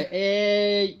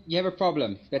 Okay, you have a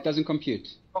problem. That doesn't compute.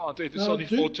 Can't, it's no, only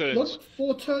dude, 4 turns. Look,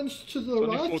 4 turns to the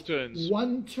only right, 4 turns.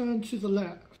 1 turn to the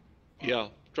left. Yeah,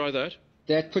 try that.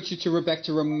 That puts you to back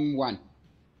to room 1.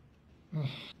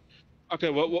 Okay,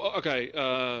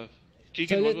 okay,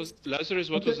 Keegan, So what was... Lazarus,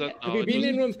 what was that Have now? you been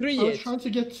in room 3 I was yet? trying to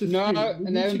get to No, 3. We and need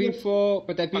there to haven't been get- 4,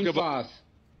 but they've been Okay, but- 5.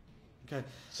 Okay.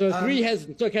 So 3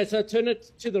 hasn't. Okay, so turn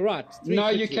it to the right. 3 No,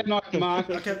 you quickly. cannot, Mark.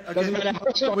 Okay. Doesn't matter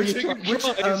how strong you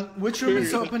try. Which room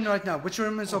is open right now? Which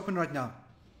room is open right now?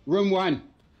 Room 1.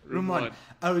 Room 1.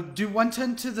 I would do 1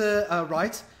 turn to the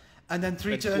right and then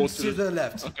 3 And 4 turns to the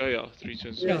left. Okay, yeah, 3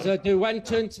 turns. Okay, so do 1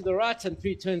 turn to the right and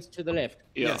 3 turns to the left.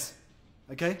 Yeah. Yes.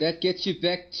 Okay. That gets you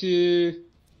back to...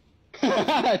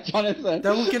 Jonathan.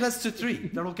 That will get us to 3.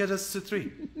 That will get us to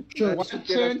 3. Sure. One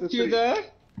turn to the...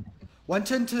 1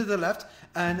 turn to the left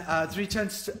and 3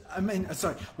 turns to,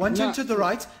 sorry, 1 turn No. to the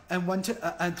right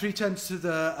and 3 turns to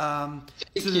the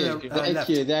Thank left.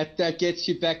 you. That gets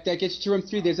you back. That gets you to room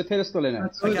 3. There's a pedestal in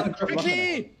it. Okay.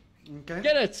 Quickly! Okay.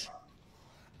 Get it!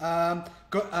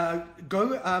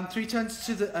 Go 3 turns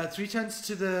to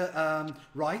the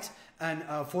right and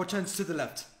 4 turns to the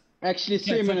left. Actually,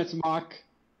 3 minutes, Mark.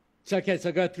 So, okay,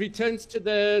 so go 3 turns to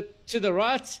the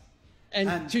right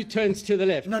and 2 turns to the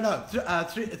left. No,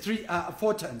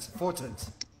 4 turns. 4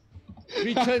 turns.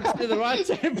 3 turns to the right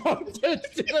and 4 turns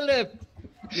to the left.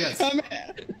 Yes.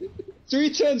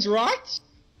 3 turns right.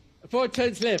 4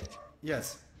 turns left.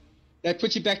 Yes. That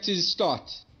puts you back to the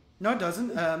start. No, it doesn't.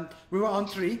 We were on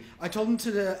 3. I told him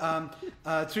to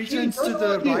the 3 Gee, turns to don't the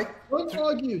argue. right. Don't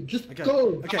argue. Just Okay.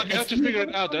 go. Okay. You have to figure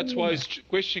it out. That's why he's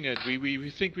questioning it.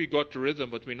 We think we got the rhythm,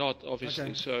 but we're not, obviously.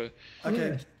 Okay. So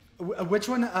Okay. Which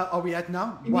one are we at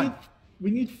now? We 1. need,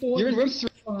 we need 4 You're in room and 3.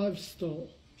 5 still.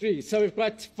 3. So we've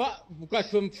got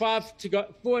from 5 to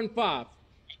go 4 and 5.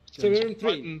 So we're in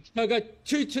 3. So go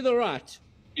 2 to the right,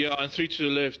 yeah, and 3 to the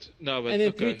left. No, but and then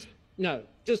okay. 3. No,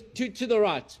 just 2 to the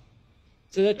right.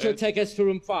 So that will take us to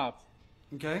room 5.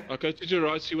 Okay. Okay, to the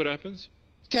right. See what happens.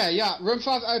 Okay, yeah, room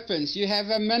 5 opens. You have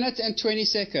 1 minute and 20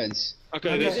 seconds.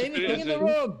 Okay, Is that's there anything in the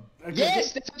room? Okay.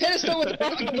 Yes, there's a pedestal with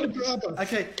Go grab us.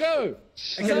 Okay. Go.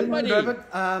 Okay, Somebody.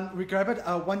 we grab it.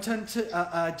 1 turn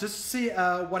to just see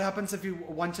what happens if you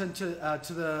 1 turn to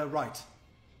the right.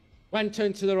 1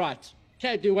 turn to the right.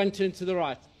 Okay, do 1 turn to the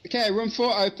right. Okay, room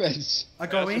 4 opens. I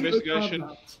go in. Investigation.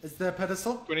 Is there a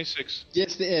pedestal? 26.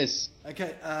 Yes, there is.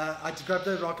 Okay. I just grab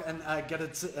the rock and get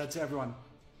it to everyone.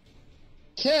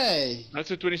 Okay, That's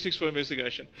a 26 for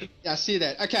investigation. I see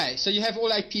that. Okay, so you have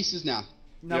all 8 pieces now.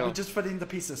 Now Yeah. we just fit in the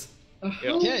pieces.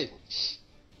 Yeah. Okay,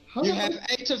 How you am I- have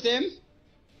 8 of them.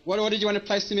 What order do you want to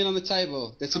place them in on the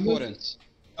table? That's important.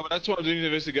 No, but that's why I'm doing the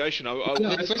investigation. I The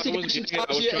wasn't investigation getting it. I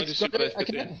tells was you trying to it's see got what I to, fit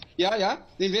okay. in. Yeah.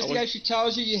 The investigation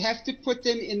tells you have to put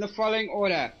them in the following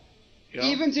order. Yeah.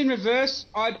 Evens in reverse,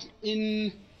 odd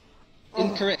in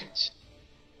incorrect.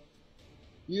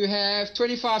 You have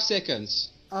 25 seconds.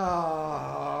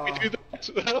 Ah. We do that.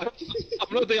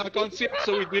 I'm not there. I can't see it,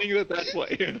 so we're doing it that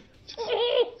way.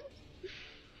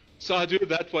 So I do it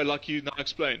that way, like you now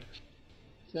explained.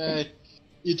 Okay,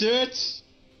 you do it,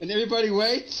 and everybody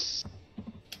waits.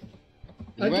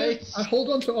 I hold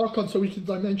on to Archon so we can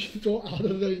dimension door out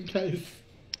of there in case.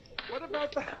 What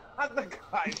about the other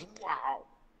guys? Wow.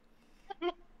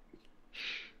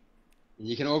 And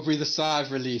you can all breathe a sigh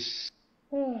of relief.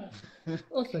 Oh,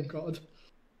 thank God.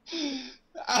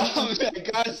 Oh man,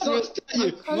 guys, I must tell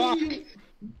you, Mark,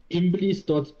 Imberly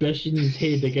starts bashing his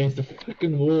head against the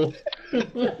fucking wall.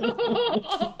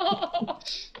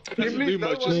 Doesn't do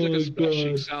much, just like a splashing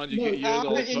God. sound you can hear the how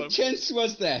whole time. intense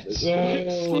was that?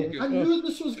 I knew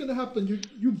this was going to happen.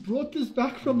 You brought this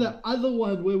back from the other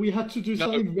one where we had to do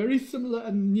something very similar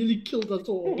and nearly killed us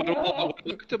all. But what I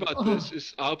liked about this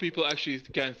is how people actually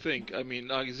can think. I mean,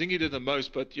 Zingy did the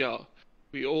most, but yeah,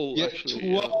 we all Yeah, actually.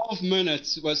 12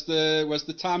 minutes was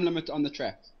the time limit on the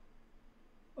track.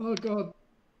 Oh God.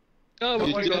 Oh, but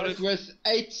You we did got it it. with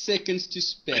 8 seconds to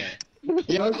spare.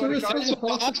 Yeah, That's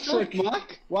what I asked for,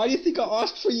 Mark. Why do you think I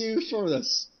asked for you for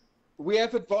this? We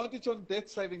have advantage on death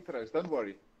saving throws, don't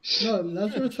worry. No,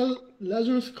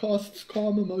 Lazarus casts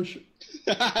calm emotion.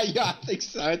 Yeah, I think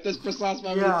so. At this precise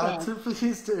moment Yeah, in time.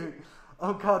 please do.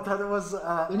 Oh God, that was.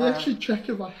 Let me actually check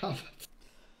if I have it.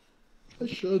 I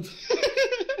should.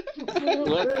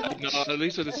 No, at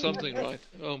least I did something right.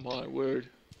 Oh my word.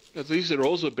 At least the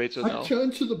rolls are better I now.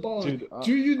 turned to the bar. Dude,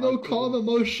 Do you know calm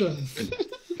emotions?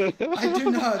 I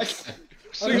do not.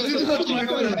 So just to let you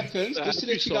know what Okay. happens, just to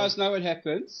let you guys know what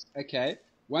happens, okay?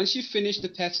 Once you finish the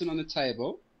pattern on the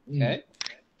table, okay,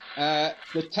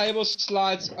 the table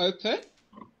slides open,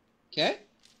 okay?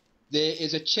 There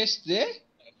is a chest there.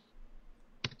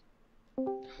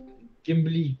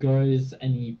 Kimberly goes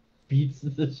and he beats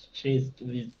the chest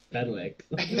with his battle axe.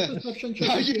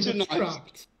 No, you do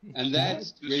not. And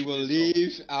that's where we will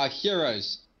leave our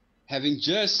heroes. Having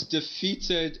just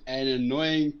defeated an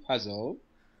annoying puzzle,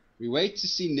 we wait to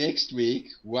see next week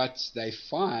what they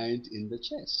find in the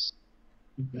chest.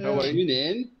 Tune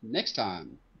in next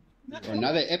time for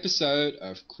another episode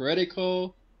of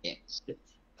Critical Hits.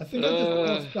 I think I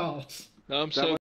just passed out. I'm so